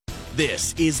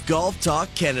This is Golf Talk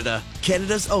Canada,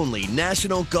 Canada's only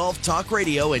national golf talk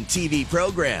radio and TV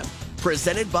program.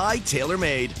 Presented by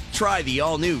TaylorMade. Try the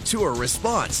all-new Tour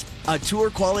Response, a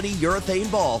tour-quality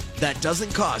urethane ball that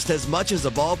doesn't cost as much as a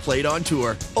ball played on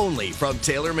tour, only from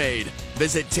TaylorMade.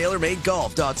 Visit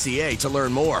TaylorMadeGolf.ca to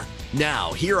learn more.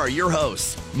 Now, here are your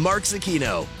hosts, Mark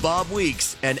Zecchino, Bob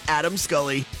Weeks, and Adam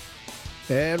Scully.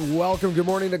 And welcome. Good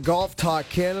morning to Golf Talk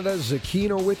Canada.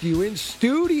 Zecchino with you in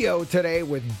studio today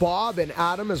with Bob and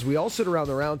Adam as we all sit around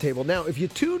the round table. Now, if you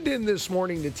tuned in this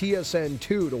morning to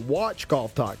TSN2 to watch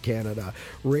Golf Talk Canada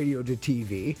radio to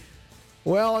TV,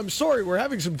 well, I'm sorry, we're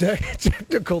having some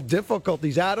technical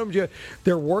difficulties. Adam,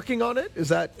 they're working on it? Is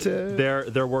that...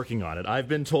 They're working on it. I've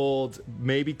been told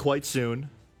maybe quite soon,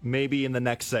 maybe in the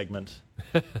next segment.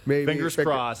 Maybe, Fingers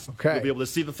crossed. Okay. We'll be able to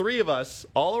see the three of us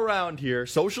all around here,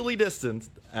 socially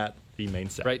distanced, at the main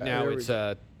set. Right now, it's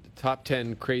top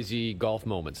 10 crazy golf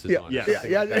moments. Yeah.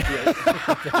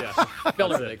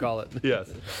 Filler, they call it.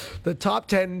 Yes. The top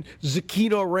 10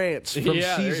 Zecchino rants from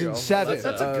season 7.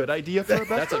 That's a good idea for a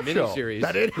That's a mini-series.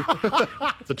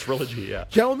 It's a trilogy, yeah.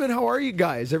 Gentlemen, how are you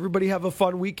guys? Everybody have a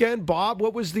fun weekend? Bob,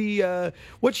 what was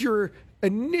what's your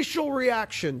initial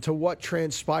reaction to what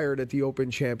transpired at the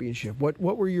Open Championship? What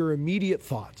were your immediate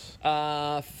thoughts?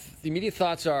 The immediate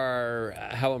thoughts are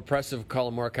how impressive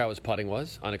Colin Morikawa's putting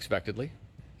was, unexpectedly.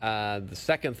 The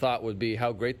second thought would be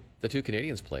how great the two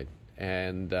Canadians played.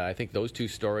 And I think those two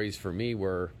stories for me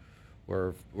were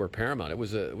paramount. It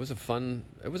was a fun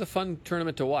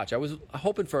tournament to watch. I was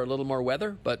hoping for a little more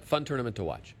weather, but fun tournament to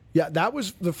watch. Yeah, that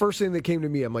was the first thing that came to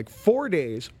me. I'm like, 4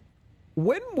 days.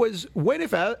 When,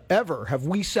 if ever, have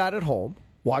we sat at home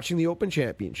watching the Open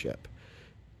Championship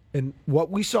and what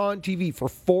we saw on TV for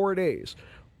 4 days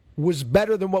was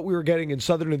better than what we were getting in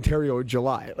Southern Ontario in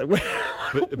July?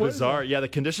 Bizarre. Yeah, the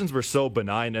conditions were so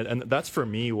benign. And that's for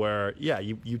me where,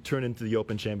 you turn into the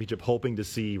Open Championship hoping to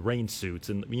see rain suits.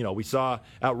 And, we saw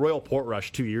at Royal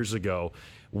Portrush 2 years ago,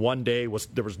 one day it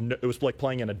was like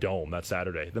playing in a dome that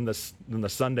Saturday. Then the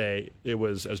Sunday, it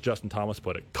was, as Justin Thomas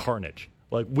put it, carnage.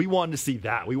 Like, we wanted to see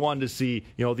that. We wanted to see,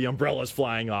 the umbrellas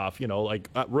flying off. Like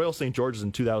at Royal St. George's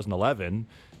in 2011,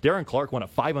 Darren Clarke won at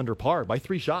 5 under par by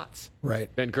 3 shots. Right.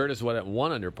 Ben Curtis won at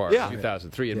 1 under par in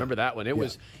 2003. And remember that one? It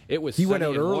was he went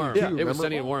out early warm. too. It was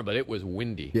sunny and warm, but it was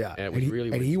windy. Yeah, and it was really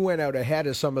windy. And he went out ahead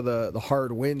of some of the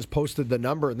hard winds, posted the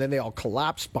number, and then they all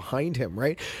collapsed behind him.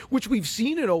 Right, which we've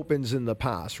seen in Opens in the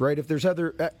past. Right, if there's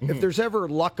ever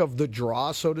luck of the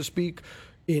draw, so to speak,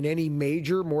 in any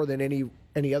major more than any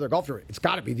other golf tournament, it's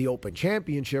got to be the Open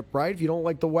Championship, right? If you don't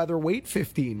like the weather, wait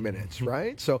 15 minutes,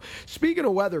 right? So, speaking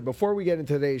of weather, before we get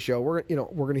into today's show, we're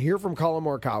going to hear from Colin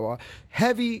Morikawa.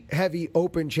 Heavy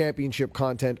Open Championship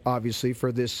content, obviously,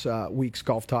 for this week's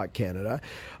Golf Talk Canada.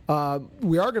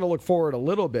 We are going to look forward a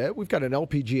little bit. We've got an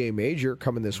LPGA major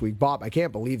coming this week. Bob, I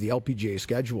can't believe the LPGA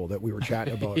schedule that we were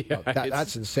chatting about.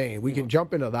 That's insane. We can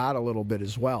jump into that a little bit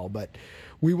as well, but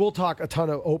we will talk a ton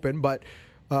of Open, but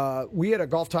we had a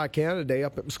Golf Talk Canada Day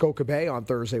up at Muskoka Bay on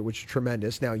Thursday, which is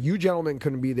tremendous. Now, you gentlemen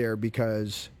couldn't be there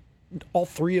because all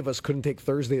three of us couldn't take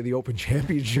Thursday of the Open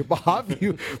Championship off.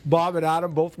 Bob and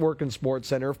Adam both work in Sports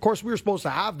Center. Of course, we were supposed to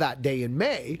have that day in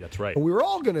May. That's right. And we were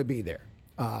all going to be there.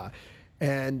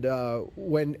 And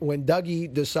when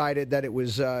Dougie decided that it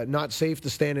was not safe to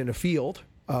stand in a field,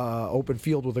 open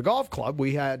field with a golf club,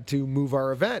 we had to move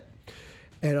our event.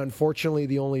 And unfortunately,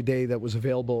 the only day that was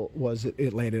available was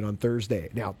it landed on Thursday.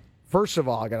 Now, first of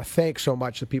all, I got to thank so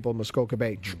much the people in Muskoka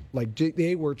Bay. Like,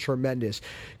 they were tremendous.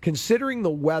 Considering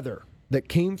the weather that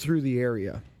came through the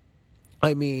area,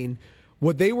 I mean,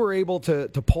 what they were able to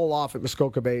pull off at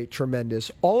Muskoka Bay, tremendous.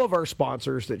 All of our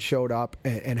sponsors that showed up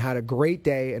and had a great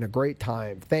day and a great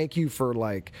time. Thank you for,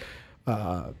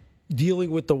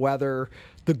 dealing with the weather.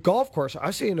 The golf course, I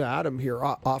was saying to Adam here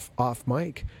off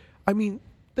mic, I mean,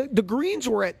 the greens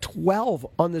were at 12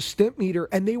 on the stimp meter,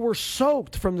 and they were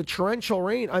soaked from the torrential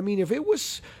rain. I mean, if it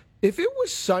was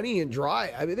sunny and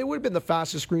dry, I mean, they would have been the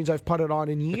fastest greens I've putted on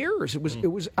in years. It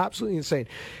was absolutely insane.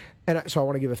 And so I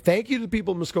want to give a thank you to the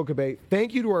people in Muskoka Bay.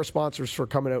 Thank you to our sponsors for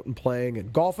coming out and playing,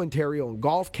 and Golf Ontario and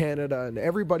Golf Canada and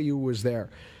everybody who was there.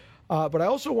 But I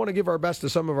also want to give our best to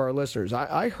some of our listeners.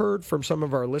 I heard from some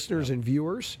of our listeners and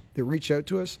viewers that reached out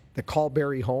to us that call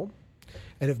Barrie home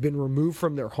and have been removed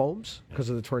from their homes because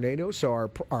of the tornado. So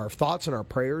our thoughts and our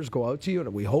prayers go out to you,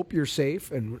 and we hope you're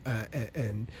safe. And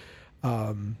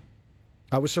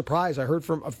I was surprised. I heard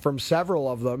from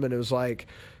several of them, and it was like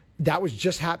that was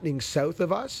just happening south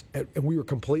of us, and we were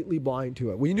completely blind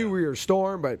to it. We knew we were a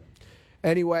storm, but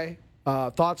anyway,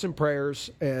 thoughts and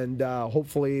prayers, and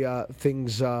hopefully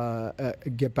things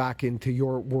get back into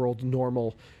your world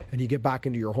normal and you get back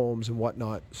into your homes and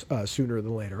whatnot sooner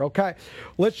than later. Okay,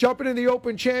 let's jump into the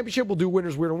Open Championship. We'll do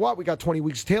winners, weird, and what. We got 20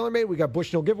 weeks of TaylorMade. We got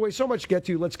Bushnell giveaway. So much to get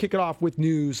to. Let's kick it off with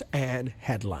news and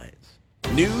headlines.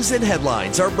 News and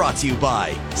headlines are brought to you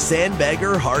by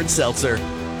Sandbagger Hard Seltzer.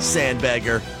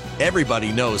 Sandbagger,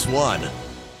 everybody knows one.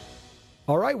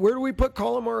 All right, where do we put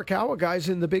Collin Morikawa, guys,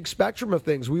 in the big spectrum of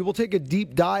things? We will take a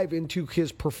deep dive into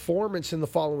his performance in the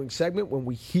following segment when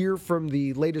we hear from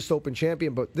the latest Open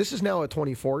champion, but this is now a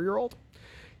 24-year-old.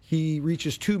 He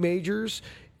reaches 2 majors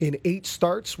in 8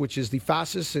 starts, which is the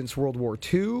fastest since World War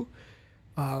II.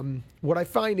 What I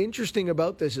find interesting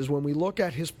about this is when we look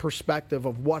at his perspective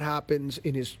of what happens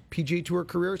in his PGA Tour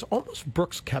career, it's almost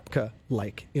Brooks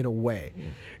Koepka-like in a way,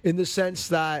 in the sense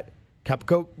that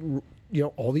Koepka,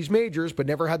 all these majors, but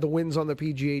never had the wins on the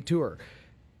PGA Tour.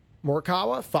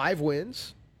 Morikawa, 5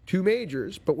 wins, 2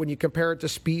 majors, but when you compare it to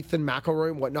Spieth and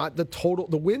McIlroy and whatnot,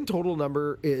 the win total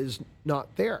number is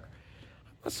not there.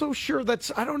 I'm not so sure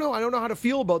I don't know how to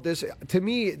feel about this. To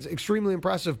me, it's extremely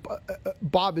impressive.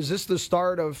 Bob, is this the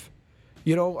start of,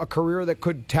 a career that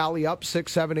could tally up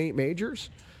 6, 7, 8 majors?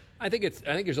 I think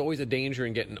there's always a danger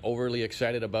in getting overly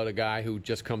excited about a guy who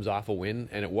just comes off a win,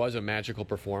 and it was a magical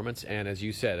performance. And as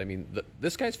you said, I mean,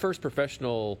 this guy's first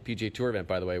professional PGA Tour event,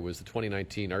 by the way, was the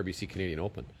 2019 RBC Canadian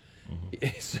Open.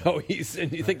 Mm-hmm. So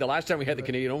and you think the last time we had the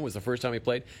Canadian Open was the first time he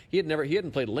played. He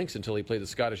hadn't played links until he played the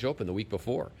Scottish Open the week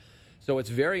before. So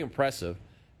it's very impressive.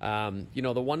 The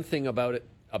one thing about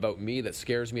me that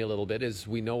scares me a little bit is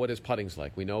we know what his putting's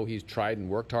like. We know he's tried and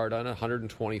worked hard on it.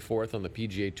 124th on the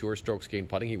PGA Tour strokes gained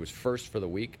putting. He was first for the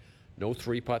week. No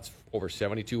 3 putts over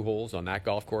 72 holes on that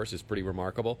golf course is pretty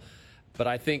remarkable. But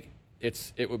I think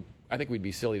we'd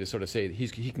be silly to sort of say that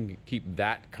he can keep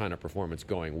that kind of performance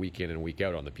going week in and week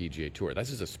out on the PGA Tour. This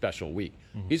is a special week.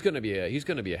 Mm-hmm. He's going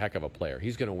to be a heck of a player.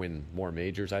 He's going to win more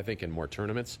majors, I think, and more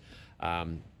tournaments.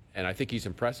 And I think he's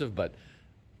impressive, but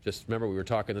just remember, we were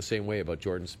talking the same way about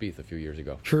Jordan Spieth a few years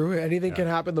ago. True. Anything can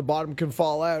happen. The bottom can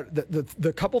fall out.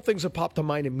 The couple things that pop to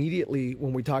mind immediately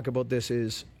when we talk about this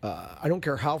is I don't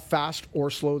care how fast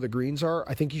or slow the greens are.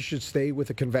 I think you should stay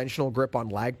with a conventional grip on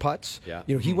lag putts. Yeah.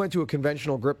 He went to a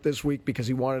conventional grip this week because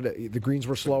he wanted the greens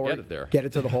were slower. Get it there. Get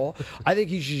it to the hole. I think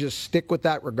he should just stick with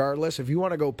that regardless. If you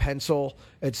want to go pencil,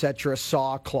 etc.,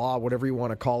 saw, claw, whatever you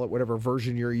want to call it, whatever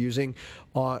version you're using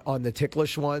on the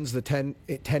ticklish ones, the 10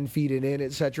 feet and in,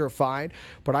 etc., fine.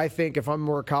 But I think if I'm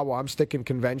Morikawa, I'm sticking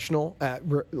conventional.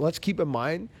 Let's keep in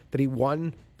mind that he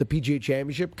won the PGA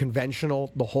Championship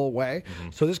conventional the whole way. Mm-hmm.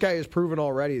 So this guy has proven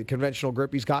already the conventional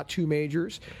grip. He's got 2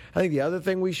 majors. I think the other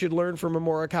thing we should learn from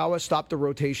Morikawa is stop the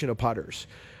rotation of putters.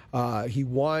 He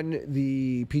won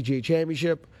the PGA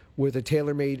Championship with a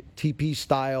TaylorMade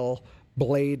TP-style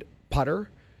blade putter.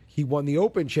 He won the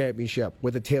Open Championship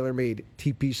with a TaylorMade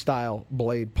TP-style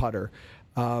blade putter.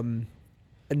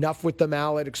 Enough with the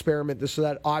mallet experiment. This or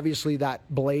that. Obviously, that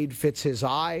blade fits his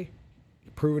eye.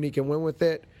 Proven he can win with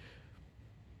it.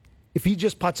 If he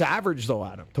just putts average, though,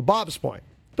 Adam, to Bob's point,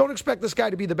 don't expect this guy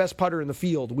to be the best putter in the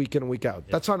field week in and week out.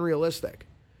 That's unrealistic.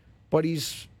 But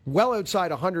he's well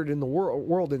outside 100 in the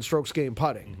world in strokes gained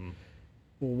putting. Mm-hmm.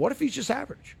 Well, what if he's just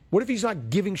average? What if he's not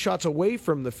giving shots away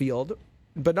from the field,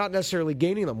 but not necessarily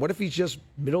gaining them? What if he's just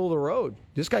middle of the road?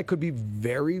 This guy could be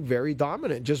very, very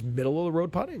dominant, just middle of the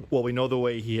road putting. Well, we know the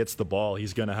way he hits the ball,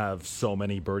 he's going to have so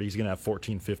many birdies. He's going to have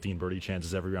 14, 15 birdie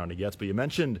chances every round he gets. But you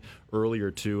mentioned earlier,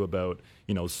 too, about,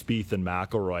 Spieth and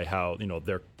McIlroy, how,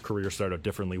 their careers started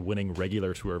differently, winning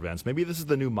regular tour events. Maybe this is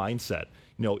the new mindset.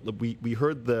 We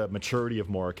heard the maturity of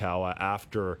Morikawa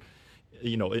after,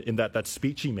 in that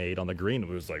speech he made on the green. It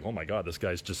was like, oh my God, this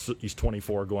guy's he's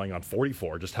 24 going on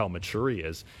 44, just how mature he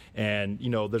is. And,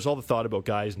 there's all the thought about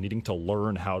guys needing to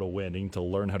learn how to win, needing to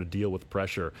learn how to deal with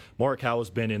pressure. Morikawa's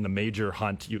been in the major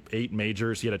hunt, 8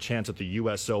 majors. He had a chance at the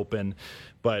U.S. Open,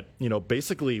 but,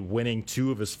 basically winning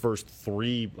 2 of his first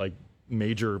 3,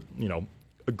 major,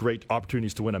 great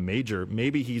opportunities to win a major.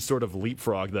 Maybe he's sort of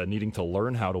leapfrogged that needing to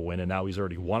learn how to win, and now he's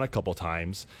already won a couple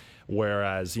times.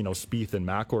 Whereas, Spieth and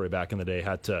McIlroy back in the day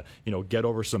had to, get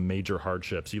over some major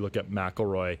hardships. You look at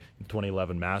McIlroy in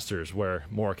 2011 Masters, where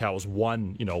Morikawa's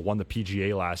won the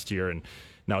PGA last year, and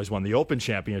now he's won the Open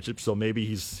Championship. So maybe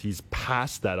he's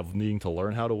past that of needing to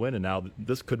learn how to win, and now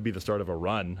this could be the start of a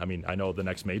run. I mean, I know the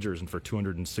next major isn't for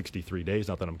 263 days,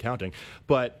 not that I'm counting,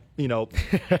 but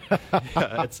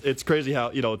it's crazy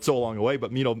how it's so long away.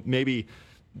 But maybe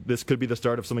this could be the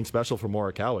start of something special for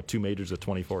Morikawa. 2 majors at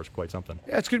 24 is quite something.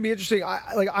 Yeah, it's going to be interesting.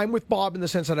 I'm with Bob in the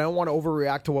sense that I don't want to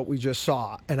overreact to what we just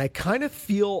saw. And I kind of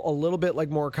feel a little bit like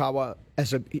Morikawa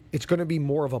it's going to be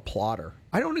more of a plotter.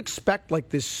 I don't expect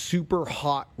this super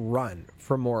hot run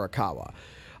from Morikawa.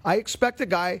 I expect a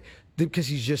guy because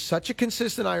he's just such a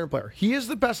consistent iron player. He is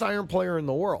the best iron player in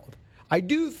the world. I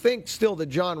do think still that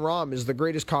Jon Rahm is the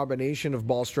greatest combination of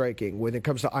ball striking when it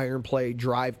comes to iron play,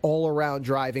 drive, all-around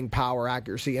driving, power,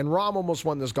 accuracy. And Rahm almost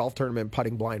won this golf tournament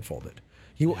putting blindfolded.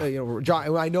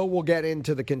 John, I know we'll get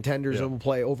into the contenders and we'll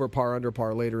play over par, under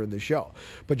par later in the show.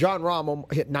 But Jon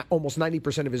Rahm hit almost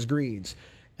 90% of his greens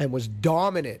and was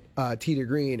dominant tee to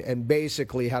green and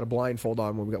basically had a blindfold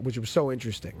on when we got, which was so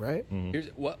interesting, right? Mm-hmm. Here's,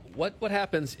 what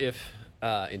happens if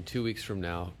in 2 weeks from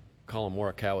now, Colin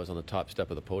Morikawa is on the top step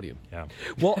of the podium? Yeah.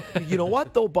 Well, you know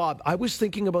what, though, Bob? I was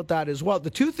thinking about that as well. The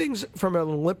two things from an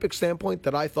Olympic standpoint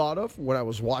that I thought of when I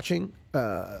was watching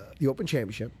the Open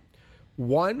Championship,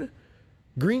 one,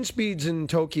 green speeds in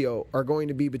Tokyo are going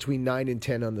to be between 9 and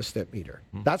 10 on the Stimpmeter.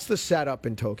 That's the setup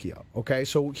in Tokyo, okay?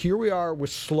 So here we are with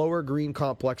slower green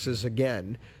complexes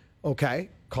again, okay?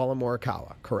 Colin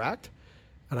Morikawa, correct?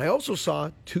 And I also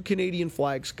saw 2 Canadian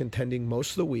flags contending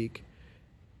most of the week,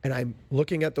 and I'm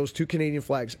looking at those 2 Canadian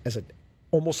flags as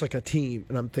almost like a team,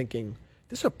 and I'm thinking,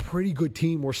 this is a pretty good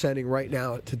team we're sending right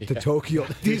now to Tokyo.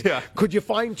 Could you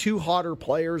find 2 hotter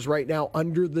players right now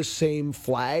under the same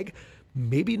flag?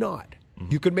 Maybe not.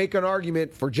 You could make an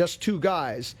argument for just 2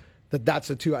 guys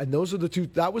that's a 2. And those are the 2.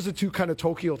 That was the 2 kind of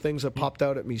Tokyo things that popped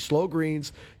out at me. Slow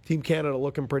greens, Team Canada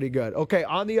looking pretty good. Okay,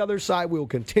 on the other side, we will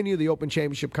continue the Open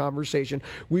Championship conversation.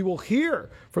 We will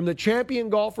hear from the champion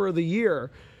golfer of the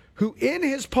year, who in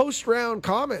his post-round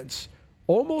comments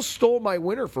almost stole my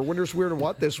winner for Winners Weird and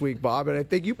What this week, Bob. And I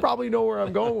think you probably know where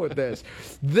I'm going with this.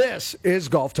 This is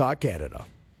Golf Talk Canada.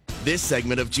 This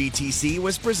segment of GTC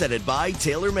was presented by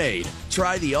TaylorMade.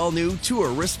 Try the all-new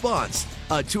Tour Response,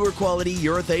 a tour-quality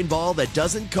urethane ball that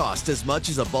doesn't cost as much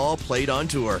as a ball played on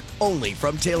tour. Only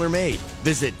from TaylorMade.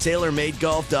 Visit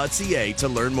TaylorMadeGolf.ca to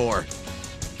learn more.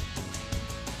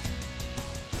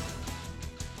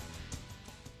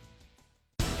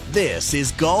 This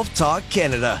is Golf Talk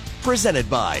Canada, presented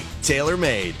by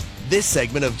TaylorMade. This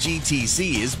segment of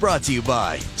GTC is brought to you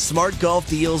by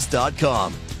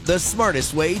SmartGolfDeals.com. The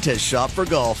smartest way to shop for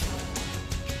golf.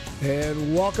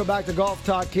 And welcome back to Golf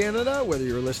Talk Canada, whether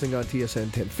you're listening on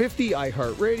TSN 1050,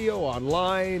 iHeartRadio,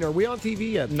 online. Are we on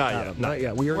TV yet? Not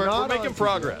yet. We're making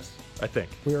progress, I think.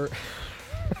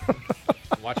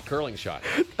 Watch curling shot.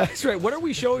 That's right. What are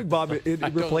we showing, Bob? In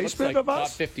replacement of us?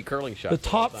 Top 50 curling shots. The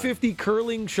top 50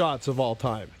 curling shots of all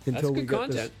time. Until we get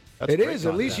content. This. It is.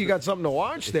 At least you got something to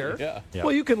watch there. Yeah.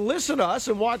 Well, you can listen to us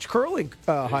and watch curling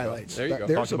highlights. There you go.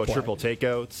 Talking about triple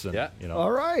takeouts. And,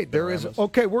 All right. There is.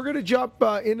 Okay, we're going to jump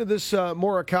into this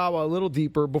Morikawa a little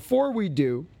deeper. Before we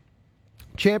do,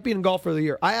 champion golfer of the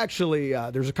year. I actually,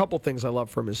 there's a couple things I love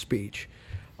from his speech.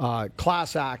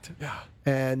 Class act. Yeah.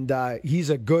 And he's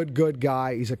a good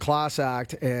guy. He's a class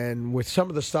act. And with some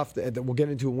of the stuff that we'll get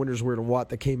into in Winners Weird and What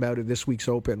that came out of this week's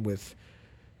Open with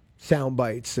sound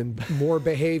bites and more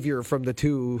behavior from the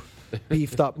 2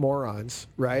 beefed up morons,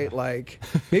 right? Like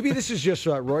maybe this is just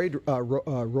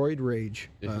roid rage,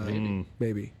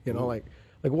 maybe. You know, like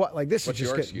what? Like this What's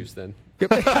is just your excuse then?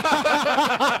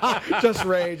 Just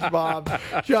rage, Bob.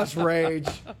 Just rage.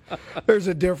 There's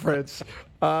a difference.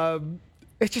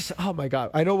 It's just, oh my God.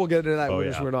 I know we'll get into that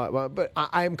we're not, but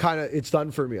I'm kind of, it's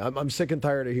done for me. I'm sick and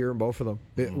tired of hearing both of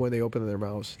them when they open their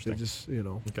mouths. They just, you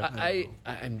know.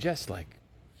 I'm just like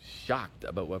shocked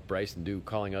about what Bryson do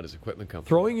calling out his equipment company.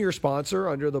 Throwing your sponsor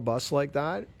under the bus like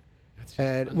that.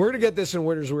 And we're going to get this in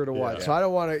Winners Weird and What, so I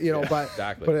don't want to, you know,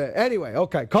 exactly. But anyway,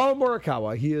 okay. Colin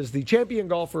Morikawa, he is the champion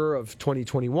golfer of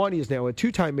 2021. He is now a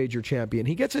 2-time major champion.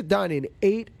 He gets it done in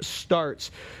 8 starts,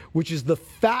 which is the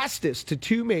fastest to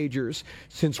 2 majors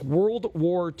since World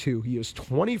War II. He is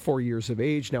 24 years of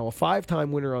age, now a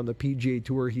 5-time winner on the PGA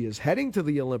Tour. He is heading to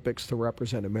the Olympics to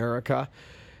represent America.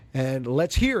 And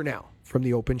let's hear now from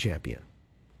the Open champion.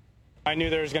 I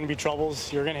knew there was going to be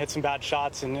troubles. You're going to hit some bad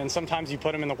shots, and sometimes you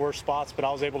put them in the worst spots. But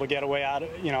I was able to get away out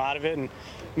of it and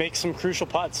make some crucial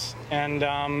putts. And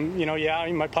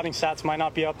my putting stats might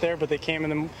not be up there, but they came in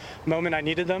the moment I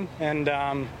needed them, and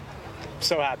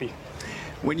so happy.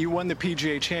 When you won the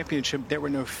PGA Championship, there were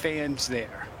no fans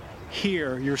there.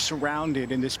 Here, you're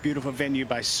surrounded in this beautiful venue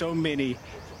by so many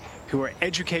who are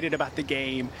educated about the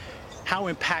game.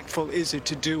 How impactful is it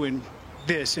to do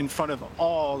this in front of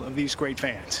all of these great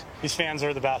fans? These fans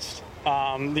are the best.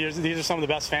 These are some of the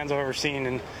best fans I've ever seen,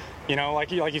 and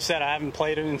like you said, I haven't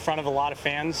played in front of a lot of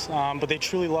fans, but they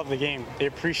truly love the game. They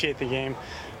appreciate the game.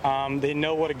 They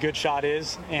know what a good shot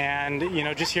is, and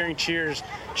just hearing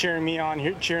cheering me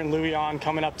on, cheering Louis on,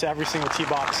 coming up to every single tee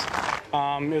box,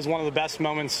 it was one of the best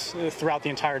moments throughout the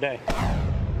entire day.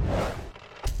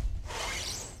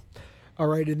 All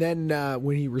right, and then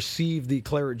when he received the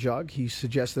Claret Jug, he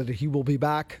suggested that he will be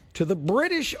back to the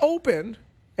British Open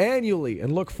annually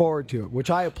and look forward to it, which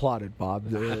I applauded, Bob,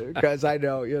 because I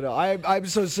know, I'm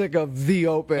so sick of the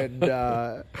Open.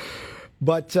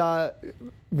 But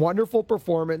wonderful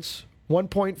performance,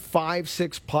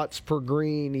 1.56 putts per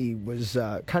green. He was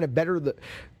kind of better.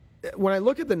 When I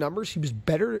look at the numbers, he was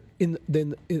better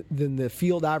than the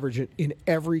field average in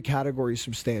every category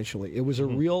substantially. It was a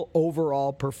real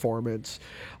overall performance.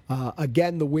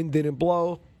 Again, the wind didn't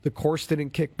blow. The course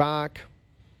didn't kick back.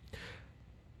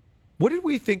 What did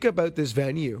we think about this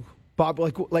venue, Bob?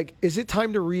 Like, is it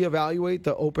time to reevaluate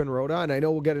the Open Rota? And I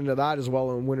know we'll get into that as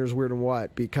well in Winners, Weird, and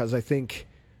What, because I think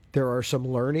there are some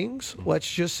learnings,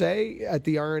 let's just say, at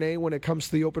the R&A when it comes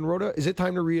to the Open Rota. Is it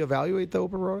time to reevaluate the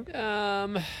Open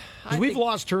Rota? We've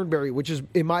lost Turnberry, which is,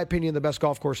 in my opinion, the best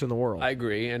golf course in the world. I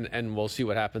agree, and we'll see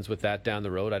what happens with that down the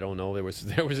road. I don't know. There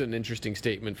was an interesting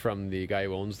statement from the guy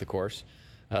who owns the course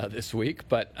this week,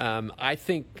 but I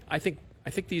think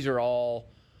these are all.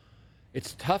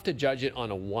 It's tough to judge it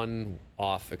on a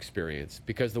one-off experience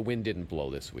because the wind didn't blow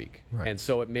this week, and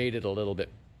so it made it a little bit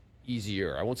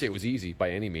easier. I won't say it was easy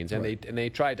by any means, and they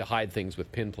tried to hide things with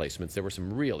pin placements. There were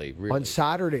some really on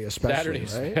Saturday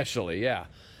especially, yeah.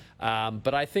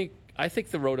 But I think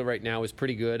the Rota right now is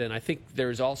pretty good, and I think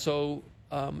there's also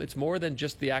it's more than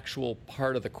just the actual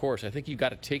part of the course. I think you got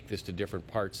to take this to different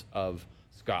parts of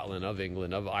Scotland, of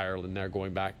England, of Ireland. They're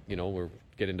going back. We're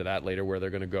get into that later where they're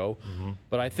going to go.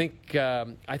 But I think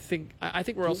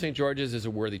Royal St. George's is a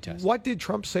worthy test. What did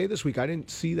Trump say this week? I didn't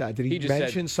see that. Did he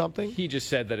mention something? He just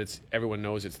said that everyone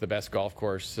knows it's the best golf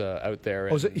course out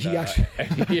there. He actually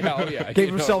gave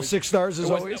himself 6 stars as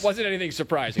always? It wasn't anything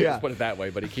surprising, let's put it that way.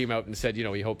 But he came out and said,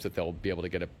 he hopes that they'll be able to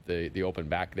get the Open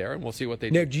back there, and we'll see what they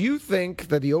do. Now, do you think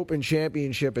that the Open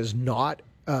Championship is not,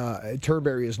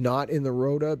 Turnberry is not in the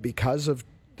Rota because of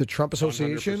the Trump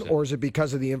Association, 100%. Or is it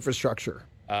because of the infrastructure?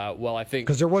 Well, I think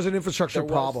because there was an infrastructure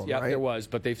problem, right? Yeah, there was,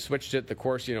 but they've switched it. The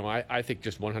course, I think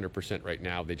just 100% right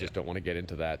now. They just don't want to get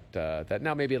into that. That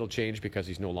now maybe it'll change because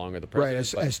he's no longer the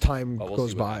president. Right, as time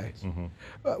goes by.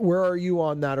 Where are you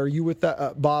on that? Are you with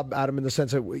that, Bob, Adam, in the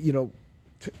sense that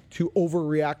to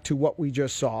overreact to what we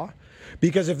just saw?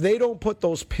 Because if they don't put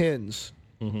those pins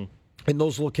in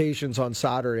those locations on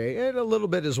Saturday, and a little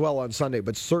bit as well on Sunday,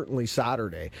 but certainly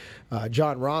Saturday.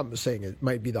 John Rahm was saying it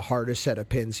might be the hardest set of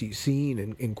pins he's seen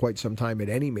in quite some time at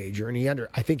any major, and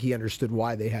I think he understood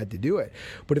why they had to do it.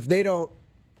 But if they don't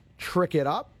trick it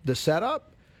up, the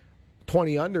setup,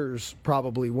 20 unders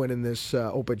probably winning this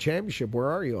Open Championship. Where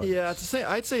are you on this?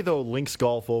 I'd say, though, links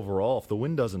golf overall, if the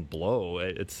wind doesn't blow,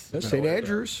 it's St.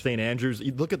 Andrews. St. Andrews.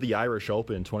 You look at the Irish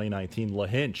Open 2019,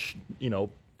 Lahinch,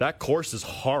 that course is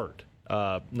hard.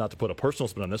 Not to put a personal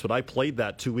spin on this, but I played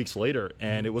that 2 weeks later,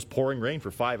 and it was pouring rain for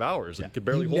 5 hours. And could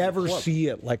barely you hold never the club. see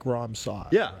it like Rahm saw it.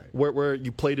 Yeah, right. where you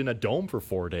played in a dome for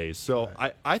 4 days. So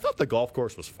I thought the golf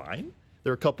course was fine.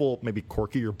 There were a couple maybe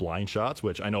quirkier blind shots,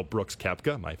 which I know Brooks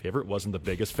Koepka, my favorite, wasn't the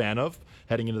biggest fan of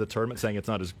heading into the tournament, saying it's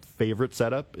not his favorite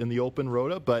setup in the Open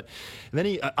Rota. But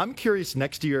then I'm curious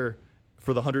next year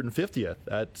for the 150th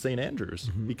at St. Andrews,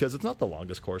 because it's not the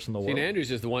longest course in the world. St. Andrews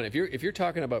is the one. If you're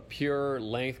talking about pure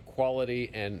length,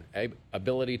 quality, and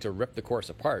ability to rip the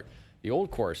course apart, the old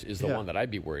course is the one that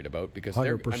I'd be worried about because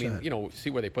see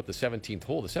where they put the 17th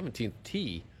hole. The 17th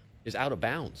tee is out of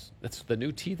bounds. That's the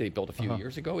new tee they built a few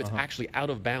years ago. It's actually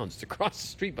out of bounds. It's across the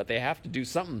street, but they have to do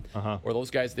something. Or those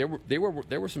guys, there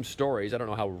were some stories. I don't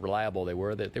know how reliable they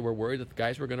were. That they were worried that the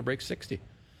guys were going to break 60.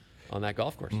 On that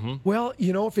golf course. Well,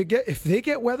 if they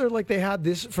get weather like they had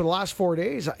this for the last 4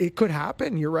 days, it could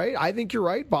happen. You're right. I think you're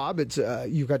right, Bob. It's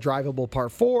you've got drivable par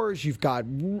fours. You've got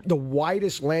the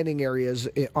widest landing areas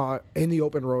in the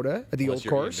Open Rota at the old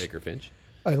course.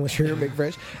 Unless you're in Baker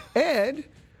Finch. And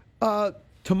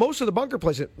to most of the bunker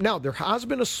places. Now, there has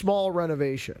been a small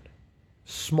renovation.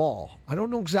 Small. I don't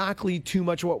know exactly too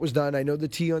much what was done. I know the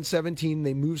tee on 17,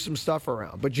 they moved some stuff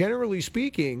around. But generally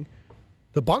speaking,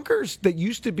 the bunkers that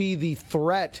used to be the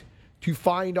threat to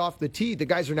find off the tee, the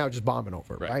guys are now just bombing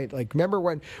over, right? Like, remember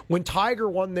when Tiger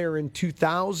won there in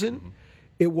 2000,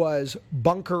 it was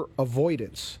bunker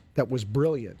avoidance that was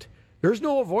brilliant. There's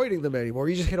no avoiding them anymore.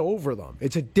 You just hit over them.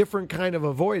 It's a different kind of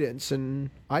avoidance, and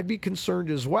I'd be concerned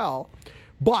as well.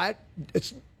 But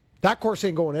that course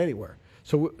ain't going anywhere.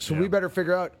 So we better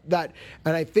figure out that.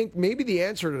 And I think maybe the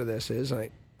answer to this is, and I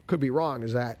could be wrong,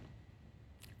 is that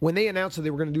when they announced that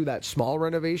they were going to do that small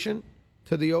renovation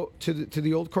to the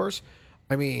old course,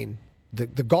 I mean,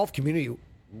 the golf community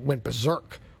went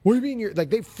berserk. What do you mean?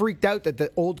 They freaked out that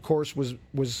the old course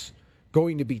was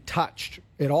going to be touched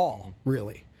at all,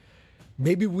 really.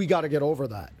 Maybe we got to get over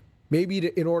that. maybe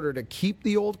in order to keep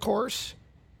the old course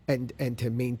and to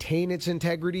maintain its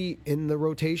integrity in the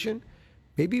rotation,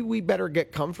 maybe we better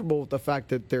get comfortable with the fact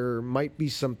that there might be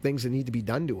some things that need to be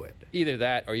done to it. Either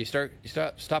that, or you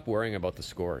stop worrying about the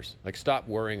scores. Like, stop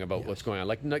worrying about what's going on.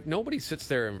 Like nobody sits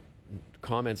there and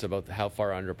comments about how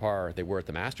far under par they were at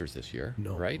the Masters this year,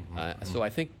 right? So I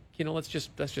think, let's just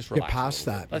relax. Get past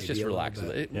that. Let's just relax.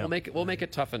 We'll make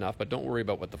it tough enough, but don't worry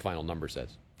about what the final number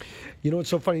says. It's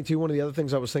so funny too. One of the other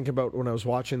things I was thinking about when I was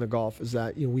watching the golf is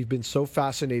that we've been so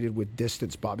fascinated with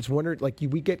distance, Bob. It's wondered, like,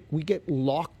 we get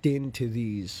locked into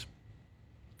these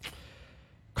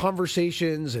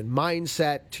conversations and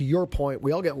mindset. To your point,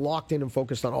 we all get locked in and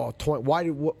focused on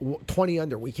 20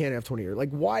 under, we can't have 20 under. Like,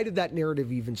 why did that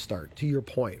narrative even start? To your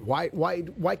point,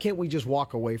 why can't we just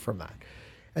walk away from that?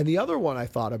 And the other one I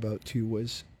thought about too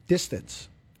was distance,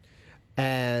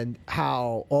 and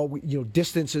how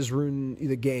distances ruin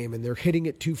the game, and they're hitting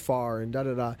it too far, and da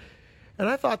da da. And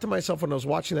I thought to myself when I was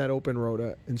watching that Open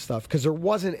Rota and stuff, because there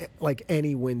wasn't like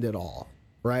any wind at all,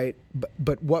 right?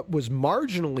 But what was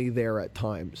marginally there at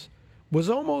times was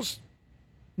almost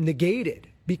negated,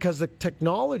 because the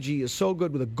technology is so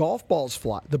good with the golf balls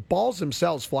fly. The balls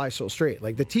themselves fly so straight.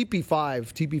 Like the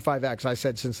TP5X, I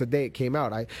said since the day it came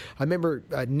out. I remember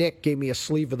Nick gave me a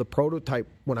sleeve of the prototype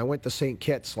when I went to St.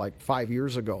 Kitts like 5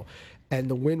 years ago. And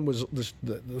the wind was,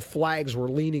 the flags were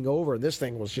leaning over. And this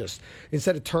thing was just,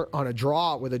 instead of on a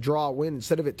draw wind,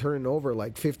 instead of it turning over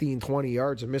like 15, 20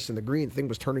 yards and missing the green, the thing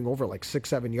was turning over like 6,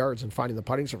 7 yards and finding the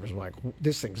putting surface. I'm like,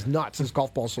 this thing's nuts. This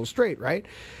golf ball's so straight, right?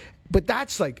 But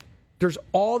that's like, there's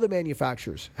all the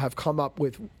manufacturers have come up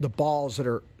with the balls that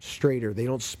are straighter. They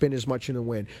don't spin as much in the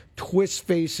wind. Twist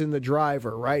face in the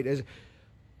driver, right?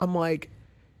 I'm like,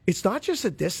 it's not just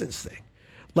a distance thing.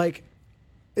 Like,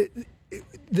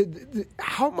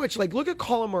 how much, like, look at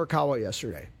Colin Morikawa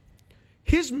yesterday.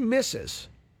 His misses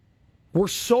were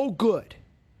so good.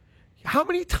 How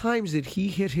many times did he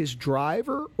hit his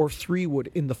driver or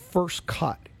 3-wood in the first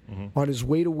cut on his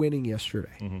way to winning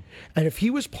yesterday? And if he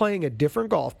was playing a different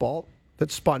golf ball that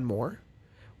spun more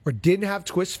or didn't have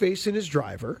twist face in his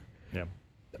driver,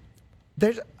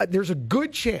 there's a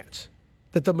good chance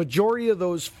that the majority of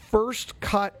those first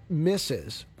cut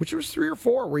misses, which was 3 or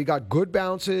 4, where he got good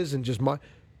bounces and just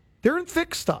they're in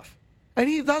thick stuff. And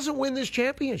he doesn't win this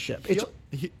championship.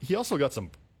 He also got some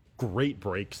great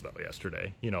breaks though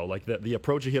yesterday. Like the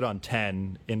approach he hit on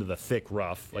 10 into the thick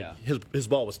rough. Like his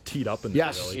ball was teed up in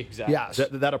there. Really. Exactly. Yes.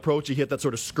 That approach he hit that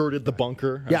sort of skirted the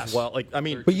bunker as well. Like, I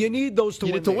mean, but you need those to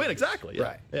win. Exactly. Yeah.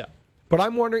 Right. Yeah. But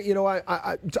I'm wondering,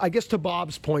 I guess to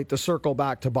Bob's point, to circle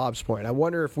back to Bob's point, I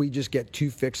wonder if we just get too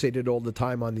fixated all the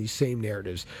time on these same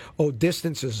narratives. Oh,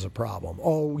 distance is a problem.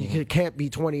 Oh, you can't be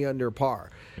 20 under par.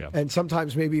 Yeah. And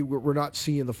sometimes maybe we're not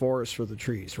seeing the forest for the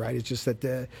trees, right? It's just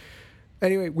that,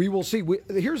 anyway, we will see.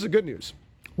 Here's the good news.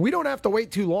 We don't have to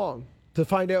wait too long to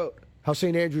find out how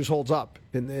St. Andrews holds up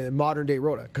in the modern day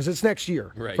Rota, because it's next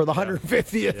year for the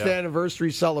 150th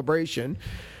anniversary celebration.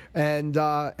 And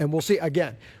we'll see.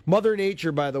 Again, Mother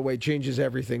Nature, by the way, changes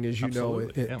everything, as you know,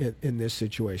 in this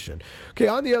situation. Okay,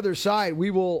 on the other side,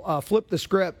 we will flip the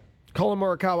script. Colin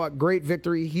Morikawa, great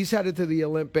victory. He's headed to the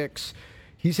Olympics.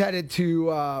 He's headed to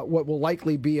what will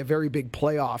likely be a very big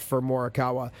playoff for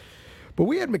Morikawa. But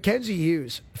we had Mackenzie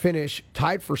Hughes finish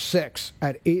tied for 6th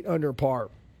at 8 under par.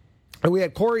 And we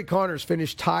had Corey Connors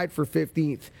finish tied for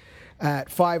 15th at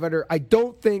 5 under. I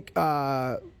don't think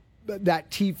that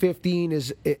T15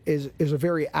 is a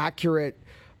very accurate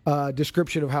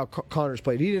description of how Connors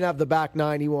played. He didn't have the back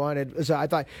 9 he wanted. So I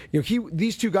thought,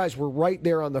 these two guys were right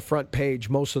there on the front page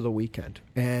most of the weekend,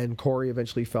 and Corey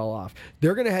eventually fell off.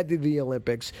 They're going to head to the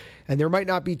Olympics, and there might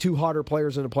not be two hotter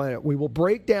players on the planet. We will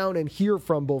break down and hear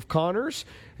from both Connors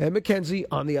and Mackenzie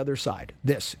on the other side.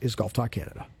 This is Golf Talk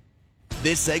Canada.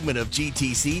 This segment of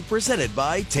GTC, presented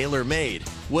by TaylorMade,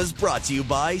 was brought to you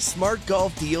by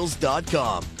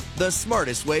SmartGolfDeals.com, the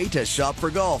smartest way to shop for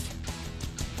golf.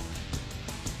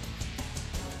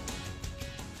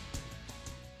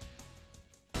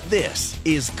 This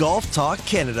is Golf Talk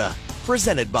Canada,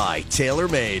 presented by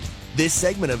TaylorMade. This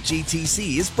segment of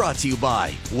GTC is brought to you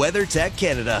by WeatherTech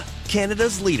Canada,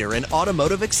 Canada's leader in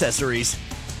automotive accessories.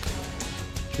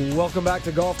 Welcome back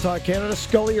to Golf Talk Canada.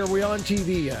 Scully, are we on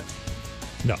TV yet?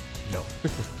 No.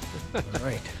 All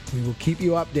right. We will keep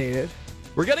you updated.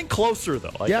 We're getting closer,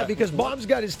 though. Because Bob's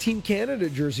got his Team Canada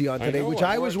jersey on today, which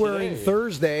I was wearing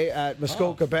Thursday at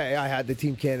Muskoka Bay. I had the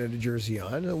Team Canada jersey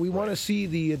on. We want to see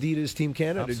the Adidas Team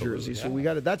Canada jersey, so we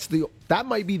got it. That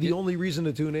might be the only reason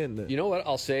to tune in. You know what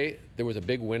I'll say? There was a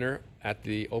big winner at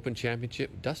the Open Championship,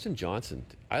 Dustin Johnson,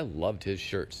 I loved his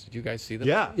shirts. Did you guys see them?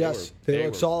 Yeah. Yes, they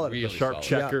look were solid. really The sharp solid.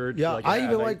 checkered. Yeah,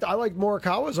 like, I liked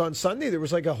Morikawa's on Sunday. There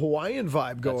was like a Hawaiian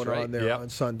vibe going right. on there Yep. on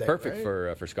Sunday. Perfect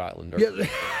right? for Scotland. Or Yeah.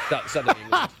 Southern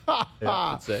England,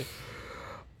 I'd say.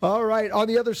 All right. On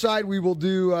the other side, we will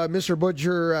do Mr.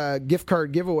 Butcher gift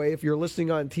card giveaway. If you're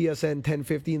listening on TSN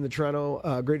 1050 in the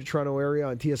Toronto, Greater Toronto area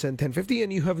on TSN 1050,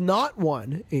 and you have not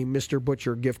won a Mr.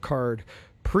 Butcher gift card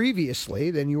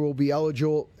previously, then you will be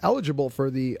eligible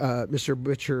for the Mr.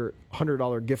 Butcher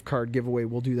 $100 gift card giveaway.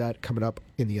 We'll do that coming up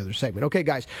in the other segment. Okay,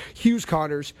 guys. Hughes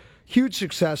Connors, huge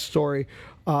success story.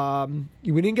 We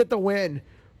didn't get the win.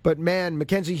 But, man,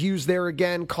 Mackenzie Hughes there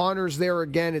again, Connors there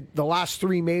again at the last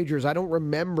three majors. I don't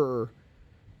remember,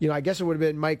 I guess it would have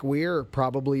been Mike Weir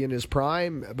probably in his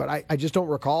prime, but I just don't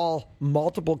recall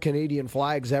multiple Canadian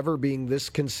flags ever being this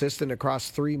consistent across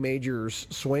three majors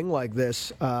swing like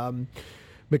this.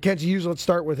 Mackenzie Hughes, let's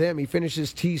start with him. He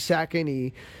finishes T2.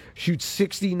 He shoots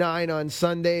 69 on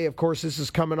Sunday. Of course, this is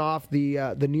coming off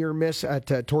the near miss at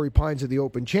Torrey Pines at the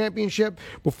Open Championship.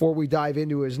 Before we dive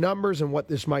into his numbers and what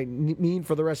this might mean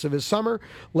for the rest of his summer,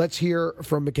 let's hear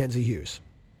from Mackenzie Hughes.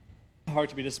 Hard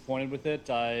to be disappointed with it.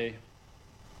 I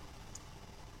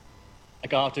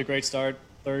got off to a great start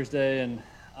Thursday, and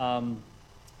I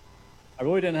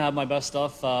really didn't have my best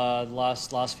stuff the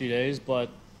last few days, but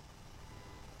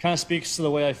kind of speaks to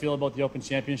the way I feel about the Open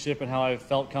Championship and how I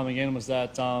felt coming in was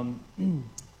that I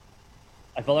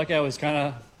felt like I was kind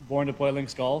of born to play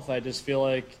links golf. I just feel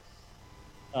like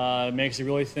it makes you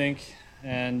really think,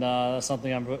 and that's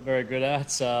something I'm very good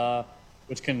at,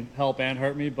 which can help and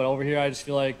hurt me. But over here, I just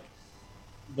feel like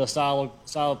the style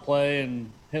of play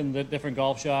and hitting the different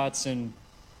golf shots, and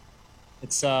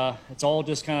it's all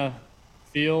just kind of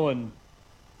feel and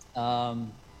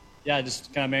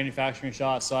just kind of manufacturing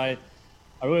shots. So I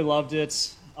really loved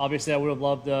it. Obviously, I would have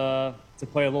loved to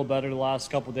play a little better the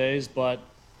last couple of days, but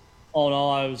all in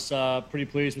all, I was pretty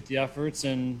pleased with the efforts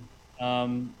and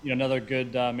another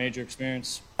good major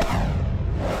experience.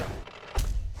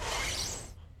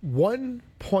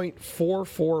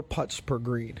 1.44 putts per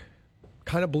green.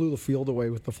 Kind of blew the field away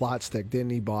with the flat stick,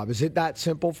 didn't he, Bob? Is it that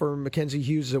simple for Mackenzie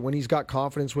Hughes that when he's got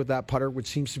confidence with that putter, which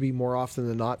seems to be more often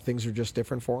than not, things are just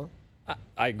different for him?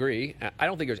 I agree. I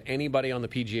don't think there's anybody on the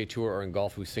PGA Tour or in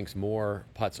golf who sinks more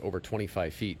putts over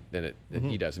 25 feet than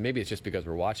he does. Maybe it's just because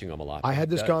we're watching him a lot. I had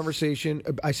this conversation.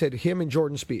 I said him and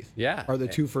Jordan Spieth are the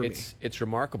two for me. It's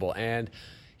remarkable. And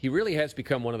he really has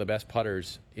become one of the best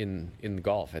putters in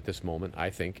golf at this moment, I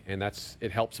think. And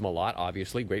it helps him a lot,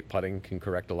 obviously. Great putting can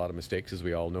correct a lot of mistakes, as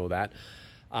we all know that.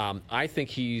 I think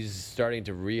he's starting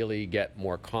to really get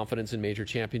more confidence in major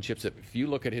championships. If you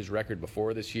look at his record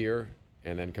before this year,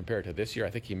 and then compared to this year,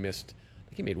 I think he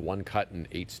made one cut in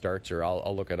 8 starts, or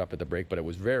I'll look it up at the break, but it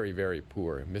was very, very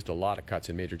poor. He missed a lot of cuts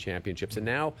in major championships, and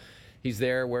now he's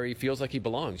there where he feels like he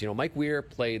belongs. Mike Weir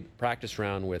played practice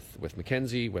round with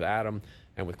Mackenzie, with Adam,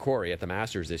 and with Corey at the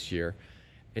Masters this year,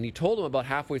 and he told him about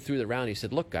halfway through the round, he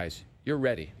said, look, guys, you're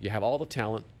ready. You have all the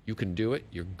talent. You can do it.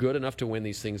 You're good enough to win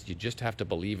these things. You just have to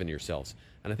believe in yourselves.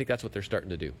 And I think that's what they're starting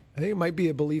to do. I think it might be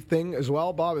a belief thing as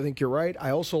well, Bob. I think you're right. I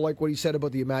also like what he said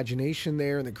about the imagination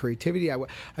there and the creativity. I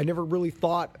never really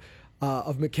thought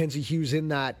of Mackenzie Hughes in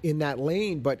that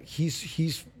lane, but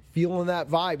he's feeling that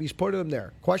vibe. He's putting him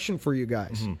there. Question for you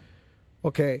guys. Mm-hmm.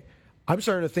 Okay, I'm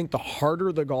starting to think the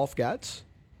harder the golf gets,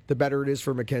 the better it is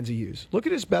for Mackenzie Hughes. Look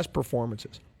at his best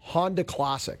performances. Honda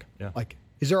Classic. Yeah.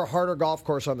 Is there a harder golf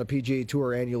course on the PGA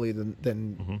Tour annually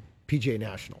than PGA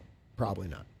National? Probably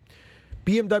not.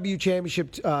 BMW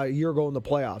Championship a year ago in the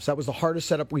playoffs. That was the hardest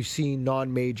setup we've seen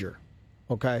non-major.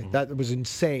 Okay? That was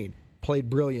insane. Played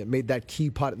brilliant. Made that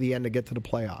key putt at the end to get to the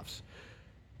playoffs.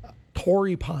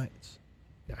 Torrey Pines.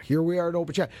 Now, here we are at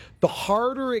Open Championship. The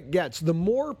harder it gets, the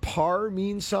more par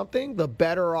means something, the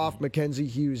better off Mackenzie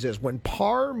Hughes is. When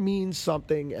par means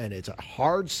something and it's a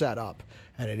hard setup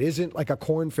and it isn't like a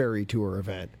Corn Ferry Tour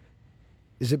event,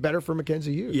 is it better for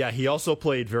Mackenzie Hughes? Yeah, he also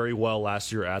played very well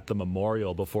last year at the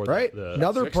Memorial before the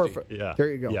Another 60. perfect. Yeah.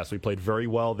 There you go. Yeah, so he played very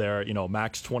well there.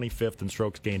 Max 25th in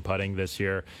strokes gained putting this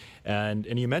year. And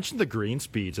you mentioned the green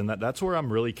speeds, and that's where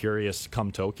I'm really curious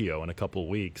come Tokyo in a couple of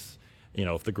weeks.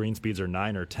 If the green speeds are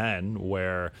 9 or 10,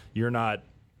 where you're not,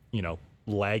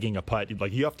 lagging a putt.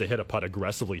 Like, you have to hit a putt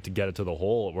aggressively to get it to the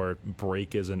hole, where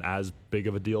break isn't as big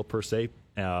of a deal per se.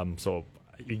 So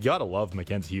you gotta love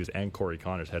Mackenzie Hughes and Corey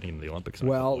Connors heading into the Olympics.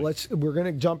 Well, we're going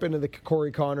to jump into the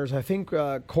Corey Connors. I think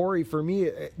Corey, for me,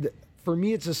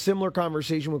 it's a similar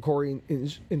conversation with Corey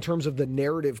in terms of the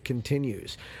narrative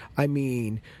continues. I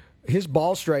mean, his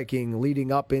ball striking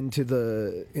leading up into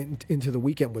the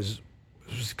weekend was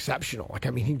was exceptional. Like, I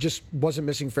mean, he just wasn't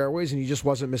missing fairways and he just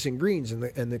wasn't missing greens.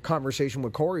 And the conversation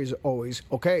with Corey is always,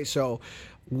 okay, so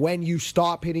when you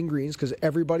stop hitting greens, because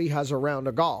everybody has a round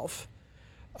of golf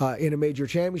in a major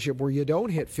championship where you don't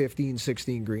hit 15,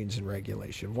 16 greens in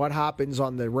regulation. What happens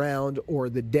on the round or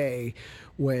the day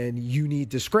when you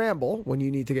need to scramble, when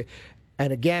you need to get...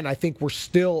 And again, I think we're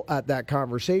still at that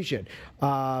conversation.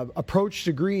 Approach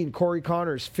to green, Corey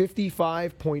Conners,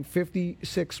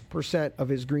 55.56% of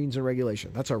his greens in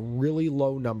regulation. That's a really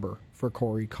low number for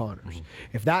Corey Conners. Mm-hmm.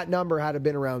 If that number had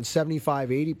been around 75,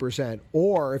 80%,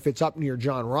 or if it's up near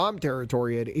Jon Rahm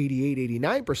territory at 88,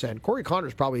 89%, Corey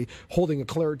Conners probably holding a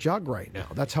claret jug right now.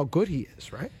 That's how good he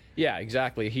is, right? Yeah,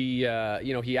 exactly. He,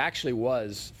 he actually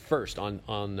was first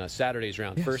on Saturday's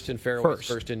round. Yes. First in fairways,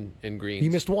 first in greens. He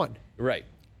missed one. Right.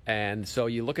 And so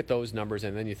you look at those numbers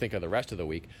and then you think of the rest of the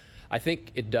week. I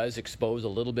think it does expose a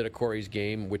little bit of Corey's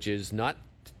game, which is not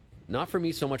for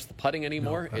me so much the putting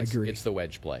anymore. No, I agree. It's the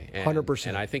wedge play. 100%.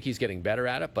 And I think he's getting better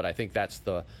at it, but I think that's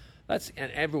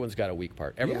and everyone's got a weak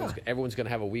part. Everyone's going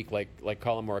to have a week like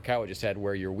Colin Morikawa just had,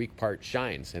 where your weak part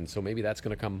shines. And so maybe that's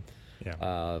going to come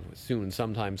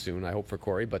sometime soon, I hope, for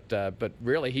Corey. But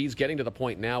really, he's getting to the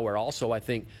point now where also I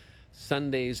think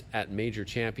Sundays at major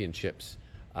championships,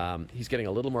 he's getting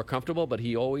a little more comfortable, but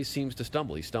he always seems to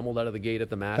stumble. He stumbled out of the gate at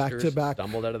the Masters, back-to-back.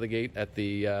 Stumbled out of the gate at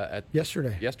the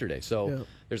yesterday. So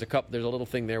there's a little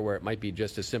thing there where it might be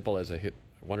just as simple as a hit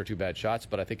one or two bad shots,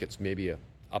 but I think it's maybe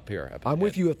up here. I'm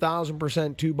with you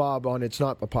 1,000% too, Bob, on it's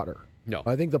not the putter. No,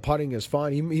 I think the putting is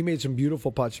fine. He made some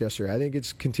beautiful putts yesterday. I think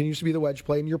it continues to be the wedge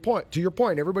play. And to your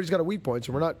point, everybody's got a weak point,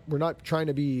 so we're not trying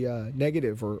to be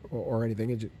negative or anything.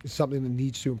 It's something that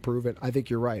needs to improve. And I think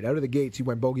you're right. Out of the gates, he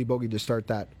went bogey to start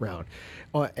that round.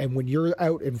 And when you're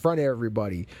out in front of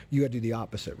everybody, you got to do the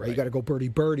opposite, right? You got to go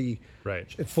birdie, right,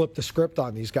 and flip the script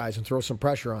on these guys and throw some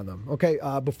pressure on them. Okay,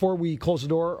 before we close the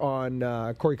door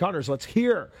on Corey Conners, let's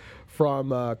hear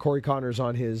from Corey Conners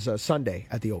on his Sunday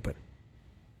at the Open.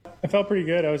 I felt pretty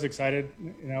good. I was excited,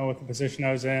 with the position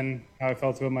I was in, how I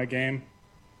felt about my game.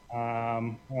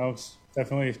 Was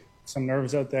definitely some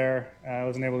nerves out there. I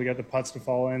wasn't able to get the putts to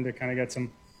fall in to kind of get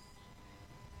some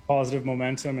positive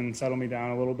momentum and settle me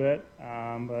down a little bit.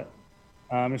 But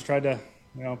just tried to,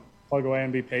 plug away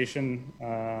and be patient.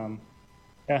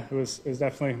 It was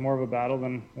definitely more of a battle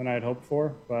than I had hoped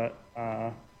for. But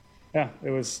it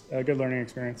was a good learning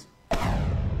experience.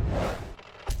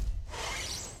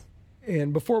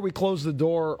 And before we close the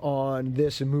door on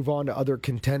this and move on to other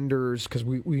contenders, because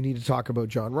we need to talk about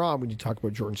Jon Rahm, we need to talk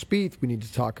about Jordan Spieth, we need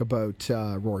to talk about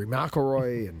Rory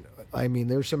McIlroy, and I mean,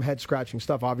 there's some head-scratching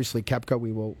stuff. Obviously, Koepka,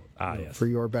 we will, for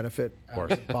your benefit,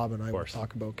 Bob and I will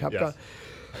talk about Koepka. Yes.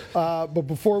 But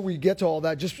before we get to all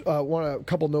that, just want a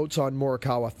couple notes on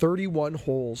Morikawa. 31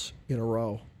 holes in a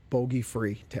row,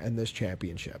 bogey-free to end this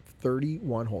championship.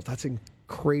 31 holes. That's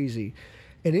crazy.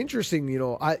 And interesting,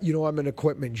 I'm an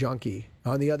equipment junkie.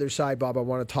 On the other side, Bob, I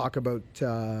want to talk about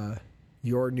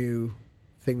your new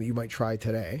thing that you might try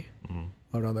today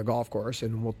out on the golf course.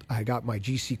 And I got my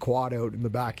GC quad out in the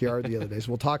backyard the other day, so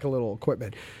we'll talk a little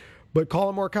equipment. But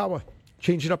Colin Morikawa,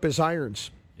 changing up his irons.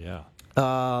 Yeah.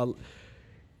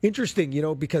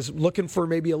 Interesting, because looking for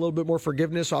maybe a little bit more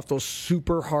forgiveness off those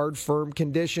super hard, firm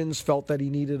conditions, felt that he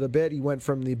needed a bit. He went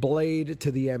from the blade to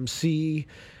the MC.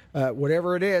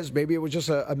 Whatever it is, maybe it was just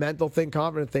a mental thing,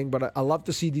 confident thing, but I love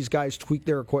to see these guys tweak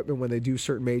their equipment when they do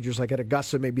certain majors. Like at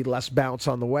Augusta, maybe less bounce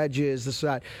on the wedges, this,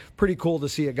 that. Pretty cool to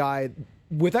see a guy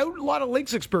without a lot of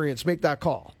links experience make that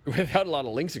call. Without a lot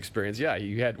of links experience, yeah.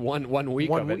 You had one week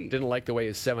of it. Didn't like the way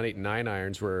his 7, 8, and 9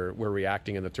 irons were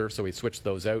reacting in the turf, so he switched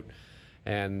those out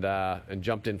and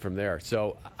jumped in from there.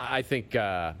 So I think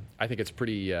it's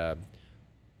pretty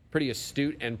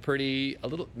astute and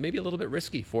maybe a little bit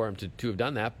risky for him to have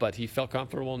done that, but he felt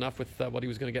comfortable enough with what he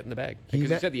was going to get in the bag. Because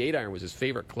he said the 8-iron was his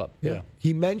favorite club. Yeah.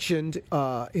 He mentioned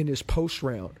in his post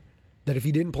round that if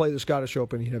he didn't play the Scottish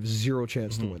Open, he'd have zero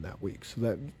chance to win that week. So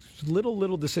that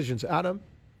little decisions. Adam,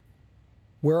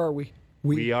 where are we?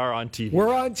 We are on TV.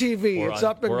 We're on TV. It's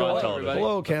up and going.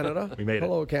 Hello, Canada. We made it.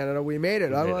 Hello, Canada. We made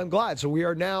it. I'm glad. So we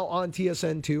are now on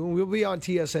TSN2, and we'll be on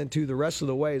TSN2 the rest of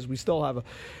the way as we still have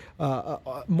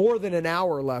more than an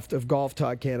hour left of Golf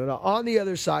Talk Canada. On the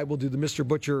other side, we'll do the Mr.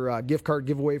 Butcher gift card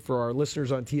giveaway for our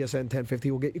listeners on TSN 1050.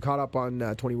 We'll get you caught up on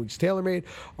 20 Weeks TaylorMade,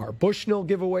 our Bushnell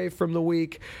giveaway from the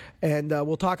week, and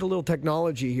we'll talk a little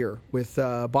technology here with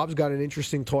Bob's got an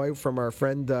interesting toy from our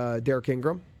friend Derek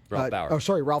Ingram.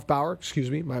 Ralph Bauer.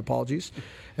 Excuse me. My apologies.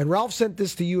 And Ralph sent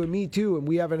this to you and me, too, and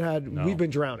we've been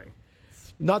drowning.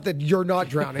 Not that you're not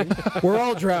drowning. We're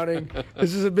all drowning.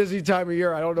 This is a busy time of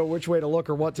year. I don't know which way to look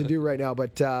or what to do right now,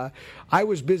 but I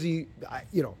was busy.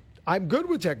 I'm good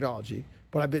with technology,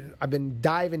 but I've been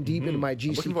diving deep into my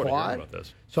GC looking forward to hearing Quad. about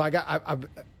this. So I've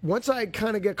once I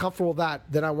kind of get comfortable with that,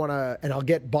 then I want to, and I'll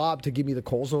get Bob to give me the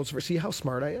Coles notes for. See how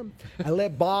smart I am. I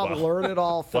let Bob learn it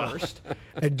all first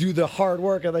and do the hard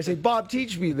work, and I say, Bob,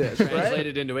 teach me this. Translate right?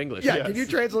 it into English. Yeah, Yes. can you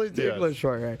translate it to Yes. English?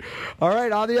 All right. All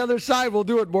right. On the other side, we'll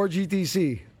do it. More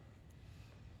GTC.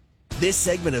 This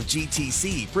segment of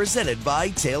GTC, presented by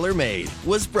TaylorMade,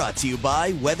 was brought to you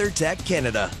by WeatherTech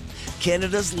Canada,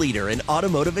 Canada's leader in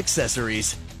automotive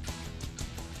accessories.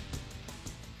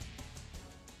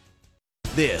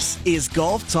 This is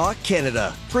Golf Talk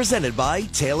Canada, presented by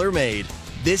TaylorMade.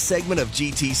 This segment of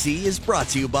GTC is brought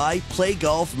to you by Play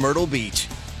Golf Myrtle Beach.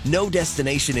 No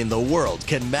destination in the world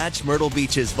can match Myrtle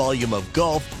Beach's volume of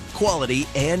golf, quality,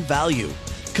 and value.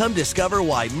 Come discover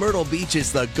why Myrtle Beach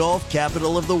is the golf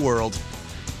capital of the world.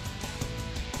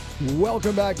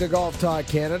 Welcome back to Golf Talk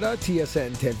Canada,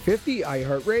 TSN 1050,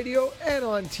 iHeartRadio, and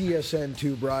on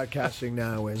TSN2 broadcasting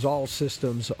now as all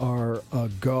systems are a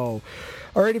go.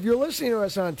 All right, if you're listening to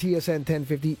us on TSN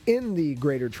 1050 in the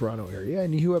Greater Toronto Area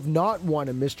and you have not won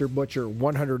a Mr. Butcher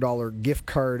 $100 gift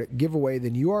card giveaway,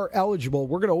 then you are eligible.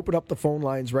 We're going to open up the phone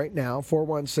lines right now,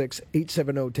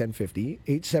 416-870-1050,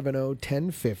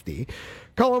 870-1050.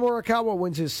 Colin Morikawa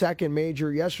wins his second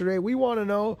major yesterday. We want to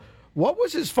know, what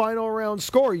was his final round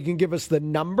score? You can give us the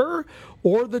number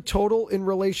or the total in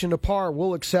relation to par.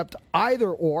 We'll accept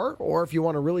either or if you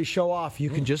want to really show off, you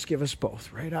can just give us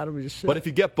both, right? Adam, just But if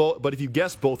you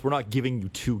guess both, we're not giving you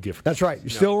two gift cards. That's right. You're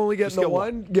still only getting the get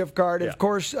one gift card. And Yeah. of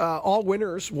course, all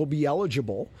winners will be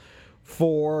eligible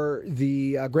for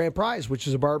the grand prize, which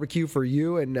is a barbecue for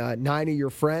you and 9 of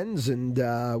your friends. And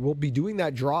we'll be doing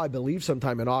that draw, I believe,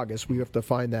 sometime in August. We have to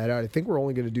find that out. I think we're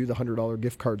only going to do the $100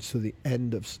 gift cards to the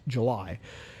end of July.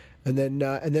 And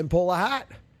then pull a hat.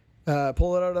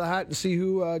 Pull it out of the hat and see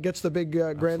who gets the big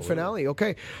grand finale.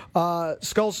 Okay.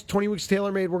 Skulls 20 Weeks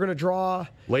TaylorMade. We're going to draw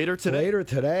Later today.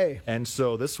 today. And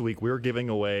so this week we're giving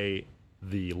away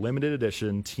the limited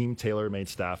edition Team TaylorMade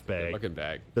staff bag. Looking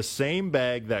bag. The same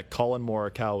bag that Colin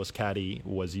Morikawa's caddy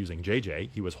was using,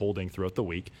 JJ, he was holding throughout the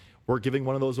week. We're giving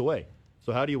one of those away.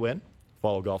 So how do you win?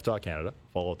 Follow Golf Talk Canada.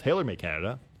 Follow TaylorMade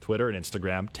Canada, Twitter and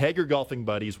Instagram. Tag your golfing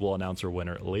buddies. We'll announce our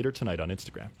winner later tonight on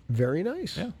Instagram. Very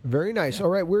nice. Yeah. Very nice. All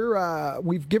right,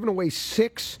 we've given away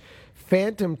 6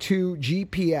 Phantom 2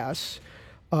 GPS.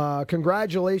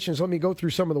 Congratulations. Let me go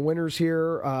through some of the winners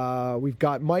here. We've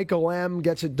got Michael M.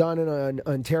 gets it done in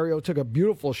Ontario. Took a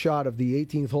beautiful shot of the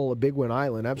 18th hole of Big Win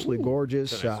Island. Absolutely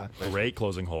gorgeous. Great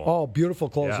closing hole. Oh, beautiful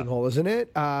closing hole, isn't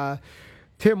it?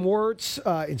 Tim Wirtz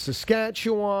in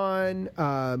Saskatchewan.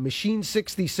 Machine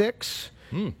 66.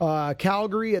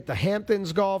 Calgary at the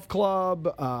Hamptons Golf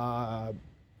Club.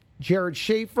 Jared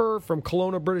Schaefer from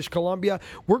Kelowna, British Columbia.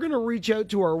 We're going to reach out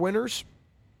to our winners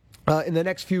in the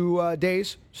next few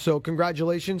days. So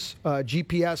congratulations.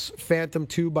 GPS Phantom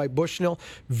 2 by Bushnell.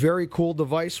 Very cool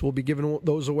device. We'll be giving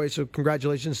those away. So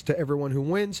congratulations to everyone who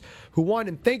won.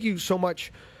 And thank you so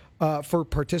much for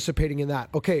participating in that.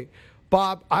 Okay,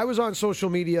 Bob, I was on social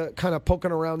media kind of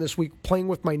poking around this week, playing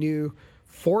with my new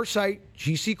Foresight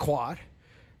GC Quad,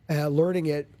 learning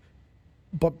it.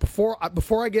 But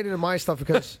before I get into my stuff,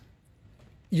 because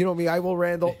you know me, I will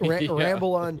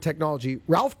ramble on technology.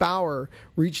 Ralph Bauer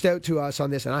reached out to us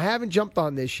on this, and I haven't jumped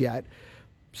on this yet.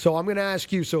 So I'm going to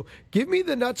ask you. So give me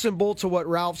the nuts and bolts of what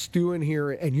Ralph's doing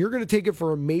here, and you're going to take it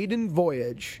for a maiden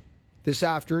voyage this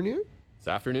afternoon? This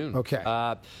afternoon. Okay.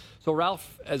 So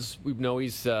Ralph, as we know,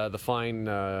 he's the fine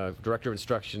director of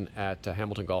instruction at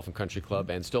Hamilton Golf and Country Club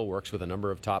and still works with a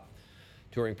number of top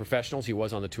touring professionals. He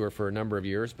was on the tour for a number of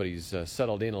years, but he's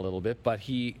settled in a little bit. But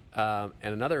he and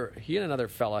another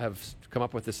fella have come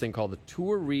up with this thing called the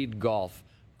Tour Read Golf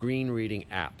Green Reading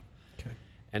app. Okay.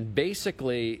 And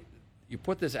basically, you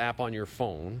put this app on your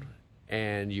phone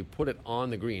and you put it on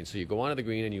the green. So you go onto the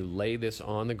green and you lay this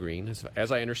on the green,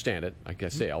 as I understand it. Like I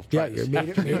say, I'll try this. Yeah,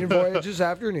 maiden voyage this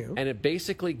afternoon. And it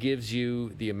basically gives you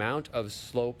the amount of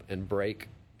slope and break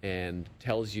and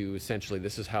tells you essentially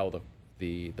this is how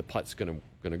the putt's going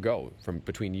to go from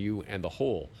between you and the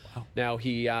hole. Wow. Now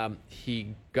he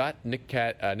got Nick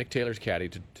Taylor's caddy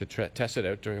to test it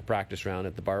out during a practice round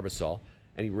at the Barbasol,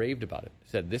 and he raved about it.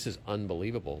 Said this is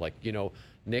unbelievable. Like, you know,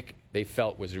 Nick, they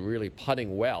felt, was really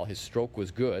putting well. His stroke was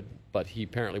good, but he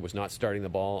apparently was not starting the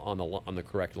ball on the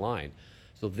correct line.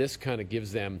 So this kind of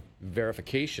gives them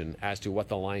verification as to what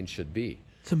the line should be.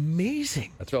 It's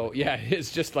amazing. So, yeah,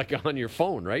 it's just like on your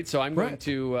phone, right? So I'm going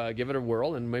to give it a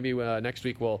whirl, and maybe next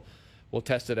week we'll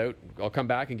test it out. I'll come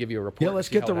back and give you a report. Yeah, let's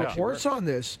get the reports on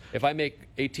this. If I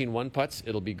make 18-1 putts,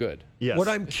 it'll be good. Yes. What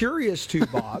I'm curious to,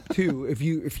 Bob, too,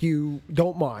 if you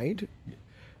don't mind,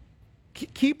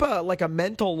 keep a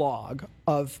mental log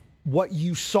of what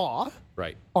you saw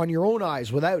Right. on your own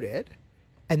eyes without it,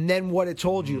 and then what it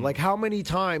told you. Like, how many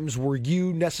times were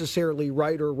you necessarily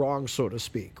right or wrong, so to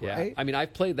speak, Yeah. right? I mean,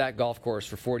 I've played that golf course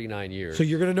for 49 years. So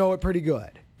you're going to know it pretty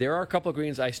good. There are a couple of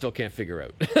greens I still can't figure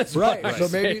out. That's Right. what I'm So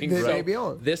maybe saying. they So may be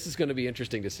on. This is going to be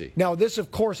interesting to see. Now, this,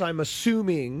 of course, I'm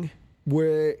assuming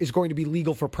is going to be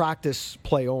legal for practice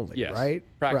play only, Yes. right?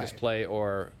 Practice Right. play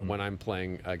or when I'm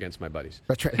playing against my buddies.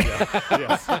 That's right.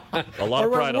 Yes. A lot Or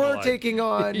of when pride on the we're line. taking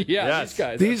on Yeah, Yes. these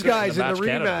guys. these guys in In the the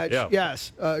Match rematch. Canada,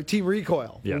 Yes, Team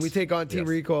Recoil. When Yes. we take on Team Yes.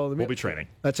 Recoil. We'll be training.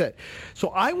 That's it. So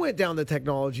I went down the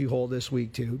technology hole this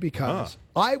week, too, because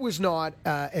I was not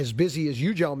as busy as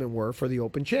you gentlemen were for the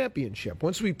Open Championship.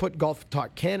 Once we put Golf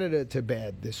Talk Canada to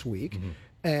bed this week,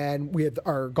 and we had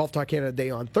our Golf Talk Canada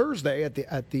Day on Thursday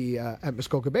at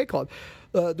Muskoka Bay Club.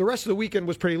 The rest of the weekend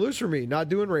was pretty loose for me. Not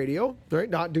doing radio, right?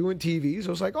 Not doing TVs. I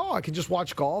was like, I can just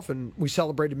watch golf, and we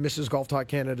celebrated Mrs. Golf Talk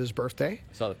Canada's birthday.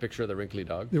 I saw the picture of the wrinkly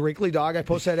dog. The wrinkly dog. I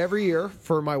post that every year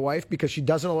for my wife because she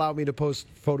doesn't allow me to post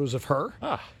photos of her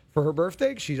for her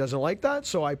birthday. She doesn't like that,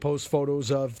 so I post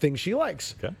photos of things she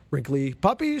likes. Okay. Wrinkly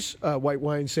puppies, white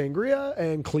wine sangria,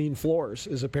 and clean floors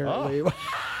is apparently.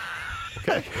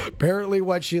 Apparently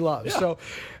what she loves. So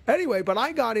anyway, but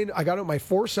I got in my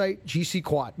Foresight GC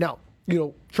Quad. Now,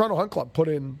 Toronto Hunt Club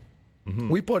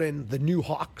we put in the new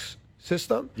Hawks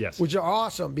system, Yes. which are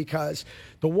awesome because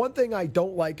the one thing I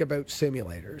don't like about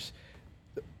simulators,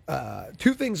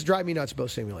 two things drive me nuts about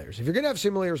simulators. If you're going to have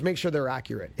simulators, make sure they're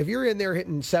accurate. If you're in there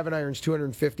hitting 7 irons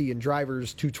 250 and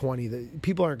drivers 220,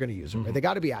 people aren't going to use them. Right? They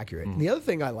got to be accurate. And the other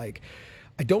thing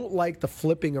I don't like the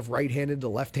flipping of right-handed to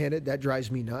left-handed. That drives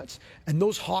me nuts. And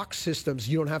those Hawk systems,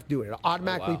 you don't have to do it. It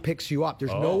automatically picks you up.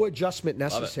 There's no adjustment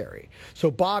necessary. So,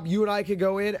 Bob, you and I could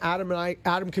go in.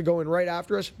 Adam could go in right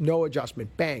after us. No adjustment.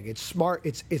 Bang. It's smart.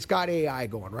 It's got AI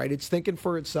going, right? It's thinking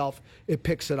for itself. It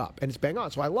picks it up, and it's bang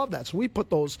on. So I love that. So we put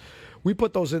those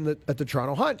in at the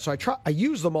Toronto Hunt. So I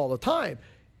use them all the time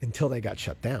until they got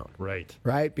shut down. Right?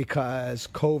 Because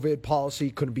COVID policy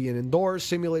couldn't be in indoors.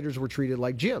 Simulators were treated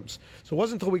like gyms. So it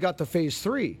wasn't until we got to phase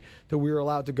 3 that we were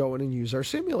allowed to go in and use our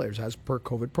simulators as per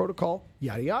COVID protocol,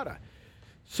 yada, yada.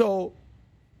 So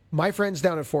my friends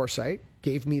down at Foresight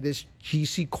gave me this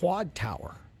GC Quad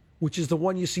Tower, which is the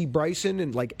one you see Bryson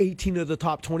and like 18 of the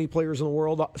top 20 players in the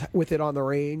world with it on the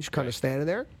range kind of standing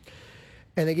there.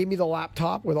 And they gave me the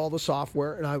laptop with all the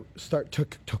software, and I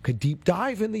took a deep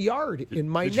dive in the yard in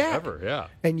my net. Did you ever? Yeah.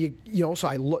 And so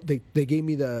I look. They gave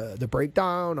me the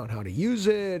breakdown on how to use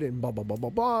it and blah blah blah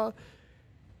blah blah.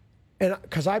 And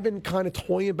because I've been kind of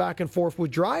toying back and forth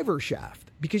with driver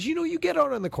shaft, because you get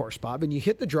out on the course, Bob, and you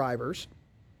hit the drivers,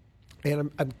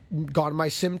 and I've gone my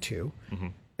Sim 2,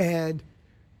 and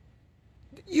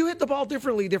you hit the ball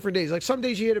differently different days. Like some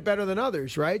days you hit it better than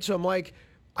others, right? So I'm like,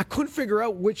 I couldn't figure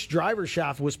out which driver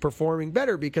shaft was performing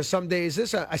better because some days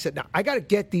I said, now I got to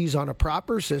get these on a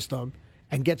proper system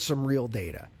and get some real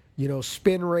data.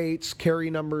 Spin rates, carry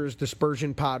numbers,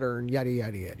 dispersion pattern, yada,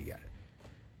 yada, yada,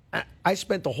 yada. I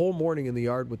spent the whole morning in the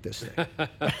yard with this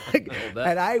thing.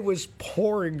 And I was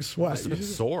pouring sweat. Must have been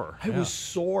sore. I was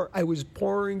sore. I was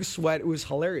pouring sweat. It was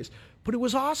hilarious. But it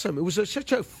was awesome. It was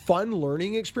such a fun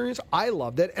learning experience. I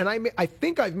loved it. And I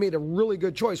think I've made a really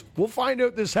good choice. We'll find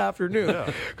out this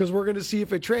afternoon because we're going to see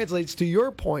if it translates to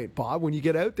your point, Bob. When you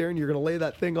get out there and you're going to lay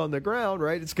that thing on the ground,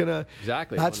 right? It's going to...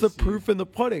 Exactly. That's the proof in the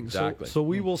pudding. Exactly. So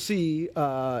we will see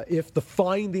if the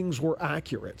findings were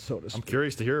accurate, so to speak. I'm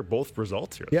curious to hear both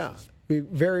results here. Yeah.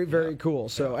 Very, very cool.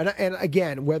 So, and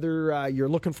again, whether you're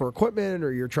looking for equipment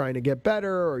or you're trying to get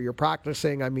better or you're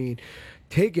practicing,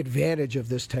 take advantage of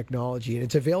this technology, and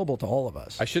it's available to all of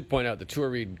us. I should point out the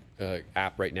TourRead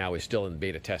app right now is still in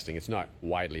beta testing. It's not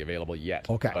widely available yet.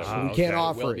 Okay, but, so we can't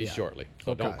offer it will it be yet. shortly.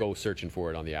 So don't go searching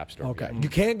for it on the App Store. Okay. You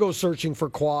can go searching for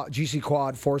GC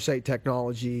Quad Foresight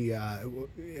technology.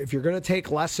 If you're going to take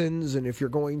lessons and if you're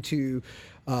going to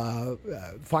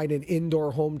find an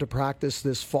indoor home to practice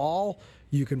this fall,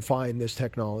 you can find this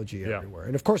technology everywhere.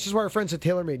 And, of course, this is what our friends at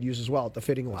TaylorMade use as well at the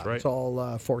fitting lab. Right. It's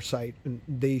all Foresight, and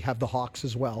they have the Hawks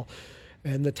as well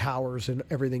and the towers and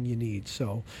everything you need.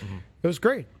 So it was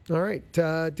great. All right.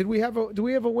 Do we have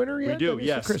a winner yet? We do, Mr.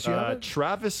 yes. Chris, you have it?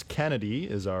 Travis Kennedy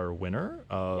is our winner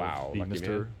of the lucky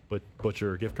Mr. man.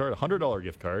 Butcher gift card, $100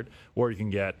 gift card, or you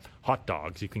can get hot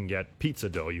dogs, you can get pizza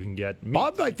dough, you can get meat.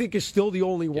 Bob, I think, is still the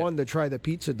only one to try the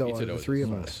pizza dough out of the is three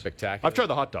of us. Spectacular. I've tried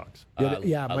the hot dogs.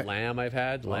 Yeah, Lamb I've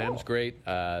had. Lamb's great.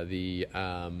 The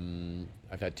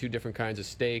I've had 2 different kinds of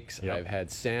steaks. Yep. I've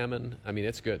had salmon. I mean,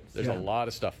 it's good. There's a lot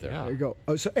of stuff there. Yeah. There you go.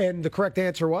 Oh, and the correct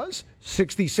answer was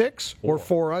 66 or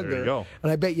 4 under. There you go.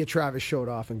 And I bet you Travis showed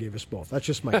off and gave us both. That's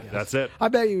just my guess. That's it. I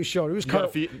bet he was showing. He was You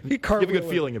have a good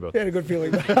feeling about it. He had a good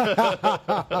feeling.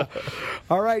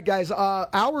 All right, guys.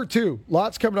 Hour 2.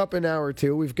 Lots coming up in hour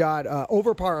 2. We've got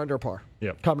over par, under par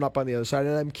coming up on the other side.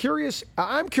 And I'm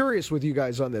curious with you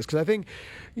guys on this because I think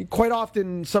quite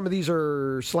often some of these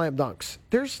are slam dunks.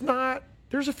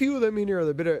 There's a few of them in here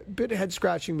that are a bit of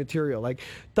head-scratching material. Like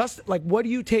what do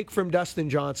you take from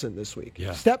Dustin Johnson this week?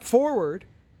 Yeah. Step forward,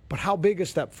 but how big a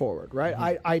step forward, right?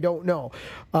 Mm-hmm. I don't know.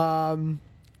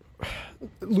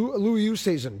 Louis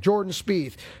Oosthuizen, Jordan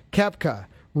Spieth, Koepka,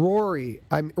 Rory,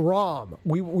 Rahm.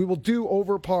 We will do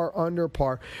over par, under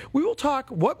par. We will talk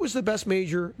what was the best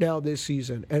major now this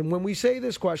season. And when we say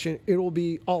this question, it will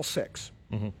be all 6.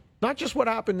 Mm-hmm. Not just what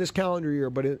happened this calendar year,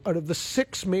 but out of the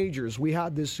 6 majors we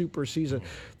had this super season.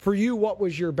 For you, what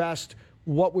was your best?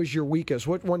 What was your weakest?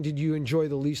 What one did you enjoy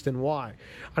the least and why?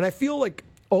 And I feel like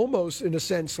almost, in a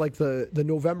sense, like the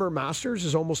November Masters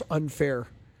is almost unfair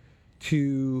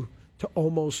to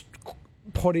almost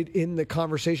put it in the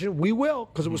conversation. We will,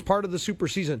 because it was part of the super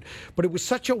season. But it was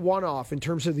such a one-off in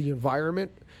terms of the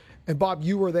environment. And, Bob,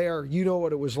 you were there. You know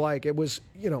what it was like. It was,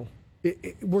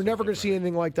 we're never going to see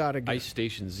anything like that again. Ice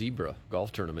Station Zebra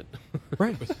golf tournament.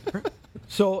 Right.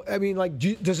 So, I mean,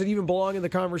 does it even belong in the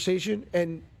conversation?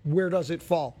 And where does it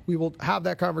fall? We will have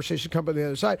that conversation come on the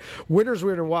other side. Winners,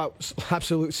 weird, and what?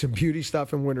 Absolute some beauty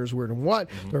stuff in Winners, weird, and what?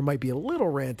 Mm-hmm. There might be a little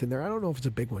rant in there. I don't know if it's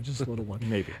a big one, just a little one.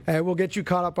 Maybe. And we'll get you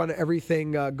caught up on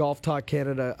everything Golf Talk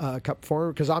Canada Cup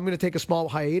forward because I'm going to take a small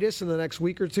hiatus in the next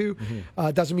week or two. Mm-hmm.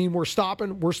 Doesn't mean we're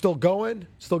stopping. We're still going.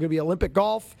 Still going to be Olympic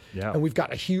golf. Yeah. And we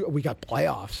got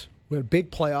playoffs. We have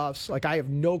big playoffs. Like, I have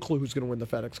no clue who's going to win the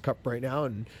FedEx Cup right now.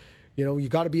 And, you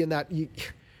got to be in that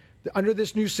under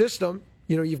this new system.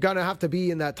 You've got to have to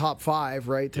be in that top 5,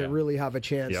 right, to really have a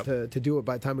chance to do it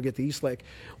by the time we get to East Lake.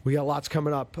 We got lots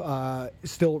coming up,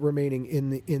 still remaining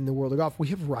in the world of golf. We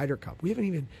have Ryder Cup. We haven't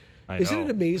even. Isn't it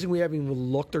amazing we haven't even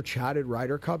looked or chatted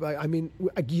Ryder Cup? I mean,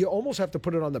 you almost have to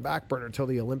put it on the back burner until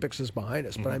the Olympics is behind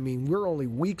us. Mm-hmm. But, I mean, we're only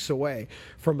weeks away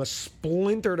from a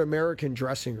splintered American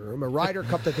dressing room, a Ryder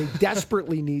Cup that they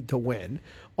desperately need to win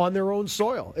on their own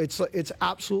soil. It's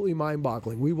absolutely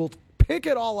mind-boggling. We will pick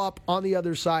it all up on the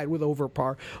other side with over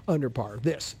par, under par.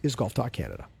 This is Golf Talk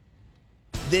Canada.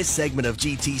 This segment of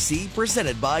GTC,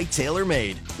 presented by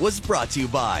TaylorMade, was brought to you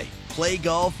by Play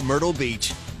Golf Myrtle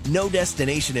Beach. No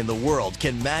destination in the world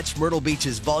can match Myrtle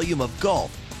Beach's volume of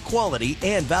golf, quality,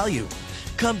 and value.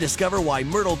 Come discover why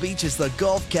Myrtle Beach is the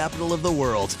golf capital of the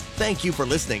world. Thank you for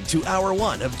listening to Hour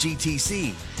 1 of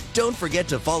GTC. Don't forget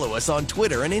to follow us on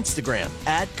Twitter and Instagram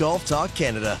at Golf Talk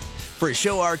Canada. For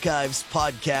show archives,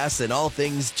 podcasts, and all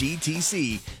things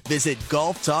GTC, visit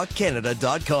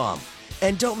golftalkcanada.com.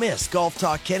 And don't miss Golf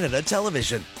Talk Canada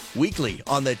Television, weekly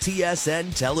on the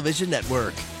TSN Television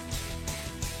Network.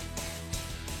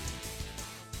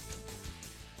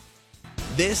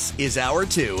 This is Hour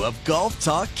 2 of Golf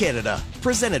Talk Canada,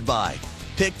 presented by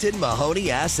Picton Mahoney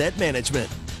Asset Management.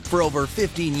 For over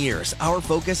 15 years, our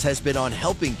focus has been on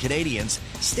helping Canadians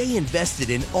stay invested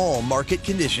in all market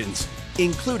conditions,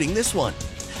 including this one.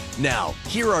 Now,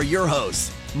 here are your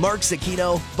hosts, Mark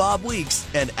Zecchino, Bob Weeks,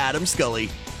 and Adam Scully.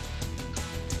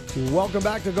 Welcome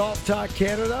back to Golf Talk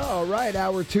Canada. All right,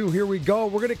 Hour 2, here we go.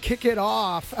 We're going to kick it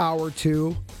off, Hour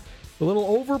 2. A little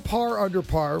over par, under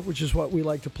par, which is what we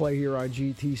like to play here on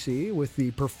GTC, with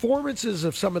the performances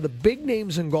of some of the big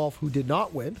names in golf who did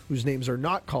not win, whose names are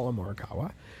not Collin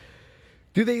Morikawa.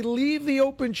 Do they leave the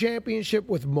Open Championship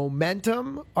with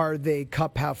momentum? Are they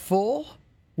cup half full,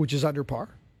 which is under par?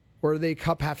 Or are they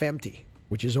cup half empty,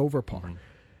 which is over par? Mm-hmm.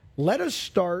 Let us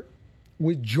start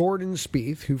with Jordan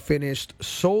Spieth, who finished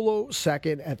solo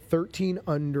second at 13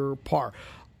 under par.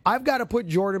 I've got to put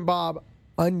Jordan, Bob,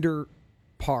 under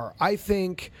par. I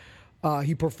think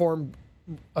he performed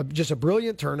just a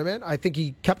brilliant tournament. I think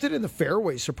he kept it in the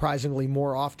fairway surprisingly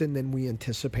more often than we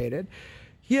anticipated.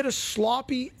 He had a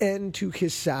sloppy end to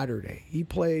his Saturday. He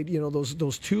played,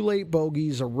 those 2 late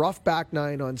bogeys, a rough back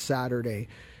 9 on Saturday.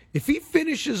 If he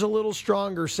finishes a little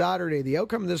stronger Saturday, the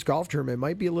outcome of this golf tournament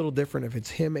might be a little different if it's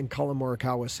him and Collin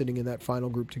Morikawa sitting in that final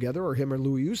group together, or him and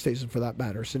Louis Oosthuizen, for that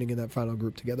matter, sitting in that final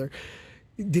group together.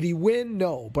 Did he win?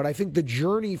 No. But I think the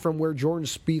journey from where Jordan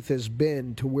Spieth has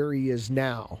been to where he is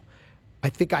now, I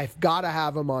think I've got to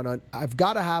have him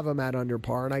at under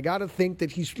par, and I got to think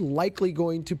that he's likely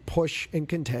going to push and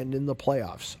contend in the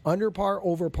playoffs. Under par,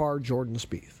 over par, Jordan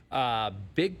Spieth.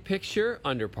 Big picture,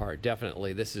 under par,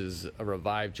 definitely. This is a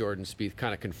revived Jordan Spieth,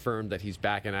 kind of confirmed that he's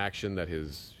back in action, that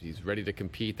he's ready to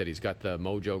compete, that he's got the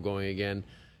mojo going again.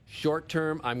 Short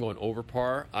term, I'm going over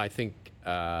par. I think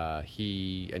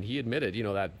he admitted,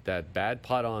 that bad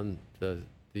putt on the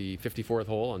 54th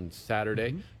hole on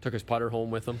Saturday, took his putter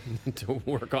home with him to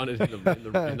work on it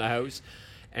in the house.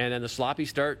 And then the sloppy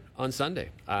start on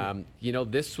Sunday.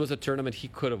 This was a tournament he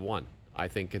could have won, I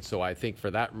think. And so I think for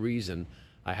that reason,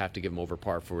 I have to give him over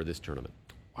par for this tournament.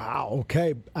 Wow.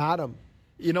 Okay, Adam.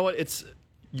 You know what?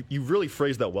 You really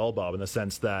phrased that well, Bob, in the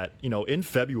sense that, in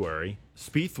February,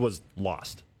 Spieth was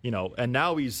lost, and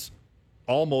now he's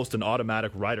almost an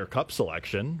automatic Ryder Cup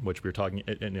selection, which we're talking,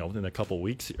 in a couple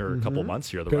weeks or a couple months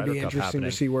here. The Could Ryder be Cup interesting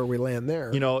happening. to see where we land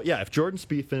there. If Jordan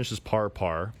Spieth finishes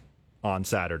par on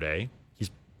Saturday, he's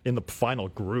in the final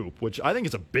group, which I think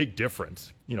is a big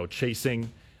difference.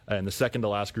 Chasing in the second to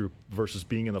last group versus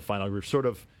being in the final group, sort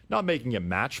of not making it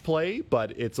match play,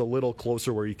 but it's a little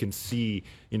closer where you can see,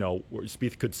 where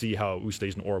Spieth could see how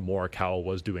Oosthuizen or Morikawa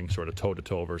was doing sort of toe to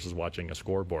toe versus watching a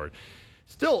scoreboard.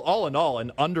 Still, all in all,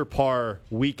 an under par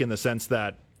week in the sense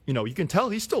that, you can tell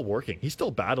he's still working. He's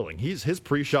still battling. His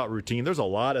pre-shot routine, there's a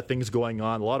lot of things going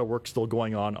on, a lot of work still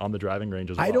going on the driving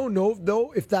range as well. I don't know,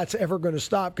 though, if that's ever going to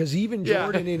stop, because even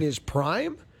Jordan in his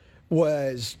prime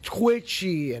was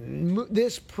twitchy and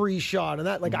this pre-shot and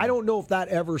that. I don't know if that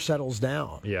ever settles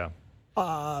down. Yeah.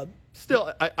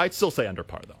 Still, I'd still say under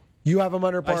par, though. You have him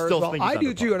under par as well. I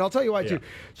do too, and I'll tell you why too.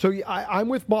 So I'm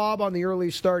with Bob on the early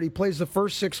start. He plays the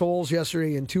first 6 holes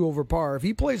yesterday in 2 over par. If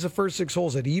he plays the first 6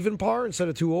 holes at even par instead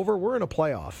of 2 over, we're in a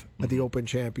playoff at the Open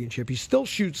Championship. He still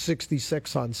shoots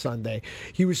 66 on Sunday.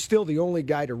 He was still the only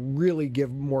guy to really give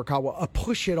Morikawa a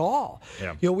push at all.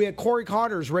 Yeah. We had Corey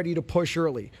Connors ready to push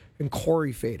early, and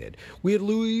Corey faded. We had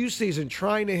Louis Oosthuizen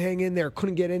trying to hang in there,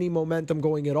 couldn't get any momentum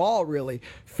going at all, really,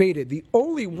 faded. The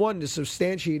only one to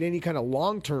substantiate any kind of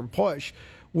long-term push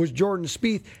was Jordan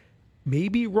Spieth.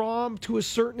 Maybe Rahm to a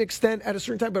certain extent at a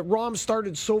certain time, but Rahm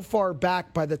started so far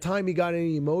back by the time he got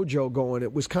any mojo going.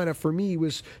 It was kind of, for me, he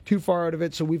was too far out of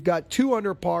it. So we've got 2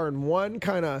 under par and 1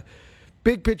 kind of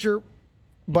big picture,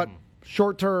 but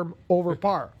short-term over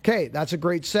par. Okay, that's a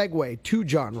great segue to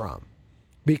Jon Rahm.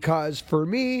 Because for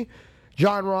me,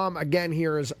 Jon Rahm, again,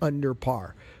 here is under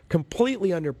par.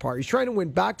 Completely under par. He's trying to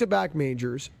win back-to-back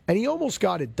majors, and he almost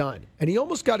got it done. And he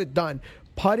almost got it done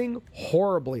putting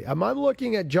horribly. I'm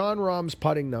looking at Jon Rahm's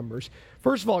putting numbers.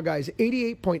 First of all, guys,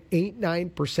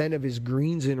 88.89% of his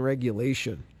greens in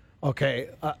regulation. Okay,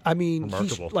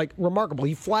 remarkable. He's remarkable.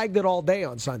 He flagged it all day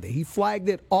on Sunday. He flagged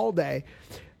it all day.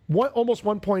 Almost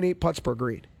 1.8 putts per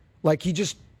green. He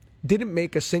just didn't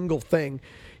make a single thing.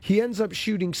 He ends up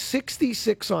shooting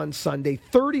 66 on Sunday,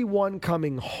 31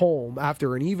 coming home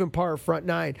after an even par front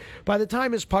 9. By the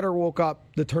time his putter woke up,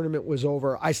 the tournament was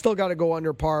over. I still got to go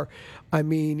under par.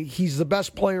 He's the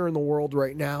best player in the world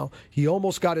right now. He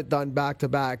almost got it done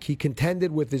back-to-back. He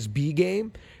contended with his B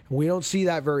game. We don't see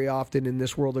that very often in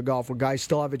this world of golf, where guys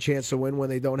still have a chance to win when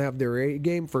they don't have their A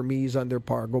game. For me, he's under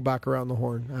par. Go back around the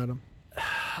horn, Adam.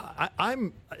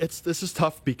 This is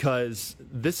tough because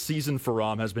this season for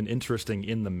Rahm has been interesting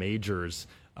in the majors.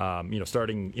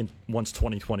 Starting once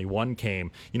 2021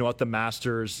 came, at the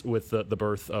Masters with the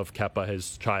birth of Kepa,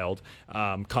 his child,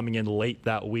 coming in late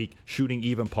that week, shooting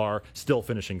even par, still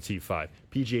finishing T5.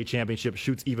 PGA Championship,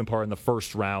 shoots even par in the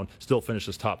first round, still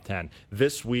finishes top 10.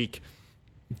 This week,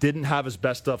 didn't have his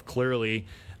best stuff clearly,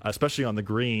 especially on the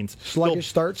greens. Sluggish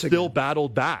starts still again.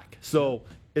 Battled back. So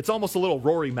it's almost a little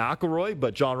Rory McIlroy,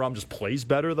 but Jon Rahm just plays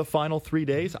better the final 3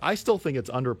 days. I still think it's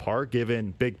under par,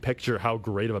 given big picture how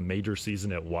great of a major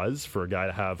season it was for a guy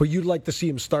to have. But you'd like to see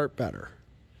him start better.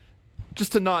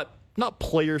 Just to not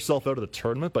play yourself out of the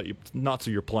tournament, but not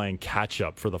so you're playing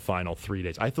catch-up for the final 3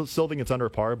 days. I still think it's under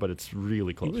par, but it's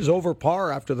really close. He was over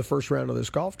par after the first round of this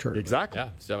golf tournament. Exactly. Yeah,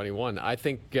 71. I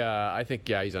think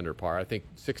he's under par. I think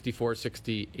 64,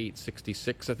 68,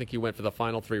 66. I think he went for the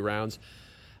final 3 rounds.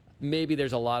 Maybe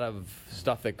there's a lot of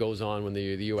stuff that goes on when the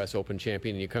U.S. Open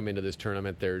champion and you come into this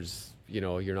tournament. There's,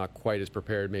 you're not quite as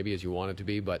prepared maybe as you want it to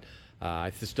be, but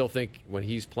I still think when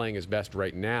he's playing his best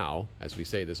right now, as we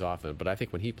say this often, but I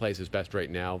think when he plays his best right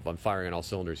now, on firing on all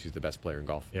cylinders, he's the best player in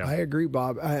golf. Yeah. I agree,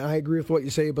 Bob. I agree with what you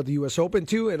say about the U.S. Open,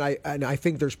 too, and I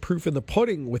think there's proof in the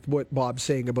pudding with what Bob's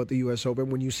saying about the U.S.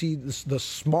 Open when you see the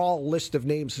small list of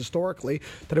names historically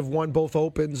that have won both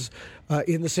Opens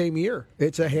in the same year.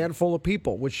 It's a handful of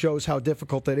people, which shows how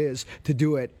difficult it is to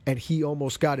do it, and he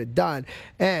almost got it done.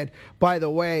 And, by the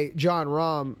way, Jon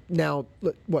Rahm, now,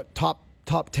 what, top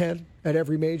 10 at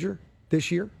every major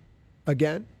this year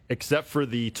again, except for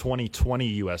the 2020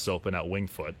 U.S. Open at Winged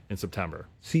Foot in September.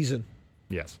 Season.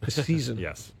 Yes. The season.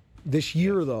 Yes. This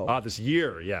year, though. This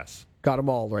year, yes. Got them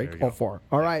all, right? All four.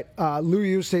 All right.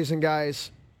 Louis Oosthuizen,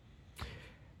 guys.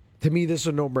 To me, this is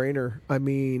a no-brainer. I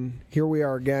mean, here we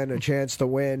are again, a chance to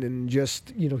win, and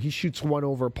just, he shoots one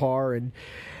over par, and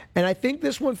I think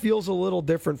this one feels a little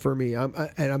different for me. I'm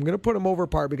going to put him over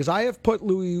par because I have put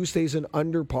Louis Oosthuizen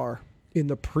under par in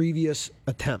the previous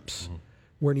attempts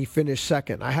when he finished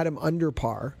second. I had him under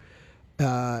par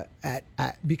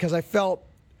because I felt,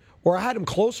 or I had him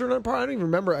closer than par. I don't even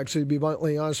remember, actually, to be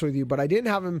bluntly honest with you, but I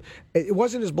didn't have him. It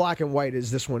wasn't as black and white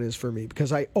as this one is for me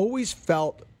because I always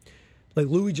felt like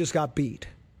Louis just got beat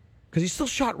because he still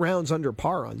shot rounds under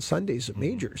par on Sundays at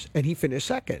majors, and he finished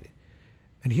second.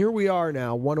 And here we are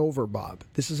now, one over, Bob.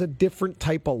 This is a different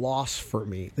type of loss for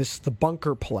me. This is the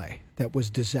bunker play that was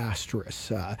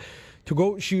disastrous. To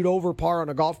go shoot over par on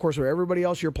a golf course where everybody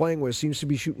else you're playing with seems to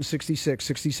be shooting 66,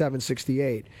 67,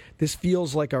 68. This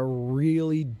feels like a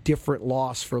really different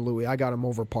loss for Louis. I got him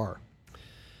over par.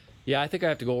 Yeah, I think I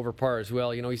have to go over par as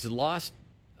well. He's lost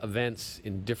events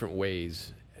in different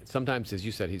ways. Sometimes, as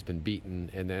you said, he's been beaten,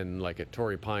 and then like at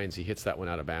Torrey Pines, he hits that one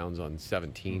out of bounds on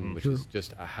 17, which is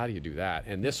just, how do you do that?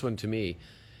 And this one, to me,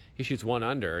 he shoots one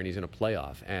under, and he's in a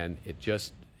playoff, and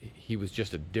he was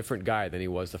just a different guy than he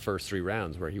was the first three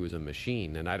rounds where he was a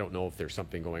machine. And I don't know if there's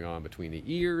something going on between the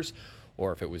ears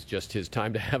or if it was just his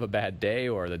time to have a bad day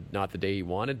or not the day he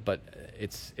wanted. But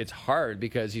it's hard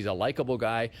because he's a likable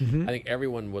guy. I think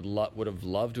everyone would have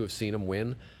loved to have seen him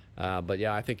win. But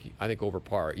yeah, I think over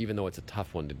par, even though it's a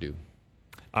tough one to do.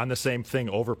 On the same thing,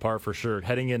 over par for sure.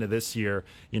 Heading into this year,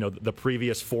 the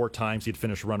previous 4 times he'd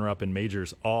finished runner-up in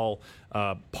majors, all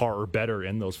par or better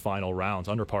in those final rounds,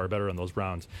 under par or better in those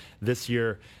rounds. This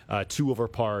year, 2 over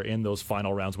par in those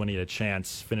final rounds when he had a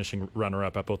chance, finishing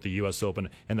runner-up at both the U.S. Open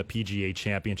and the PGA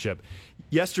Championship.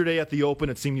 Yesterday at the Open,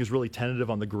 it seemed he was really tentative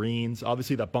on the greens.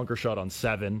 Obviously, that bunker shot on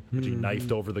 7, which he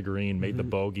knifed over the green, made the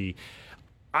bogey.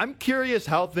 I'm curious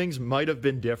how things might have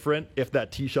been different if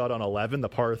that tee shot on 11, the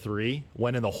par 3,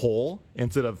 went in the hole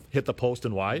instead of hit the post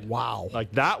and wide. Wow.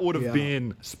 Like, that would have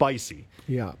been spicy.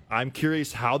 Yeah. I'm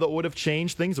curious how that would have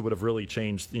changed things. It would have really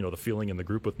changed, the feeling in the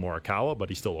group with Morikawa, but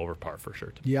he's still over par for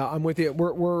sure. Yeah, I'm with you.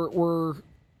 We're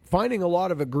finding a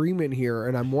lot of agreement here,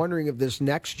 and I'm wondering if this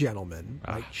next gentleman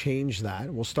might change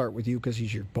that. We'll start with you because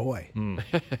he's your boy.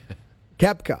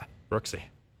 Koepka. Brooksy.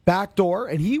 Backdoor,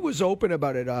 and he was open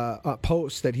about it. A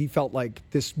post that he felt like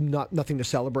this nothing to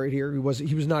celebrate here. He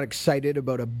was not excited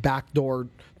about a backdoor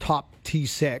top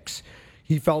T6.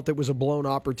 He felt it was a blown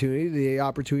opportunity, the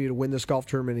opportunity to win this golf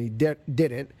tournament. He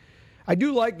didn't. I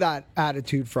do like that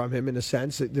attitude from him in a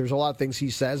sense. That there's a lot of things he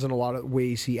says and a lot of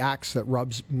ways he acts that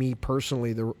rubs me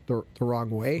personally the wrong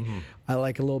way. I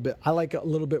like a little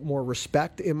bit more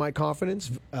respect in my confidence,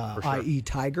 sure. i.e.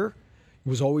 Tiger. He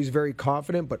was always very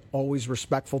confident, but always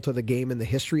respectful to the game and the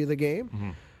history of the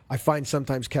game. I find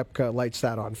sometimes Koepka lights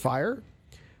that on fire.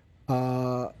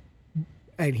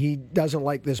 And he doesn't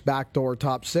like this backdoor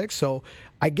top 6. So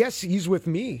I guess he's with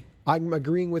me. I'm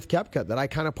agreeing with Koepka that I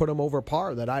kind of put him over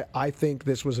par, that I think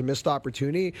this was a missed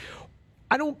opportunity.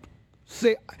 I don't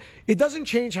say it doesn't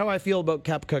change how I feel about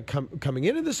Koepka coming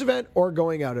into this event or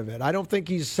going out of it. I don't think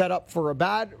he's set up for a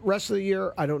bad rest of the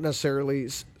year. I don't necessarily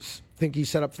think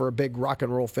he's set up for a big rock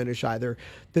and roll finish either.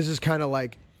 This is kind of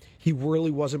like he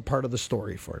really wasn't part of the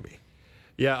story for me.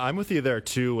 Yeah, I'm with you there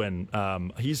too, and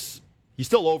he's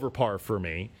still over par for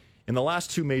me. In the last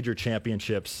 2 major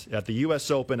championships, at the U.S.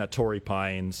 Open at Torrey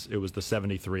Pines, it was the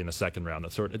 73 in the second round.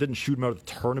 It didn't shoot him out of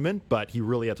the tournament, but he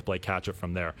really had to play catch-up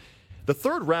from there. The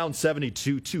third round,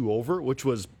 72, 2 over, which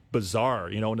was bizarre.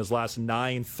 In his last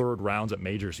 9 third rounds at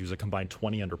majors, he was a combined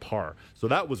 20 under par. So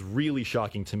that was really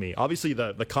shocking to me. Obviously,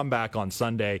 the comeback on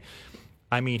Sunday,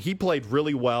 he played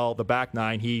really well. The back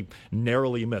 9, he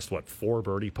narrowly missed, 4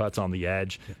 birdie putts on the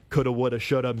edge. Coulda, woulda,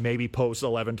 shoulda, maybe post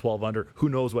 11, 12 under. Who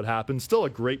knows what happened. Still a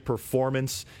great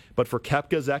performance. But for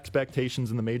Koepka's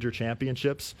expectations in the major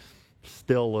championships,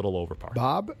 still a little over par.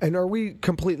 Bob, and are we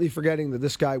completely forgetting that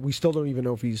this guy, we still don't even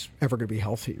know if he's ever going to be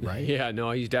healthy, right? Yeah,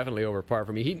 no, he's definitely over par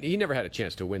for me. He never had a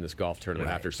chance to win this golf tournament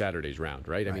after Saturday's round,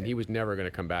 right? I mean, he was never going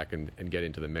to come back and get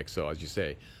into the mix. So, as you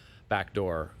say,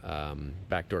 backdoor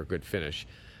good finish.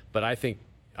 But I think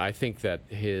that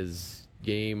his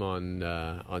game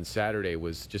on Saturday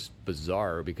was just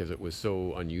bizarre because it was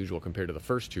so unusual compared to the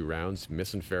first 2 rounds,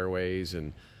 missing fairways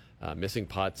and missing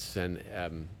putts, and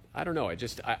I don't know.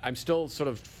 I'm still sort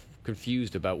of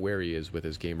confused about where he is with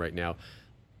his game right now.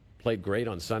 Played great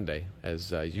on Sunday,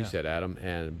 as you said, Adam,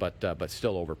 but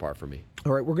still over par for me.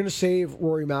 All right, we're going to save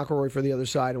Rory McIlroy for the other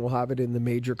side, and we'll have it in the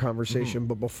major conversation.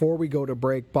 But before we go to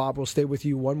break, Bob, we'll stay with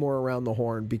you one more around the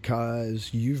horn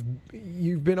because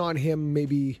you've been on him.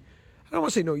 Maybe I don't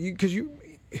want to say no, because you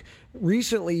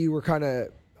recently you were kind of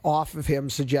off of him,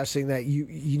 suggesting that you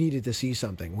needed to see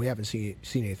something. We haven't seen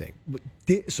anything.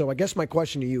 So I guess my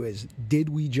question to you is, did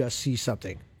we just see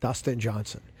something? Dustin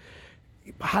Johnson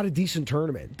had a decent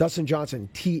tournament. Dustin Johnson,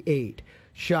 T8,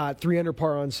 shot 3 under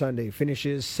par on Sunday,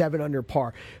 finishes 7 under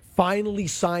par. Finally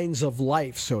signs of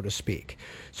life, so to speak.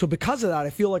 So because of that, I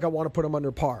feel like I want to put him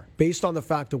under par, based on the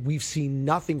fact that we've seen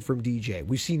nothing from DJ.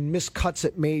 We've seen missed cuts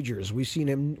at majors. We've seen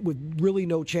him with really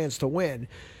no chance to win.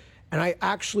 And I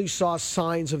actually saw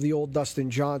signs of the old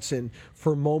Dustin Johnson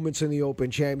for moments in the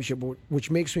Open Championship, which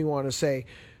makes me want to say,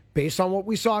 based on what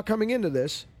we saw coming into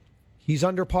this, he's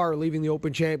under par leaving the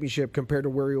Open Championship compared to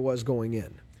where he was going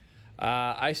in.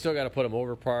 I still got to put him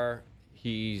over par.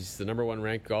 He's the number 1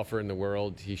 ranked golfer in the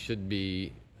world. He should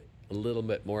be a little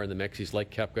bit more in the mix. He's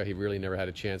like Koepka. He really never had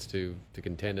a chance to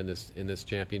contend in this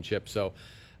championship. So,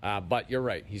 but you're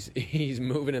right. He's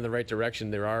moving in the right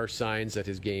direction. There are signs that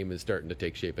his game is starting to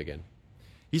take shape again.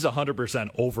 He's 100%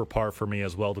 over par for me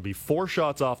as well, to be 4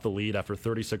 shots off the lead after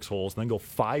 36 holes, and then go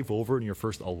 5 over in your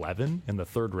first 11 in the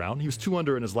third round. He was 2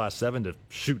 under in his last 7 to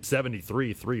shoot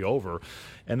 73, 3 over,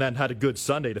 and then had a good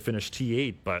Sunday to finish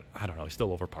T8, but I don't know, he's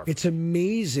still over par. It's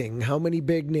amazing how many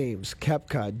big names,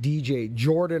 Koepka, DJ,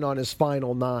 Jordan on his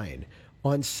final 9,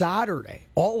 on Saturday,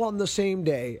 all on the same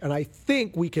day, and I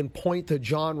think we can point to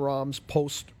Jon Rahm's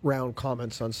post-round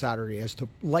comments on Saturday as to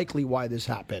likely why this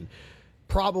happened.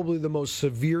 Probably the most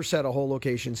severe set of hole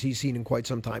locations he's seen in quite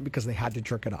some time because they had to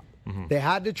trick it up. They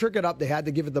had to trick it up. They had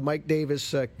to give it the Mike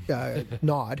Davis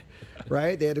nod,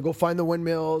 right? They had to go find the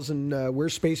windmills and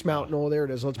where's Space Mountain? Oh, there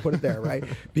it is. Let's put it there, right?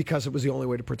 Because it was the only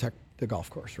way to protect the golf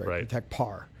course, right? Protect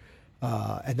par.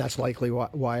 And that's likely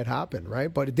why it happened,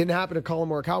 right? But it didn't happen to Colin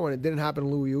Morikawa, and it didn't happen to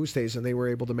Louis Oosthuizen, and they were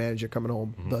able to manage it coming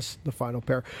home, thus the final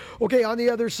pair. Okay, on the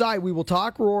other side, we will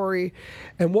talk Rory,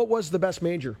 and what was the best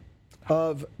major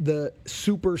of the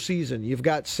super season? You've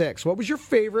got 6. What was your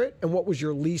favorite and what was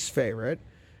your least favorite?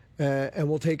 And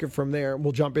we'll take it from there.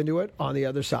 We'll jump into it on the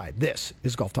other side. This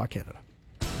is Golf Talk Canada.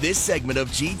 This segment of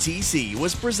GTC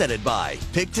was presented by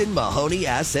Picton Mahoney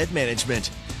Asset Management.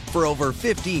 For over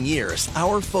 15 years,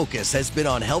 our focus has been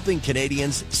on helping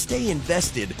Canadians stay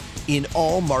invested in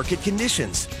all market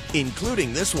conditions,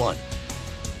 including this one.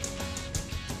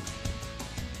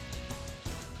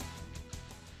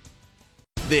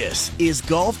 This is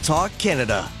Golf Talk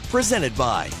Canada, presented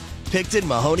by Picton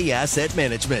Mahoney Asset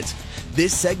Management.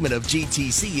 This segment of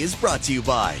GTC is brought to you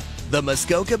by the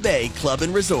Muskoka Bay Club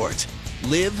and Resort.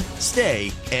 Live,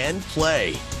 stay, and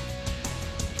play.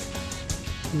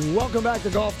 Welcome back to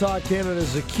Golf Talk Canada.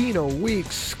 Zakino,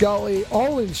 Weeks, Scully,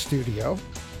 all in studio.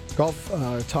 Golf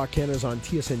Talk Canada is on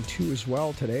TSN2 as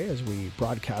well today as we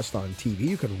broadcast on TV.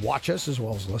 You can watch us as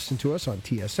well as listen to us on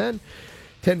TSN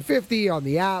 1050 on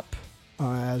the app,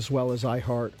 as well as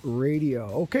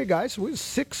iHeartRadio. Okay, guys, we have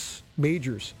 6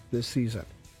 majors this season.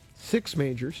 6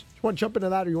 majors. You want to jump into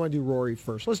that, or you want to do Rory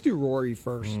first? Let's do Rory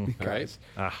first. Because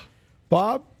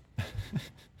Bob?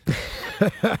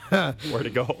 Where to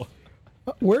go?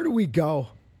 Where do we go?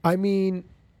 I mean,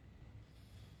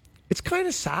 it's kind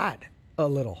of sad a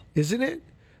little, isn't it?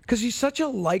 Because he's such a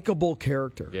likable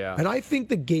character. Yeah. And I think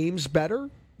the game's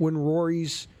better when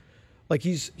Rory's... Like,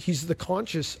 he's the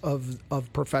conscious of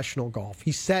professional golf.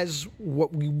 He says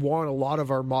what we want a lot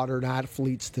of our modern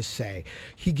athletes to say.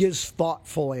 He gives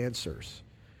thoughtful answers.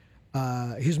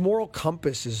 His moral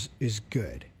compass is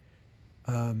good.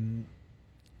 And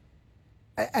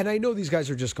I know these guys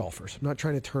are just golfers. I'm not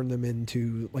trying to turn them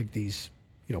into, like, these,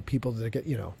 people that get,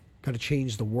 got to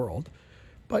change the world.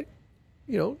 But,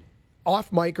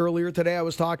 off mic earlier today, I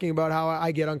was talking about how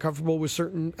I get uncomfortable with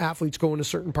certain athletes going to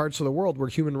certain parts of the world where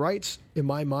human rights, in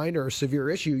my mind, are a severe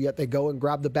issue, yet they go and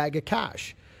grab the bag of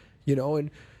cash,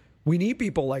 and we need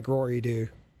people like Rory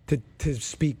to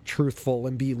speak truthful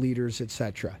and be leaders,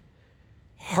 etc.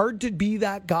 Hard to be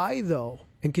that guy, though,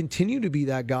 and continue to be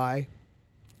that guy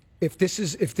if this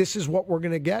is what we're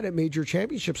going to get at major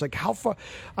championships. Like how far?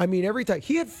 I mean, every time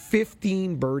he had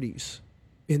 15 birdies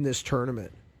in this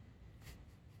tournament,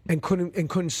 and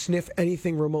couldn't sniff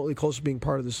anything remotely close to being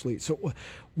part of this lead. So,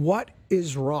 what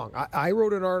is wrong? I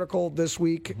wrote an article this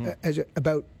week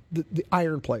about the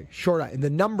iron play, short iron, and the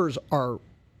numbers are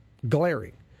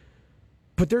glaring.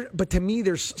 But to me,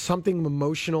 there's something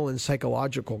emotional and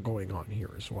psychological going on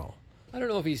here as well. I don't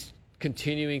know if he's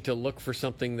continuing to look for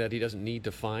something that he doesn't need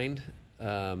to find.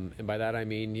 And by that I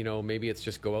mean, maybe it's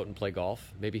just go out and play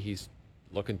golf. Maybe he's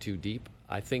looking too deep.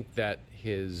 I think that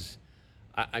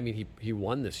he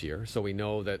won this year, so we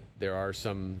know that there are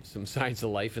some signs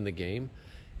of life in the game.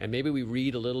 And maybe we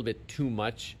read a little bit too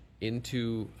much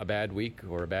into a bad week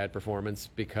or a bad performance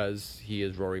because he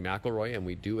is Rory McIlroy, and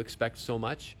we do expect so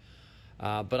much.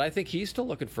 But I think he's still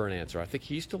looking for an answer. I think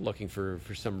he's still looking for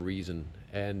some reason.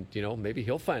 And, maybe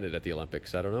he'll find it at the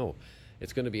Olympics. I don't know.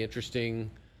 It's going to be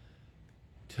interesting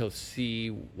to see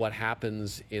what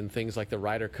happens in things like the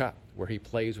Ryder Cup, where he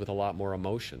plays with a lot more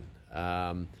emotion.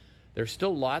 There's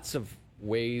still lots of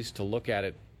ways to look at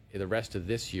it in the rest of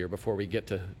this year before we get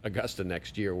to Augusta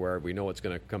next year, where we know it's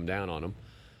going to come down on him.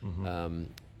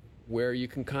 Where you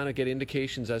can kind of get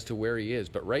indications as to where he is.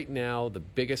 But right now, the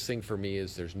biggest thing for me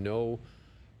is there's no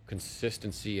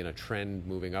consistency in a trend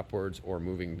moving upwards or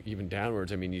moving even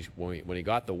downwards. I mean, when he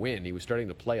got the win, he was starting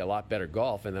to play a lot better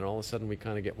golf, and then all of a sudden we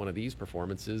kind of get one of these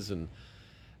performances, and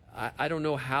I don't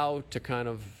know how to kind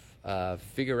of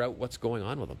figure out what's going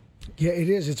on with him. Yeah, it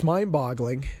is. It's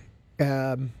mind-boggling.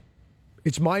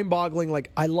 It's mind-boggling.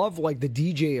 Like, I love, like, the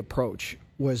DJ approach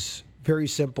was very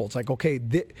simple. It's like, okay,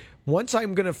 once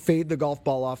I'm going to fade the golf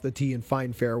ball off the tee and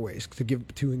find fairways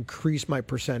to increase my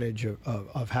percentage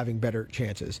of having better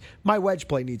chances, my wedge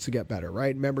play needs to get better,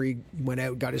 right? Remember, he went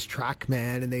out, got his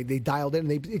TrackMan, and they dialed in,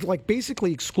 and they like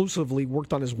basically exclusively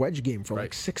worked on his wedge game for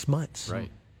like 6 months. Right.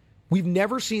 We've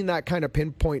never seen that kind of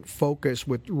pinpoint focus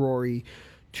with Rory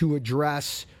to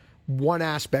address one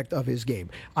aspect of his game.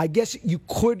 I guess you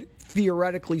could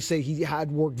theoretically say he had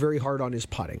worked very hard on his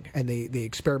putting, and they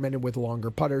experimented with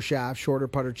longer putter shaft, shorter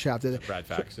putter shaft.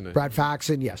 Brad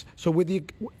Faxon, yes. So with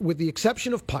the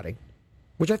exception of putting,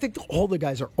 which I think all the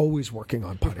guys are always working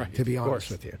on putting, to be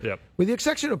honest with you. Yep. With the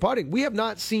exception of putting, we have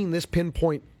not seen this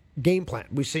pinpoint game plan.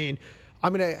 We've seen,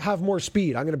 I'm going to have more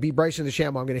speed. I'm going to be Bryson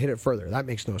DeChambeau. I'm going to hit it further. That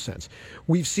makes no sense.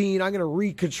 We've seen, I'm going to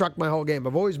reconstruct my whole game.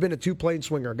 I've always been a two-plane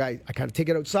swinger guy. I kind of take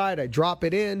it outside, I drop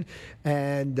it in,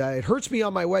 and it hurts me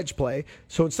on my wedge play.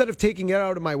 So instead of taking it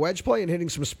out of my wedge play and hitting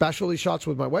some specialty shots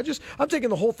with my wedges, I'm taking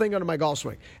the whole thing out of my golf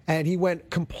swing. And he went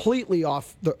completely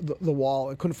off the wall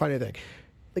and couldn't find anything.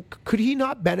 Like, could he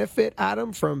not benefit,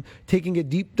 Adam, from taking a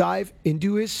deep dive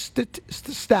into his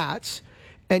stats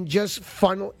and just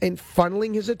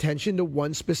funneling his attention to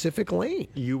one specific lane?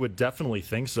 You would definitely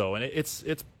think so. And it's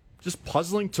just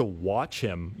puzzling to watch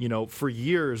him. For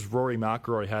years, Rory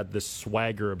McIlroy had this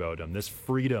swagger about him, this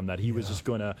freedom that he was just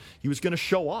going to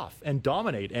show off and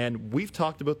dominate. And we've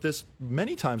talked about this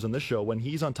many times on this show. When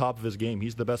he's on top of his game,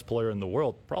 he's the best player in the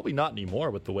world. Probably not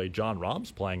anymore with the way Jon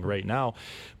Rahm's playing right now.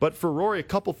 But for Rory, a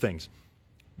couple things.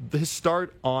 His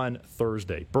start on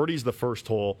Thursday. Birdie's the first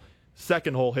hole.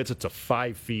 Second hole hits it to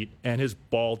 5 feet, and his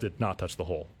ball did not touch the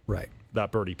hole. Right.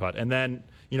 That birdie putt. And then,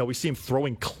 we see him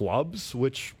throwing clubs,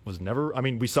 which was never... I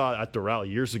mean, we saw at Doral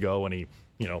years ago when he,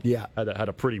 had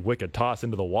a pretty wicked toss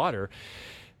into the water.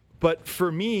 But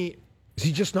for me... Is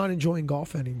he just not enjoying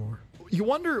golf anymore? You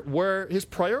wonder where his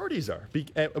priorities are,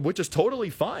 which is totally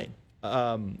fine.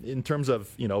 In terms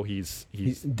of, he's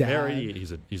married,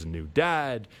 he's a new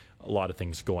dad, a lot of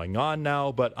things going on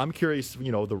now. But I'm curious,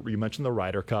 you mentioned the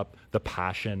Ryder Cup, the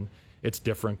passion. It's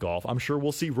different golf. I'm sure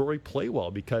we'll see Rory play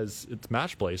well because it's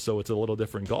match play, so it's a little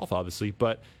different golf, obviously.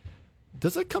 But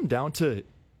does it come down to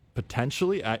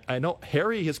potentially? I know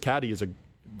Harry, his caddy,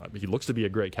 he looks to be a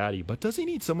great caddy, but does he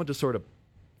need someone to sort of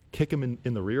kick him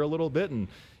in the rear a little bit? And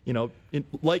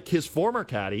like his former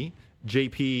caddy,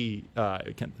 JP,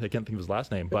 I can't think of his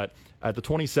last name, but at the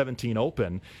 2017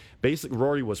 Open, basically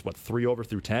Rory was 3 over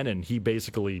through 10, and he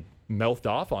basically mouthed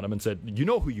off on him and said, "You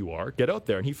know who you are, get out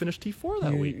there." And he finished T4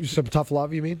 that week. Some tough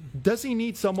love, you mean? Does he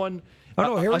need someone? I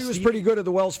don't know. Harry was pretty good at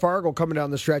the Wells Fargo coming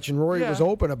down the stretch, and Rory was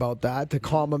open about that to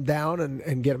calm him down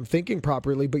and get him thinking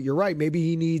properly. But you're right. Maybe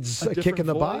he needs a kick in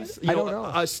the butt. I don't know.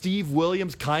 A Steve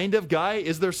Williams kind of guy.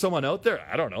 Is there someone out there?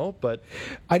 I don't know. But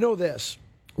I know this.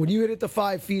 When you hit it to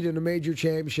 5 feet in a major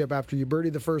championship after you birdie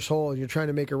the first hole and you're trying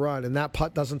to make a run and that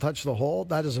putt doesn't touch the hole,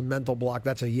 that is a mental block.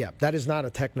 That's a yip. That is not a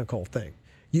technical thing.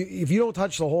 If you don't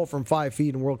touch the hole from 5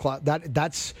 feet in world class,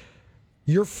 that's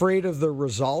You're afraid of the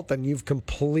result, and you've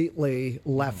completely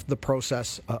left the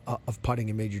process of putting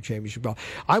a major championship golf.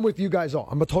 I'm with you guys all.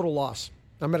 I'm a total loss.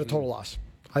 I'm at a total loss.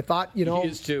 I thought, He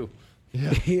is too.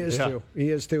 Yeah. He is too. He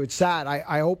is too. It's sad.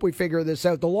 I hope we figure this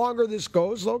out. The longer this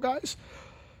goes, though, guys,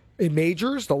 in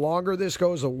majors, the longer this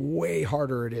goes, the way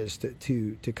harder it is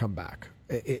to come back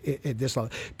at this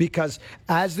level. Because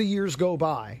as the years go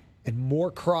by and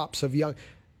more crops of young,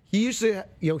 he used to,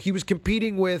 he was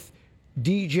competing with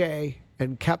DJ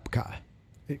and Koepka.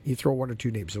 You throw one or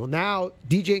two names. Well, now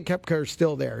DJ and Koepka are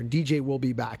still there, and DJ will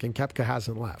be back, and Koepka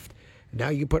hasn't left. Now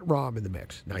you can put Rahm in the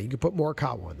mix. Now you can put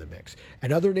Morikawa in the mix.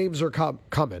 And other names are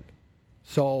coming.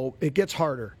 So it gets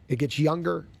harder. It gets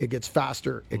younger. It gets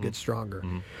faster. It gets stronger.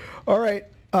 All right,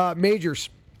 majors.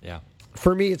 Yeah.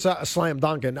 For me, it's a slam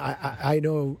dunk, and I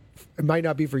know it might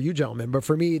not be for you gentlemen, but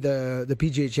for me, the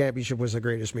PGA Championship was the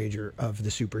greatest major of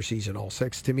the super season, all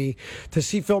six. To me, to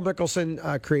see Phil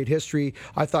Mickelson create history,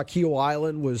 I thought Kiawah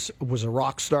Island was a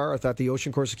rock star. I thought the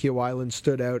Ocean Course of Kiawah Island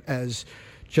stood out as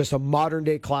just a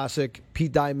modern-day classic,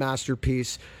 Pete Dye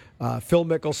masterpiece. Phil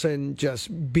Mickelson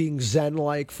just being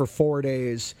zen-like for 4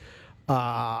 days.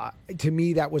 To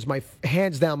me, that was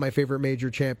hands down my favorite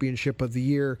major championship of the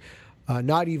year.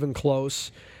 Not even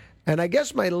close. And I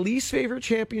guess my least favorite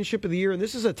championship of the year, and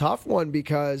this is a tough one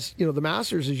because, the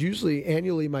Masters is usually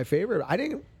annually my favorite. I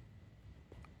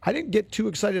didn't get too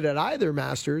excited at either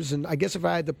Masters, and I guess if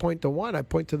I had to point to one, I'd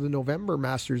point to the November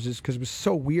Masters, is because it was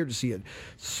so weird to see it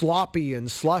sloppy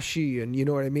and slushy, and you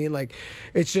know what I mean. Like,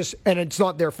 it's just, and it's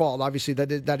not their fault. Obviously,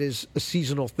 that is a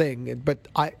seasonal thing. But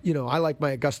I like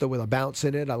my Augusta with a bounce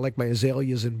in it. I like my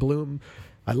azaleas in bloom.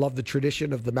 I love the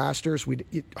tradition of the Masters.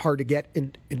 It's hard to get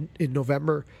in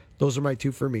November. Those are my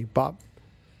two for me, Bob.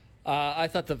 I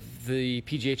thought the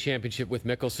PGA Championship with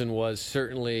Mickelson was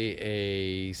certainly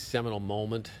a seminal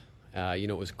moment.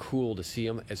 It was cool to see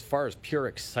him. As far as pure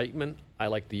excitement, I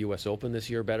like the U.S. Open this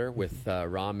year better with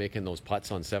Rahm making those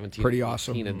putts on 17 Pretty and 18.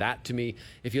 awesome. And that, to me,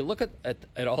 if you look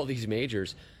at all these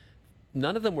majors,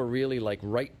 none of them were really like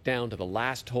right down to the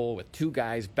last hole with two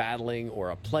guys battling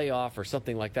or a playoff or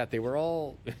something like that. They were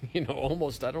all,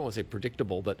 almost, I don't want to say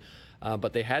predictable, but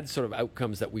they had sort of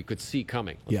outcomes that we could see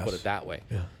coming. Let's put it that way.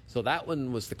 Yeah. So that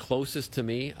one was the closest to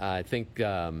me. I think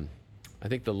my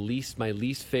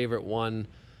least favorite one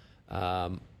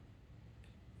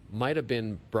might have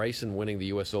been Bryson winning the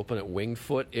U.S. Open at Winged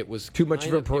Foot. It was too much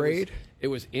of a parade. It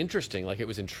was interesting. Like, it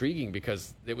was intriguing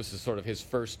because it was sort of his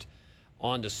first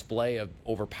on display of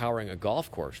overpowering a golf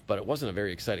course, but it wasn't a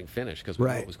very exciting finish because we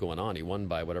knew what was going on. He won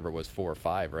by whatever it was 4 or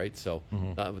 5, right? So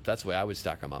that's the way I would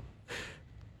stack him up.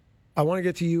 I want to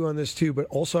get to you on this too, but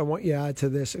also I want you to add to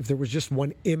this. If there was just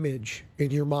one image in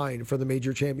your mind for the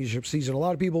major championship season, a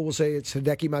lot of people will say it's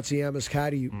Hideki Matsuyama's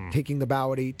caddy taking the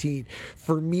bow at 18.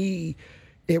 For me,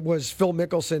 it was Phil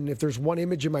Mickelson. If there's one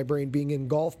image in my brain, being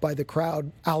engulfed by the crowd,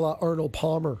 a la Arnold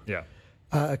Palmer. Yeah.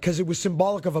 Because it was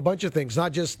symbolic of a bunch of things,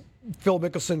 not just Phil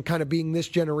Mickelson kind of being this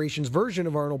generation's version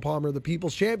of Arnold Palmer, the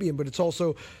people's champion, but it's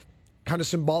also kind of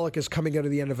symbolic as coming out of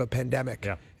the end of a pandemic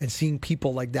and seeing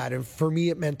people like that. And for me,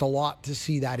 it meant a lot to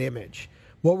see that image.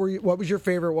 What was your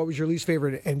favorite? What was your least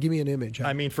favorite? And give me an image.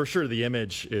 I mean, for sure, the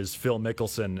image is Phil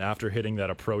Mickelson after hitting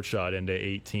that approach shot into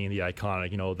 18, the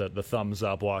iconic, the thumbs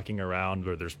up walking around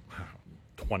where there's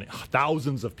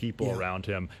thousands of people around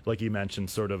him. Like you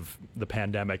mentioned, sort of the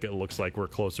pandemic, it looks like we're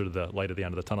closer to the light at the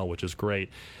end of the tunnel, which is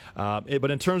great. But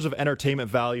in terms of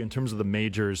entertainment value, in terms of the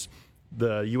majors,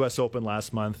 the U.S. Open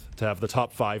last month, to have the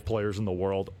top 5 players in the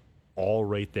world all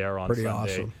right there on Pretty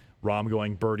Sunday. Awesome. Rahm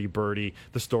going birdie,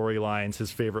 the storylines, his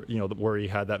favorite, where he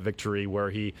had that victory, where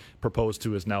he proposed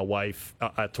to his now wife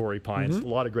at Torrey Pines. A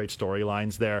lot of great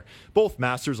storylines there. Both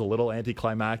Masters a little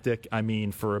anticlimactic. I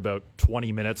mean, for about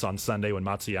 20 minutes on Sunday when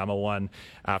Matsuyama won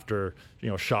after,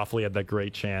 Schauffele had that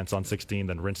great chance on 16,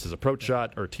 then rinsed his approach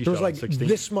shot or tee shot on 16. There was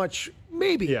this much,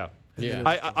 maybe. Yeah.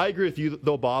 I agree with you,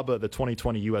 though, Bob. The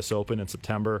 2020 U.S. Open in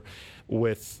September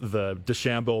with the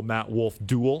DeChambeau-Matt Wolff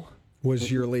duel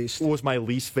was your least? Was my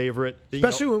least favorite.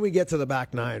 Especially when we get to the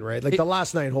back 9, right? Like the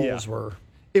last 9 holes were.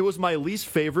 It was my least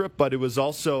favorite, but it was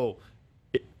also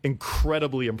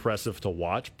incredibly impressive to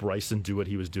watch Bryson do what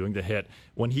he was doing to hit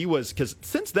when he was, because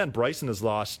since then Bryson has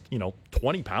lost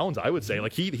 20 pounds, I would say.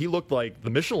 Like he looked like the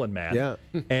Michelin Man. Yeah.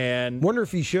 And wonder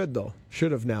if he should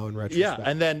have now in retrospect. Yeah,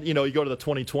 and then you go to the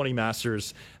 2020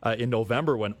 Masters in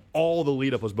November when all the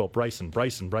lead up was about Bryson,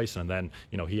 and then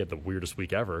he had the weirdest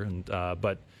week ever. And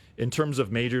but in terms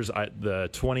of majors, the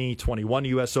 2021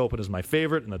 U.S. Open is my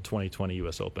favorite, and the 2020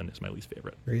 U.S. Open is my least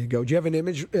favorite. There you go. Do you have an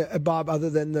image, Bob,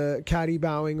 other than the caddy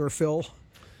bowing or Phil?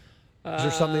 Is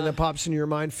there something that pops into your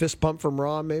mind? Fist pump from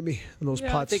Rahm, maybe, and those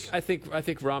putts. I think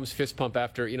Rahm's fist pump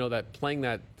after that playing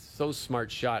that so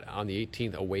smart shot on the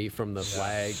 18th away from the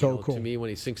flag. So cool. To me,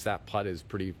 when he sinks that putt is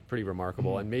pretty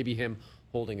remarkable, and maybe him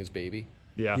holding his baby.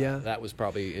 Yeah. That was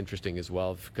probably interesting as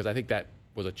well, because I think that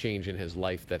was a change in his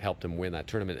life that helped him win that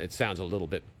tournament. It sounds a little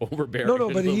bit overbearing. No,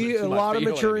 but a lot of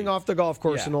maturing off the golf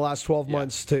course Yeah. in the last 12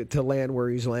 months to land where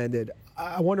he's landed.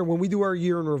 I wonder, when we do our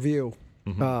year in review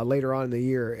later on in the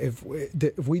year, if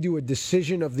we do a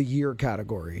decision of the year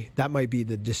category, that might be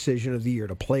the decision of the year,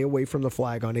 to play away from the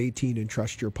flag on 18 and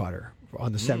trust your putter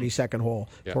on the 72nd hole,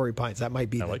 Torrey Pines. That might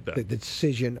be the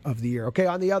decision of the year. Okay,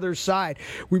 on the other side,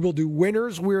 we will do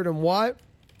winners, weird, and what?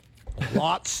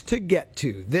 Lots to get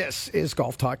to. This is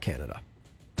Golf Talk Canada.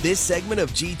 This segment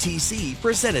of GTC,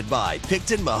 presented by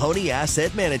Picton Mahoney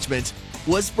Asset Management,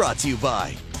 was brought to you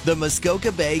by the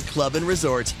Muskoka Bay Club and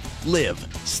Resort. Live,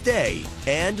 stay,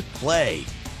 and play.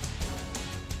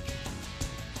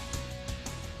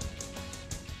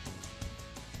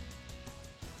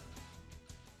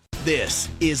 This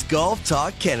is Golf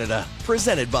Talk Canada,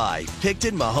 presented by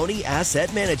Picton Mahoney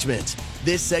Asset Management.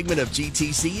 This segment of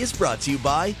GTC is brought to you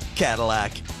by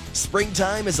Cadillac.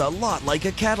 Springtime is a lot like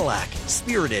a Cadillac,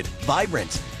 spirited,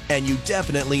 vibrant, and you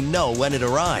definitely know when it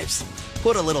arrives.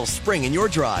 Put a little spring in your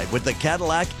drive with the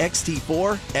Cadillac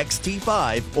XT4,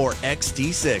 XT5, or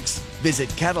XT6. Visit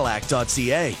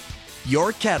Cadillac.ca.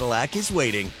 Your Cadillac is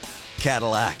waiting.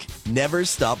 Cadillac, never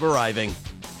stop arriving.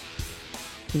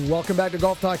 Welcome back to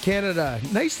Golf Talk Canada.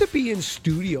 Nice to be in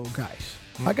studio, guys.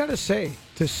 I gotta say,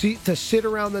 to sit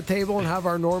around the table and have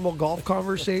our normal golf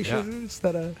conversation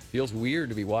instead of... Feels weird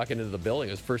to be walking into the building.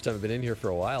 It's the first time I've been in here for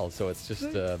a while, so it's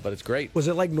just, but it's great. Was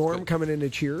it like Norm coming into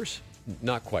Cheers?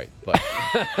 Not quite, but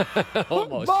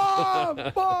almost.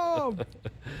 Bob!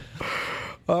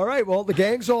 All right, well, the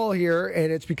gang's all here,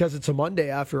 and it's because it's a Monday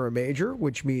after a major,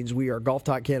 which means we are Golf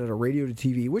Talk Canada Radio to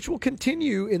TV, which will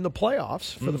continue in the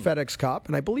playoffs for the FedEx Cup.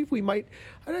 And I believe we might,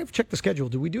 I have to check the schedule.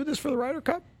 Do we do this for the Ryder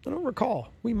Cup? I don't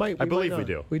recall. We might. I believe we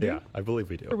do. We do? Yeah, I believe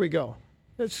we do. There we go.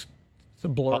 It's a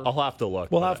blur. I'll have to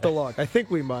look. We'll have to look. I think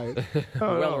we might.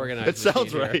 Well organized. It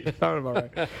sounds right. Sounded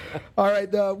about right. All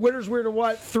right, the winners, weird, and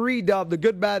what? 3 dub, the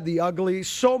good, bad, the ugly.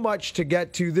 So much to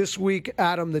get to this week.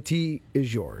 Adam, the tee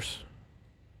is yours.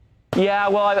 Yeah,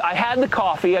 well, I had the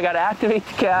coffee. I got to activate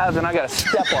the calves, and I got to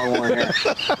step on one here.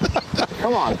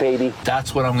 Come on, baby.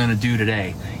 That's what I'm going to do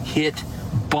today. Hit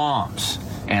bombs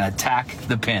and attack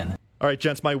the pin. All right,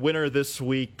 gents, my winner this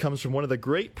week comes from one of the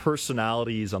great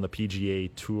personalities on the PGA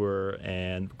Tour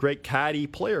and great caddy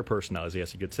player personalities, I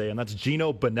guess you could say, and that's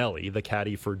Gino Bonelli, the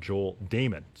caddy for Joel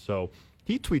Damon. So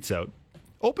he tweets out,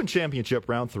 Open Championship,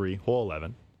 round 3, hole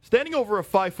 11. Standing over a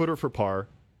 5-footer for par,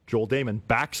 Joel Damon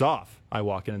backs off. I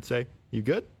walk in and say, you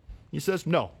good? He says,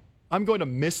 no, I'm going to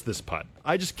miss this putt.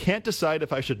 I just can't decide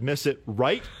if I should miss it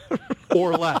right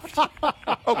or left.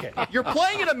 Okay, you're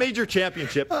playing in a major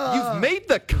championship. You've made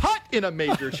the cut in a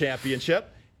major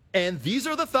championship. And these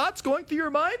are the thoughts going through your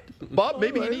mind? Bob,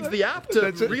 maybe he needs the app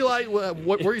to realize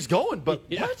where he's going, but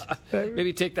what?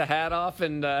 Maybe take the hat off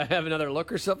and have another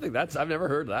look or something. I've never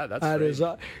heard that. That is,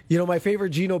 my favorite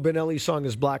Gino Bonelli song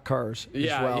is Black Cars as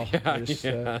well.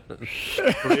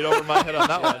 Right over my head on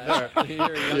that one.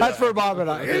 There. That's for Bob and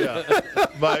I.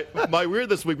 Yeah. My weird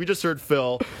this week, we just heard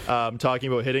Phil talking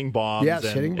about hitting bombs. Yes,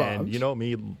 hitting bombs. And you know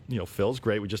me, Phil's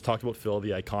great. We just talked about Phil,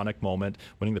 the iconic moment,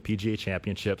 winning the PGA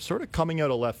Championship, sort of coming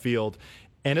out of left field.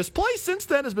 And his play since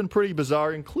then has been pretty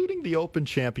bizarre, including the Open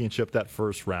Championship that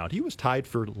first round. He was tied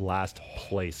for last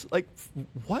place. Like,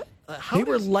 what? They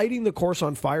were lighting the course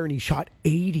on fire, and he shot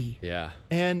 80. Yeah.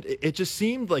 And it just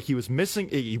seemed like he was missing.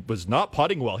 He was not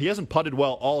putting well. He hasn't putted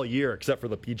well all year except for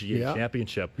the PGA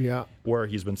Championship, where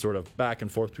he's been sort of back and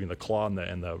forth between the claw and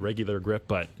the regular grip,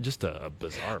 but just a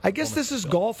bizarre. I guess this is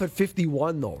golf at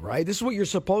 51, though, right? This is what you're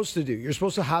supposed to do. You're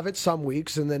supposed to have it some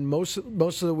weeks, and then most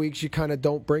of the weeks you kind of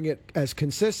don't bring it as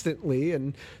consistently,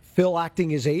 and Phil acting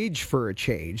his age for a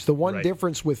change. The one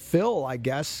difference with Phil, I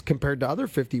guess, compared to other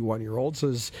 51-year-olds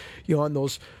is, on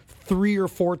those 3 or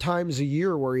 4 times a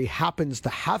year where he happens to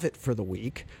have it for the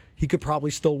week, he could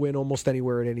probably still win almost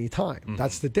anywhere at any time. Mm-hmm.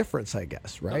 That's the difference, I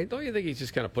guess, right? Don't you think he's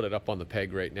just kind of put it up on the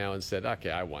peg right now and said,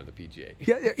 okay, I won the PGA?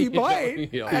 Yeah, he might.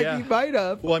 He might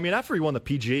have. Well, I mean, after he won the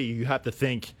PGA, you have to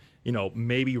think,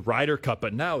 maybe Ryder Cup,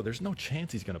 but now there's no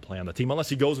chance he's going to play on the team unless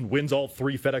he goes and wins all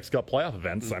 3 FedEx Cup playoff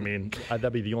events. Mm-hmm. I mean,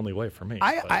 that'd be the only way for me.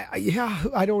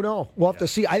 I don't know. We'll have to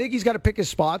see. I think he's got to pick his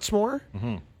spots more.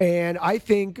 Mm-hmm. And I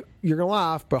think, you're going to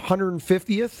laugh, but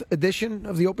 150th edition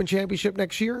of the Open Championship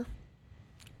next year.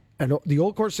 And the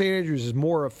Old Course St. Andrews is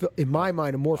in my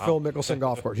mind, a more Phil Mickelson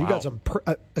golf course. You got some,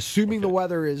 assuming the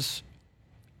weather is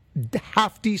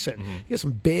half decent. He has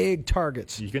some big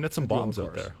targets. You can hit some bombs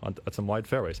out there at some wide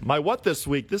fairways. My what this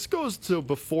week, this goes to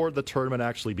before the tournament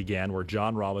actually began, where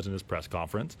Jon Rahm was in his press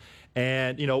conference.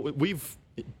 And, we've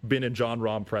been in Jon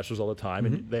Rahm pressers all the time,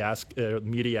 and they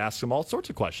media asks him all sorts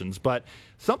of questions. But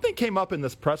something came up in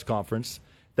this press conference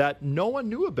that no one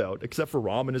knew about except for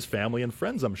Rahm and his family and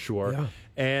friends, I'm sure. Yeah.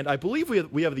 And I believe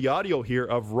we have the audio here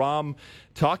of Rahm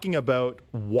talking about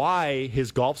why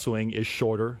his golf swing is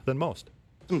shorter than most.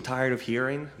 I'm tired of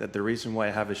hearing that the reason why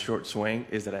I have a short swing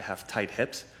is that I have tight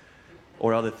hips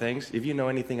or other things. If you know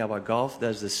anything about golf,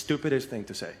 that's the stupidest thing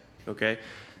to say, okay?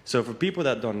 So for people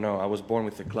that don't know, I was born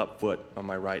with a club foot on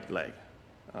my right leg,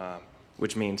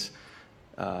 which means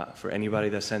for anybody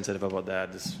that's sensitive about that,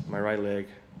 my right leg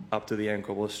up to the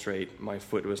ankle was straight. My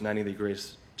foot was 90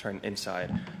 degrees turned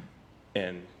inside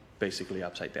and basically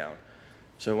upside down.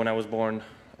 So when I was born,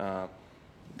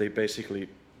 they basically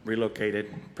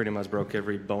relocated, pretty much broke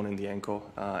every bone in the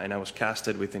ankle, and I was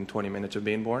casted within 20 minutes of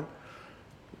being born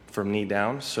from knee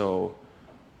down. So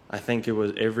I think it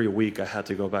was every week I had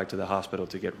to go back to the hospital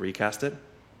to get recasted.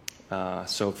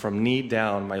 So from knee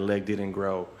down, my leg didn't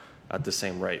grow at the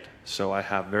same rate. So I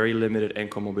have very limited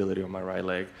ankle mobility on my right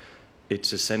leg.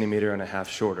 It's 1.5 centimeters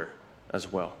shorter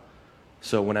as well.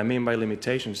 So what I mean by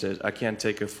limitations is I can't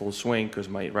take a full swing because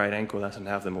my right ankle doesn't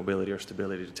have the mobility or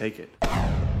stability to take it.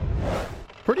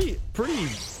 Pretty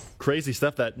crazy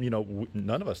stuff that,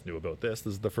 none of us knew about this.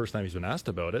 This is the first time he's been asked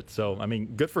about it. So, I mean,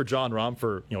 good for Jon Rahm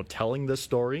for, telling this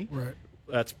story. Right.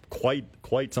 That's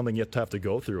quite something you have to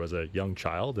go through as a young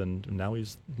child, and now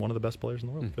he's one of the best players in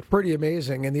the world. Pretty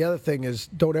amazing. And the other thing is,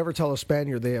 don't ever tell a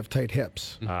Spaniard they have tight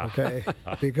hips, okay?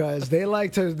 Because they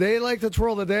like to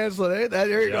twirl the dance.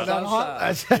 There you go.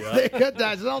 That's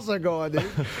salsa going,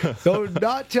 dude. So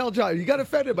not tell John. You got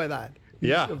offended by that.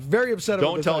 Yeah. He's very upset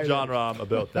about Don't tell Jon Rahm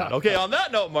about that. Okay, on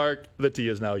that note, Mark, the tee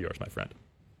is now yours, my friend.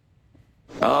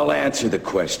 I'll answer the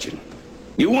question.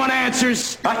 You want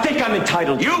answers? I think I'm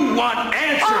entitled. You want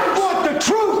answers? I want the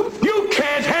truth! You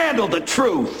can't handle the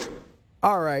truth!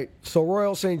 All right, so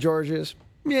Royal St. George's,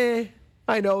 I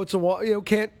know it's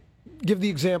can't give the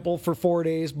example for 4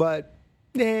 days, but,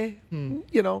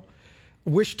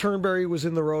 wish Turnberry was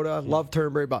in the Rota, love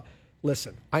Turnberry, but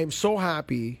listen, I am so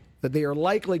happy that they are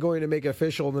likely going to make it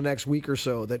official in the next week or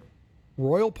so that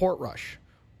Royal Portrush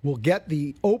will get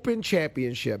the Open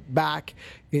Championship back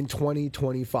in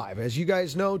 2025. As you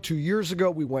guys know, 2 years ago,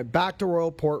 we went back to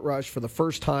Royal Portrush for the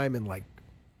first time in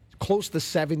close to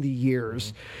 70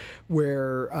 years,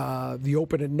 where the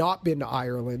Open had not been to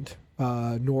Ireland,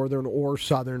 Northern or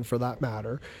Southern for that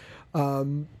matter.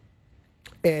 And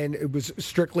it was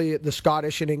strictly the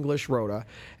Scottish and English Rota.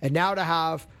 And now to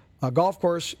have a golf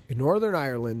course in Northern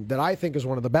Ireland that I think is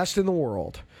one of the best in the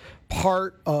world,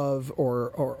 part of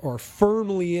or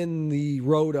firmly in the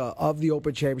Rota of the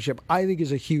Open Championship, I think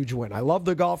is a huge win. I love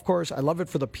the golf course. I love it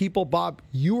for the people. Bob,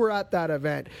 you were at that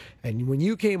event, and when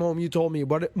you came home, you told me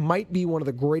about it might be one of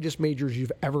the greatest majors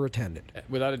you've ever attended.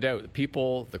 Without a doubt. The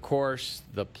people, the course,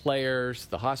 the players,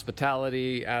 the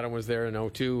hospitality. Adam was there in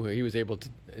 2002. He was able to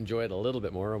enjoy it a little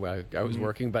bit more. I was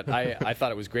working, but I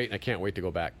thought it was great, and I can't wait to go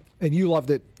back. And you loved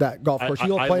it, that golf course.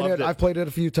 You played it. I've played it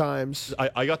a few times.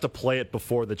 I got to play it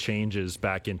before the changes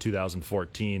back in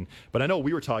 2014. But I know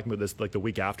we were talking about this the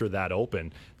week after that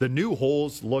Open. The new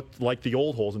holes looked like the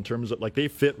old holes in terms of they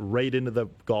fit right into the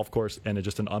golf course, and it's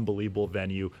just an unbelievable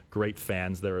venue. Great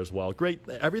fans there as well. Great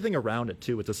everything around it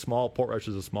too. It's a small Portrush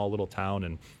is a small little town,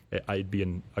 and I'd be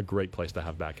in a great place to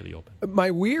have back at the Open.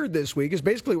 My weird this week is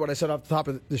basically what I said off the top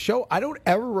of the show. I don't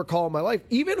ever recall in my life,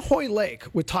 even Hoy Lake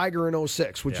with Tiger in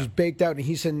 06, which is baked out, and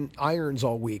he's in irons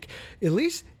all week. At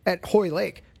least at Hoy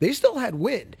Lake, they still had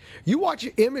wind. You watch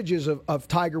images of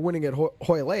Tiger winning at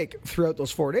Hoy Lake throughout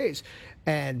those 4 days,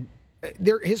 and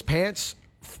his pants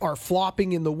are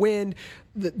flopping in the wind.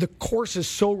 The course is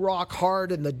so rock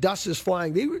hard and the dust is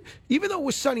flying. Even though it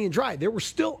was sunny and dry, there were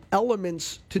still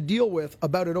elements to deal with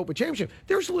about an Open Championship.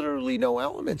 There's literally no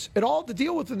elements at all to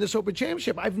deal with in this Open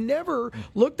Championship. I've never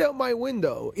looked out my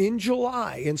window in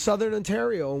July in Southern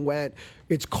Ontario and went,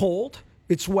 it's cold,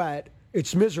 it's wet,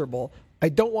 it's miserable, I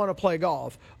don't want to play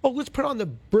golf. Oh, let's put on the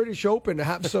British Open to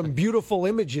have some beautiful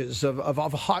images of a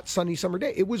hot, sunny summer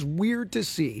day. It was weird to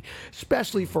see,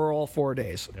 especially for all 4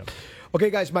 days. Yep. Okay,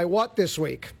 guys, my what this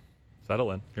week?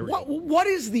 Settle in. Here we go. What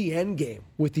is the end game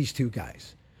with these two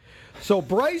guys? So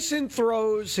Bryson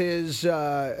throws his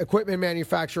equipment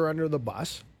manufacturer under the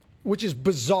bus, which is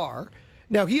bizarre.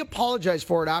 Now, he apologized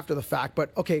for it after the fact,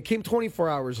 but okay, it came 24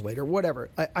 hours later, whatever.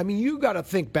 I mean, you got to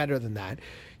think better than that.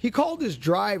 He called his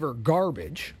driver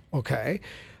garbage, okay,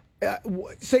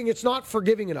 saying it's not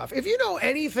forgiving enough. If you know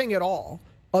anything at all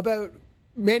about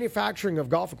manufacturing of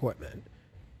golf equipment,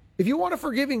 if you want a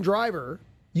forgiving driver,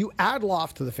 you add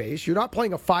loft to the face. You're not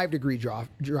playing a 5-degree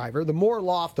driver. The more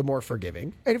loft, the more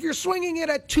forgiving. And if you're swinging it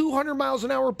at 200 miles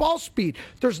an hour ball speed,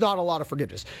 there's not a lot of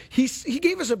forgiveness. He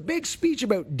gave us a big speech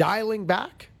about dialing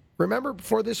back. Remember,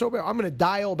 before this open, I'm going to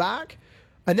dial back.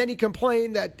 And then he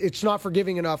complained that it's not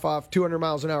forgiving enough off 200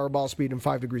 miles an hour ball speed and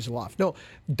 5 degrees of loft. No,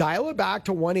 dial it back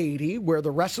to 180, where the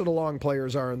rest of the long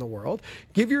players are in the world.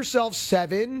 Give yourself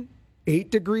 7, 8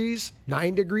 degrees,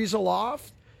 9 degrees of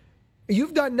loft.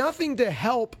 You've done nothing to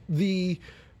help the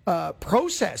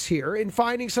process here in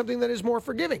finding something that is more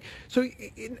forgiving. So,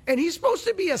 and he's supposed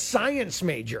to be a science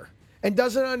major and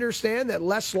doesn't understand that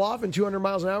less loft and 200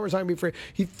 miles an hour is not going to be free.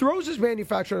 He throws his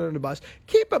manufacturer under the bus.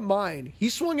 Keep in mind, he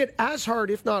swung it as hard,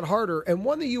 if not harder, and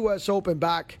won the U.S. Open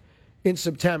back in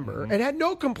September and had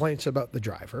no complaints about the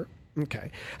driver.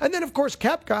 Okay. And then, of course,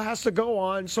 Koepka has to go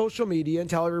on social media and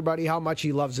tell everybody how much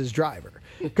he loves his driver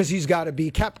because he's got to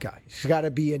be Koepka. He's got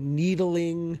to be a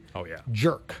needling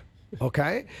jerk.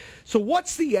 Okay? So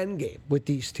what's the end game with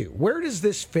these two? Where does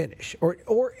this finish?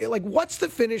 Or like, what's the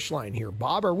finish line here,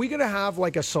 Bob? Are we going to have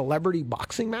like a celebrity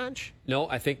boxing match? No,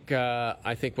 I think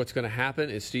what's going to happen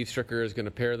is Steve Stricker is going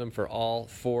to pair them for all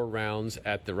 4 rounds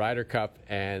at the Ryder Cup,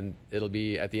 and it'll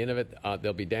be at the end of it,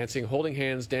 they'll be dancing, holding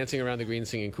hands, dancing around the green,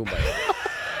 singing Kumbaya.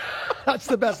 That's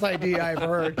the best idea I've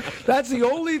heard. That's the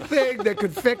only thing that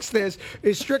could fix this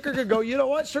is Stricker could go, you know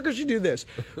what? Stricker should do this.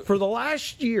 For the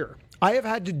last year, I have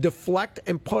had to deflect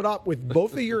and put up with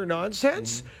both of your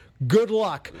nonsense. Good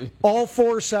luck. All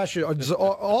 4 sessions,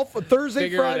 all Thursday,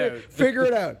 Friday, figure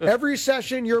it out. Every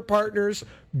session, your partners,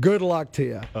 good luck to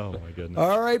you. Oh, my goodness.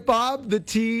 All right, Bob, the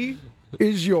tee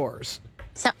is yours.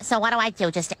 So what do I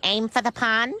do? Just aim for the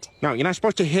pond? No, you're not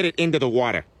supposed to hit it into the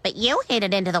water. But you hit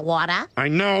it into the water. I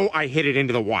know I hit it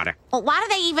into the water. Well, why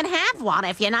do they even have water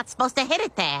if you're not supposed to hit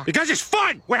it there? Because it's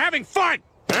fun! We're having fun!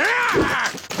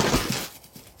 Ah!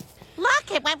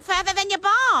 Look, it went further than your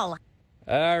ball.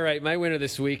 All right, my winner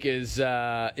this week is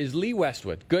Lee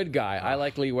Westwood. Good guy. I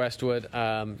like Lee Westwood.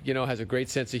 Has a great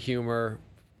sense of humor.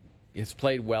 He's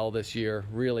played well this year.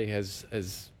 Really has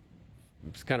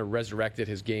kind of resurrected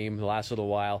his game the last little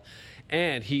while.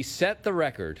 And he set the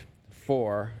record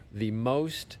for the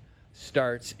most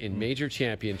starts in major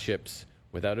championships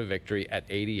without a victory at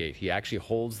 88. He actually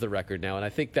holds the record now, and I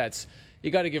think that's,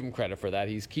 you got to give him credit for that.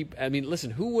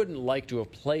 Listen, who wouldn't like to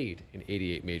have played in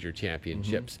 88 major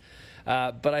championships?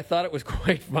 But I thought it was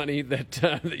quite funny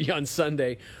that on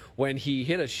Sunday when he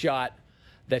hit a shot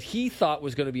that he thought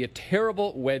was going to be a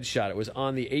terrible wedge shot. It was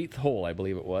on the 8th hole, I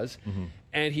believe it was.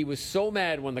 And he was so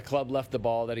mad when the club left the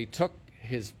ball that he took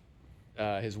his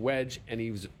wedge and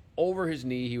he was over his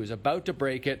knee. He was about to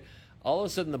break it. All of a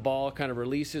sudden, the ball kind of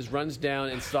releases, runs down,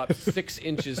 and stops 6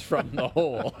 inches from the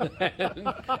hole.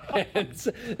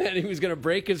 and he was going to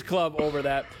break his club over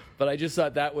that. But I just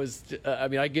thought that was,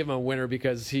 I give him a winner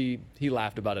because he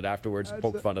laughed about it afterwards,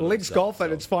 poked fun at it. Links golf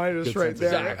at its finest right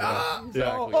there. Exactly.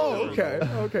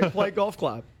 Okay. Play golf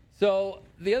club. So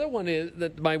the other one is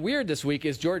that my weird this week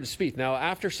is Jordan Spieth. Now,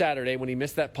 after Saturday, when he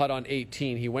missed that putt on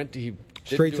 18, he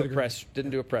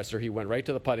didn't do a presser. He went right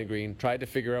to the putting green, tried to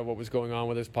figure out what was going on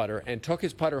with his putter, and took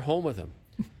his putter home with him.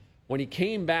 When he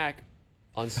came back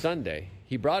on Sunday,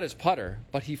 he brought his putter,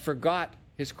 but he forgot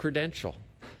his credential.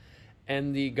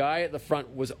 And the guy at the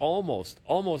front was almost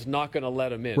not going to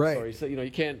let him in. Right. So he said,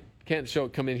 you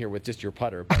can't come in here with just your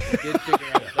putter. But he did figure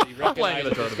out that he recognized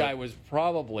that this guy was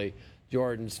probably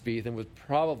Jordan Spieth and was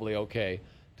probably okay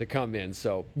to come in.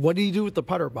 So what do you do with the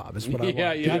putter, Bob? Is what I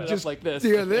want. You have just like this.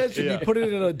 You put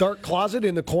it in a dark closet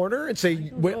in the corner and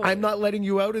say, "I'm not letting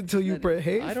you out until you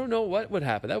behave." I don't know what would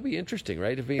happen. That would be interesting,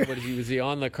 right? Was he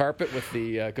on the carpet with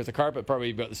the? Because the carpet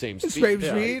probably about the same speed. Same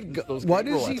speed. What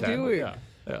is he doing? Yeah.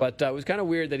 But it was kind of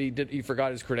weird that he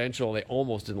forgot his credential. They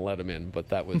almost didn't let him in, but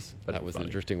that was an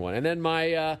interesting one. And then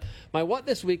my what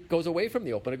this week goes away from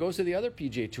the Open. It goes to the other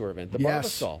PGA Tour event, the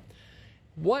Barbasol.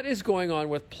 What is going on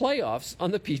with playoffs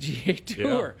on the PGA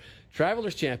Tour? Yeah.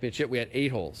 Travelers Championship, we had 8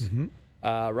 holes.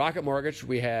 Rocket Mortgage,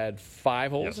 we had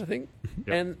 5 holes, I think.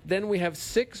 And then we have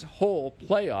 6-hole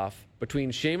playoff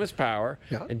between Seamus Power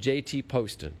and JT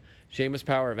Poston. Seamus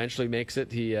Power eventually makes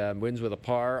it. He wins with a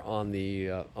par on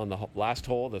the last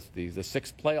hole, the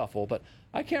 6th playoff hole. But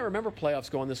I can't remember playoffs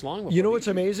going this long before. You know what's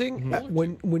amazing?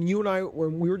 When you and I,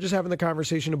 when we were just having the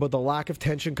conversation about the lack of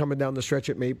tension coming down the stretch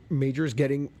at majors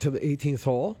getting to the 18th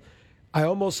hole, I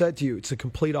almost said to you, it's the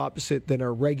complete opposite than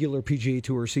our regular PGA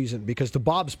Tour season. Because to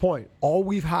Bob's point, all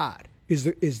we've had is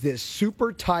this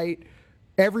super tight,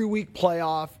 every week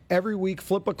playoff, every week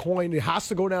flip a coin. It has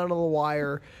to go down to the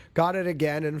wire. Got it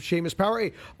again. And Seamus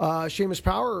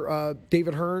Power,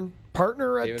 David Hearn,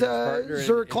 partner at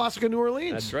Zurich Classic of New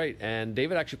Orleans. That's right. And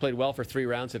David actually played well for 3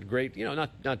 rounds. Had a great,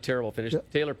 not terrible finish.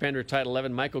 Taylor Pender tied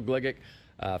 11. Michael Gligic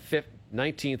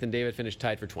 19th, and David finished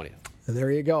tied for 20th. And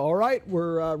there you go. All right,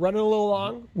 we're running a little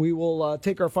long. We will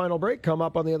take our final break, come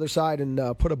up on the other side,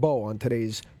 and put a bow on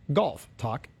today's Golf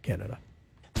Talk Canada.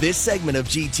 This segment of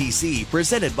GTC,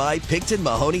 presented by Picton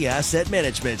Mahoney Asset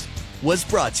Management, was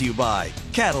brought to you by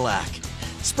Cadillac.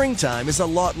 Springtime is a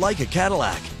lot like a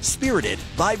Cadillac, spirited,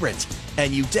 vibrant,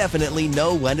 and you definitely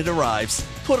know when it arrives.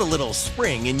 Put a little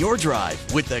spring in your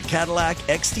drive with the Cadillac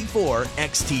XT4,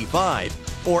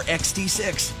 XT5, or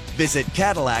XT6. Visit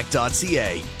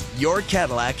Cadillac.ca. Your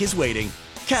Cadillac is waiting.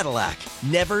 Cadillac,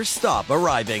 never stop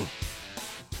arriving.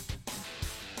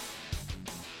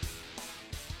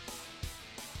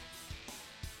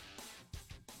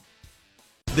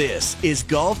 This is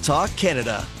Golf Talk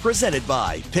Canada, presented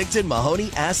by Picton Mahoney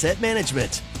Asset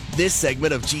Management. This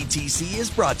segment of GTC is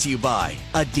brought to you by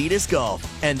Adidas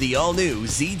Golf and the all-new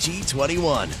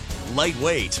ZG21.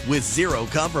 Lightweight with zero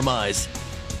compromise.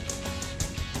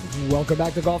 Welcome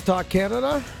back to Golf Talk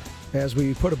Canada. As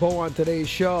we put a bow on today's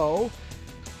show,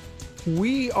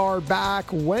 we are back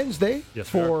Wednesday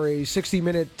for a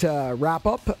 60-minute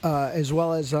wrap-up, as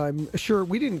well as I'm sure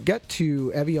we didn't get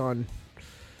to Evian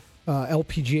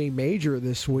LPGA Major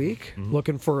this week.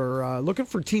 Looking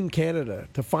for Team Canada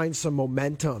to find some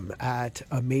momentum at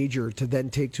a major to then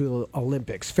take to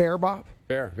Olympics. Fair, Bob?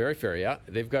 Fair, very fair, yeah.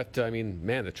 They've got,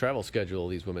 the travel schedule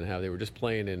these women have. They were just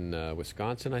playing in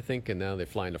Wisconsin, I think, and now they're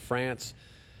flying to France.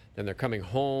 Then they're coming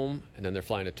home, and then they're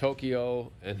flying to Tokyo,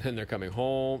 and then they're coming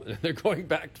home, and then they're going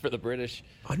back for the British.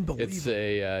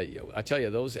 Unbelievable. I tell you,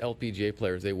 those LPGA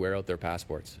players, they wear out their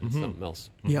passports. It's something else.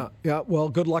 Yeah. Well,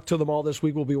 good luck to them all this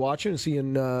week. We'll be watching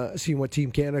and seeing what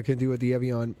Team Canada can do at the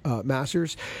Evian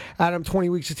Masters. Adam, 20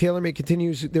 weeks of TaylorMade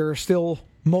continues. There are still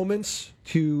moments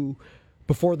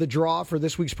before the draw for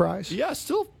this week's prize? Yeah,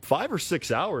 still 5 or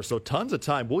 6 hours, so tons of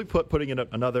time. We'll be putting in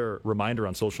another reminder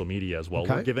on social media as well.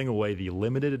 Okay. We're giving away the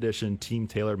limited edition Team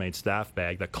TaylorMade staff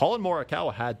bag that Colin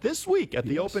Morikawa had this week at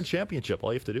the Open Championship.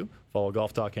 All you have to do, follow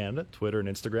Golf Talk Canada, Twitter and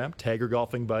Instagram, tag your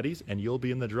golfing buddies, and you'll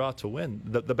be in the draw to win.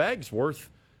 The bag's worth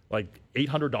like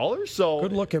 $800, so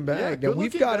good looking bag. Yeah,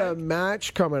 we've got a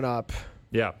match coming up.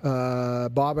 Yeah,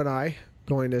 Bob and I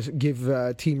going to give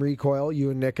Team Recoil, you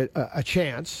and Nick, a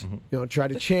chance. Try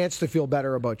to chance to feel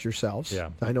better about yourselves. Yeah,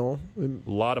 I know. A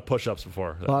lot of push-ups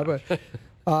before.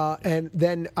 And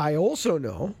then I also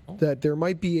know that there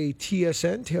might be a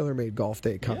TSN TaylorMade Golf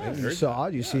Day coming. Yeah,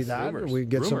 you see that? Rumors. We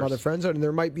get some other friends out, and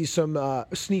there might be some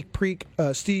sneak peek.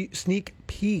 That's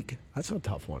a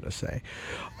tough one to say.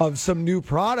 Of some new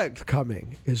product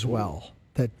coming as well.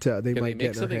 That they Can might they get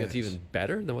make something that's even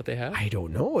better than what they have? I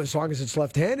don't know. As long as it's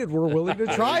left-handed, we're willing to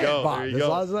try it, Bob. There you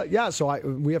go. So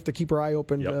we have to keep our eye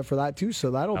open for that too. So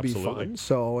that'll be fun.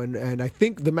 So and I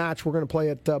think the match we're going to play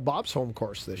at Bob's home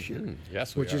course this year.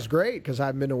 Yes, which is great because I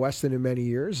haven't been to Weston in many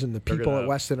years, and the people at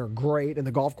Weston are great, and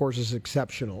the golf course is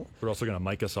exceptional. We're also going to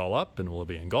mic us all up, and we'll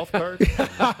be in golf carts.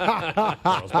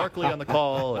 Charles Barkley on the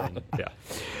call, and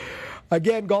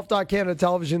Again, Golf Talk Canada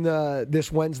Television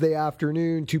this Wednesday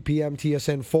afternoon, 2 p.m.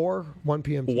 TSN 4, 1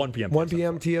 p.m. 1 p.m. 1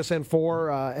 p.m. TSN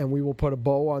 4, and we will put a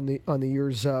bow on the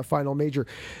year's final major.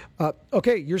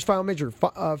 Year's final major.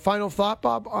 Final thought,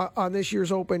 Bob, on this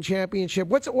year's Open Championship.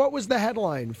 What was the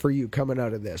headline for you coming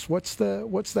out of this? What's the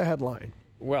headline?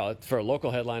 Well, for a local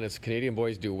headline, it's Canadian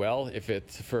boys do well. If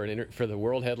it's for the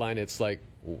world headline, it's like,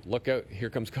 look out, here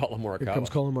comes Colin Morikawa. Here comes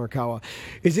Colin Morikawa.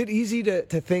 Is it easy to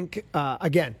think,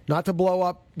 again, not to blow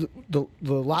up, the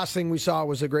last thing we saw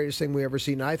was the greatest thing we ever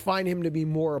seen. I find him to be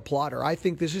more a plotter. I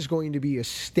think this is going to be a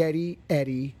steady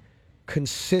Eddie,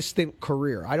 consistent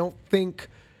career. I don't think,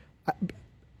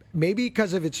 maybe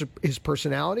because of his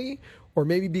personality, or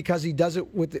maybe because he does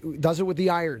it with the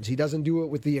irons. He doesn't do it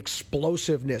with the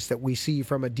explosiveness that we see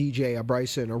from a DJ, a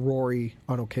Bryson, a Rory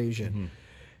on occasion.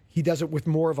 He does it with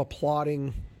more of a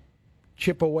plodding,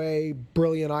 chip away,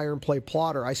 brilliant iron play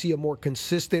plotter. I see a more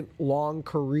consistent, long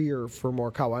career for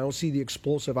Morikawa. I don't see the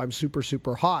explosive, I'm super,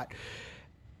 super hot.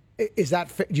 Is that?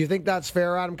 Do you think that's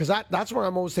fair, Adam? Because that's what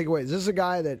I'm always taking away. Is this a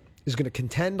guy that is going to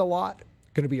contend a lot,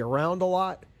 going to be around a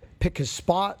lot, pick his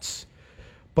spots,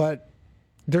 but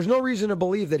there's no reason to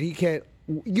believe that he can't.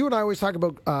 You and I always talk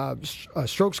about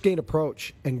strokes gained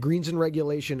approach and greens in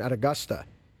regulation at Augusta.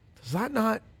 Does that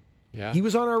not? Yeah. He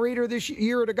was on our radar this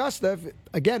year at Augusta.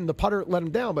 Again, the putter let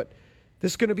him down, but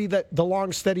This is going to be the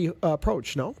long, steady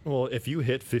approach, no? Well, if you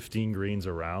hit 15 greens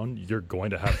around, you're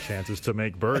going to have chances to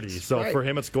make birdies. So right. for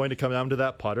him, it's going to come down to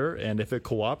that putter, and if it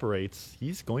cooperates,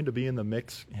 he's going to be in the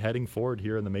mix heading forward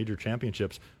here in the major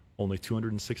championships, only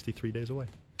 263 days away.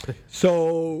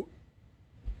 So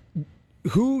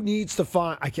who needs to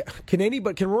find... Can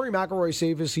Rory McIlroy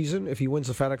save his season if he wins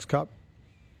the FedEx Cup?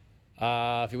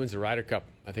 If he wins the Ryder Cup,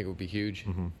 I think it would be huge.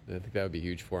 Mm-hmm. I think that would be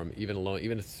huge for him, even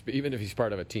if he's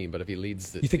part of a team. But if he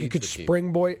leads the, you think he could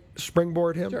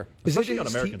springboard him? Sure. Is Especially on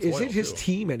American soil, is it his too.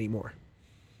 team anymore?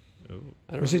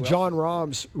 Or is it John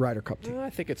Rahm's Ryder Cup team?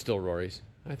 I think it's still Rory's.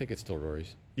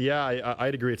 Yeah,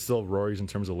 I'd agree. It's still Rory's in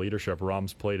terms of leadership.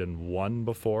 Rahm's played in one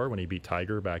before when he beat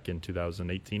Tiger back in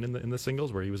 2018 in the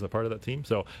singles, where he was a part of that team.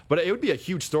 So, but it would be a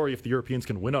huge story if the Europeans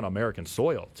can win on American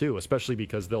soil too, especially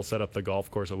because they'll set up the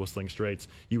golf course at Whistling Straits.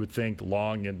 You would think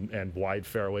long and wide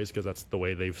fairways because that's the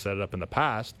way they've set it up in the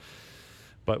past.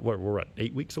 But we're at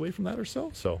 8 weeks away from that or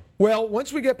so. Well,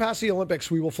 once we get past the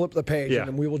Olympics, we will flip the page and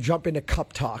then we will jump into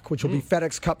Cup Talk, which will be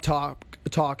FedEx Cup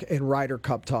Talk and Ryder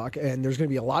Cup Talk. And there's going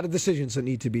to be a lot of decisions that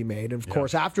need to be made. And, of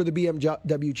course, after the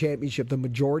BMW Championship, the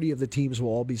majority of the teams will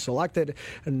all be selected,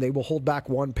 and they will hold back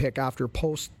one pick after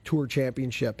post-Tour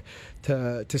Championship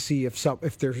to see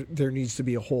if there needs to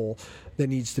be a hole that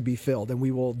needs to be filled. And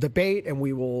we will debate and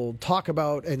we will talk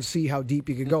about and see how deep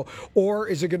you can go. Or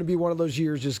is it going to be one of those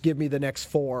years, just give me the next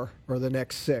 4 or the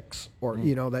next 6? Or,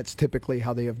 that's typically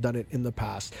how they have done it in the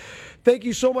past. Thank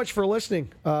you so much for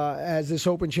listening as this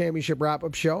Open Championship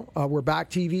wrap-up show. We're back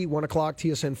TV, 1 o'clock,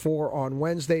 TSN 4 on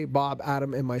Wednesday. Bob,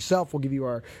 Adam, and myself will give you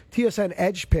our TSN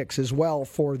Edge picks as well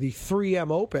for the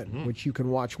 3M Open, which you can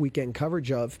watch weekend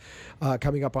coverage of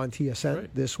coming up on TSN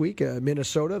this week.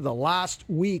 Minnesota, the last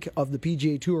week of the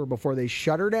PGA Tour before they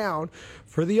shut her down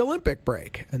for the Olympic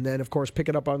break. And then, of course, pick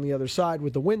it up on the other side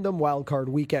with the Wyndham Wildcard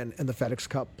Weekend and the FedEx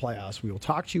Cup playoffs. We will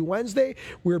talk to you Wednesday.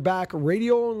 We're back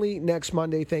radio only next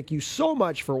Monday. Thank you so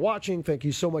much for watching. Thank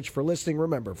you so much for listening.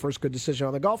 Remember, first good decision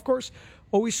on the golf course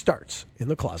always starts in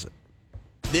the closet.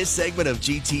 This segment of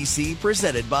GTC,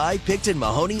 presented by Picton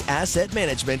Mahoney Asset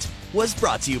Management, was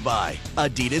brought to you by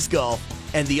Adidas Golf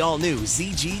and the all-new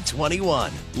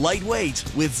ZG21. Lightweight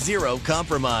with zero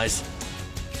compromise.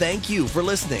 Thank you for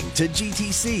listening to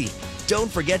GTC.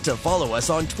 Don't forget to follow us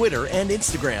on Twitter and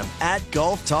Instagram at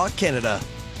Golf Talk Canada.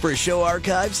 For show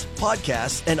archives,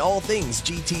 podcasts, and all things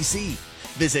GTC,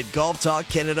 visit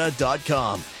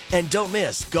golftalkcanada.com. And don't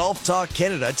miss Golf Talk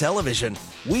Canada Television,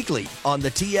 weekly on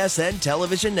the TSN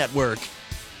Television Network.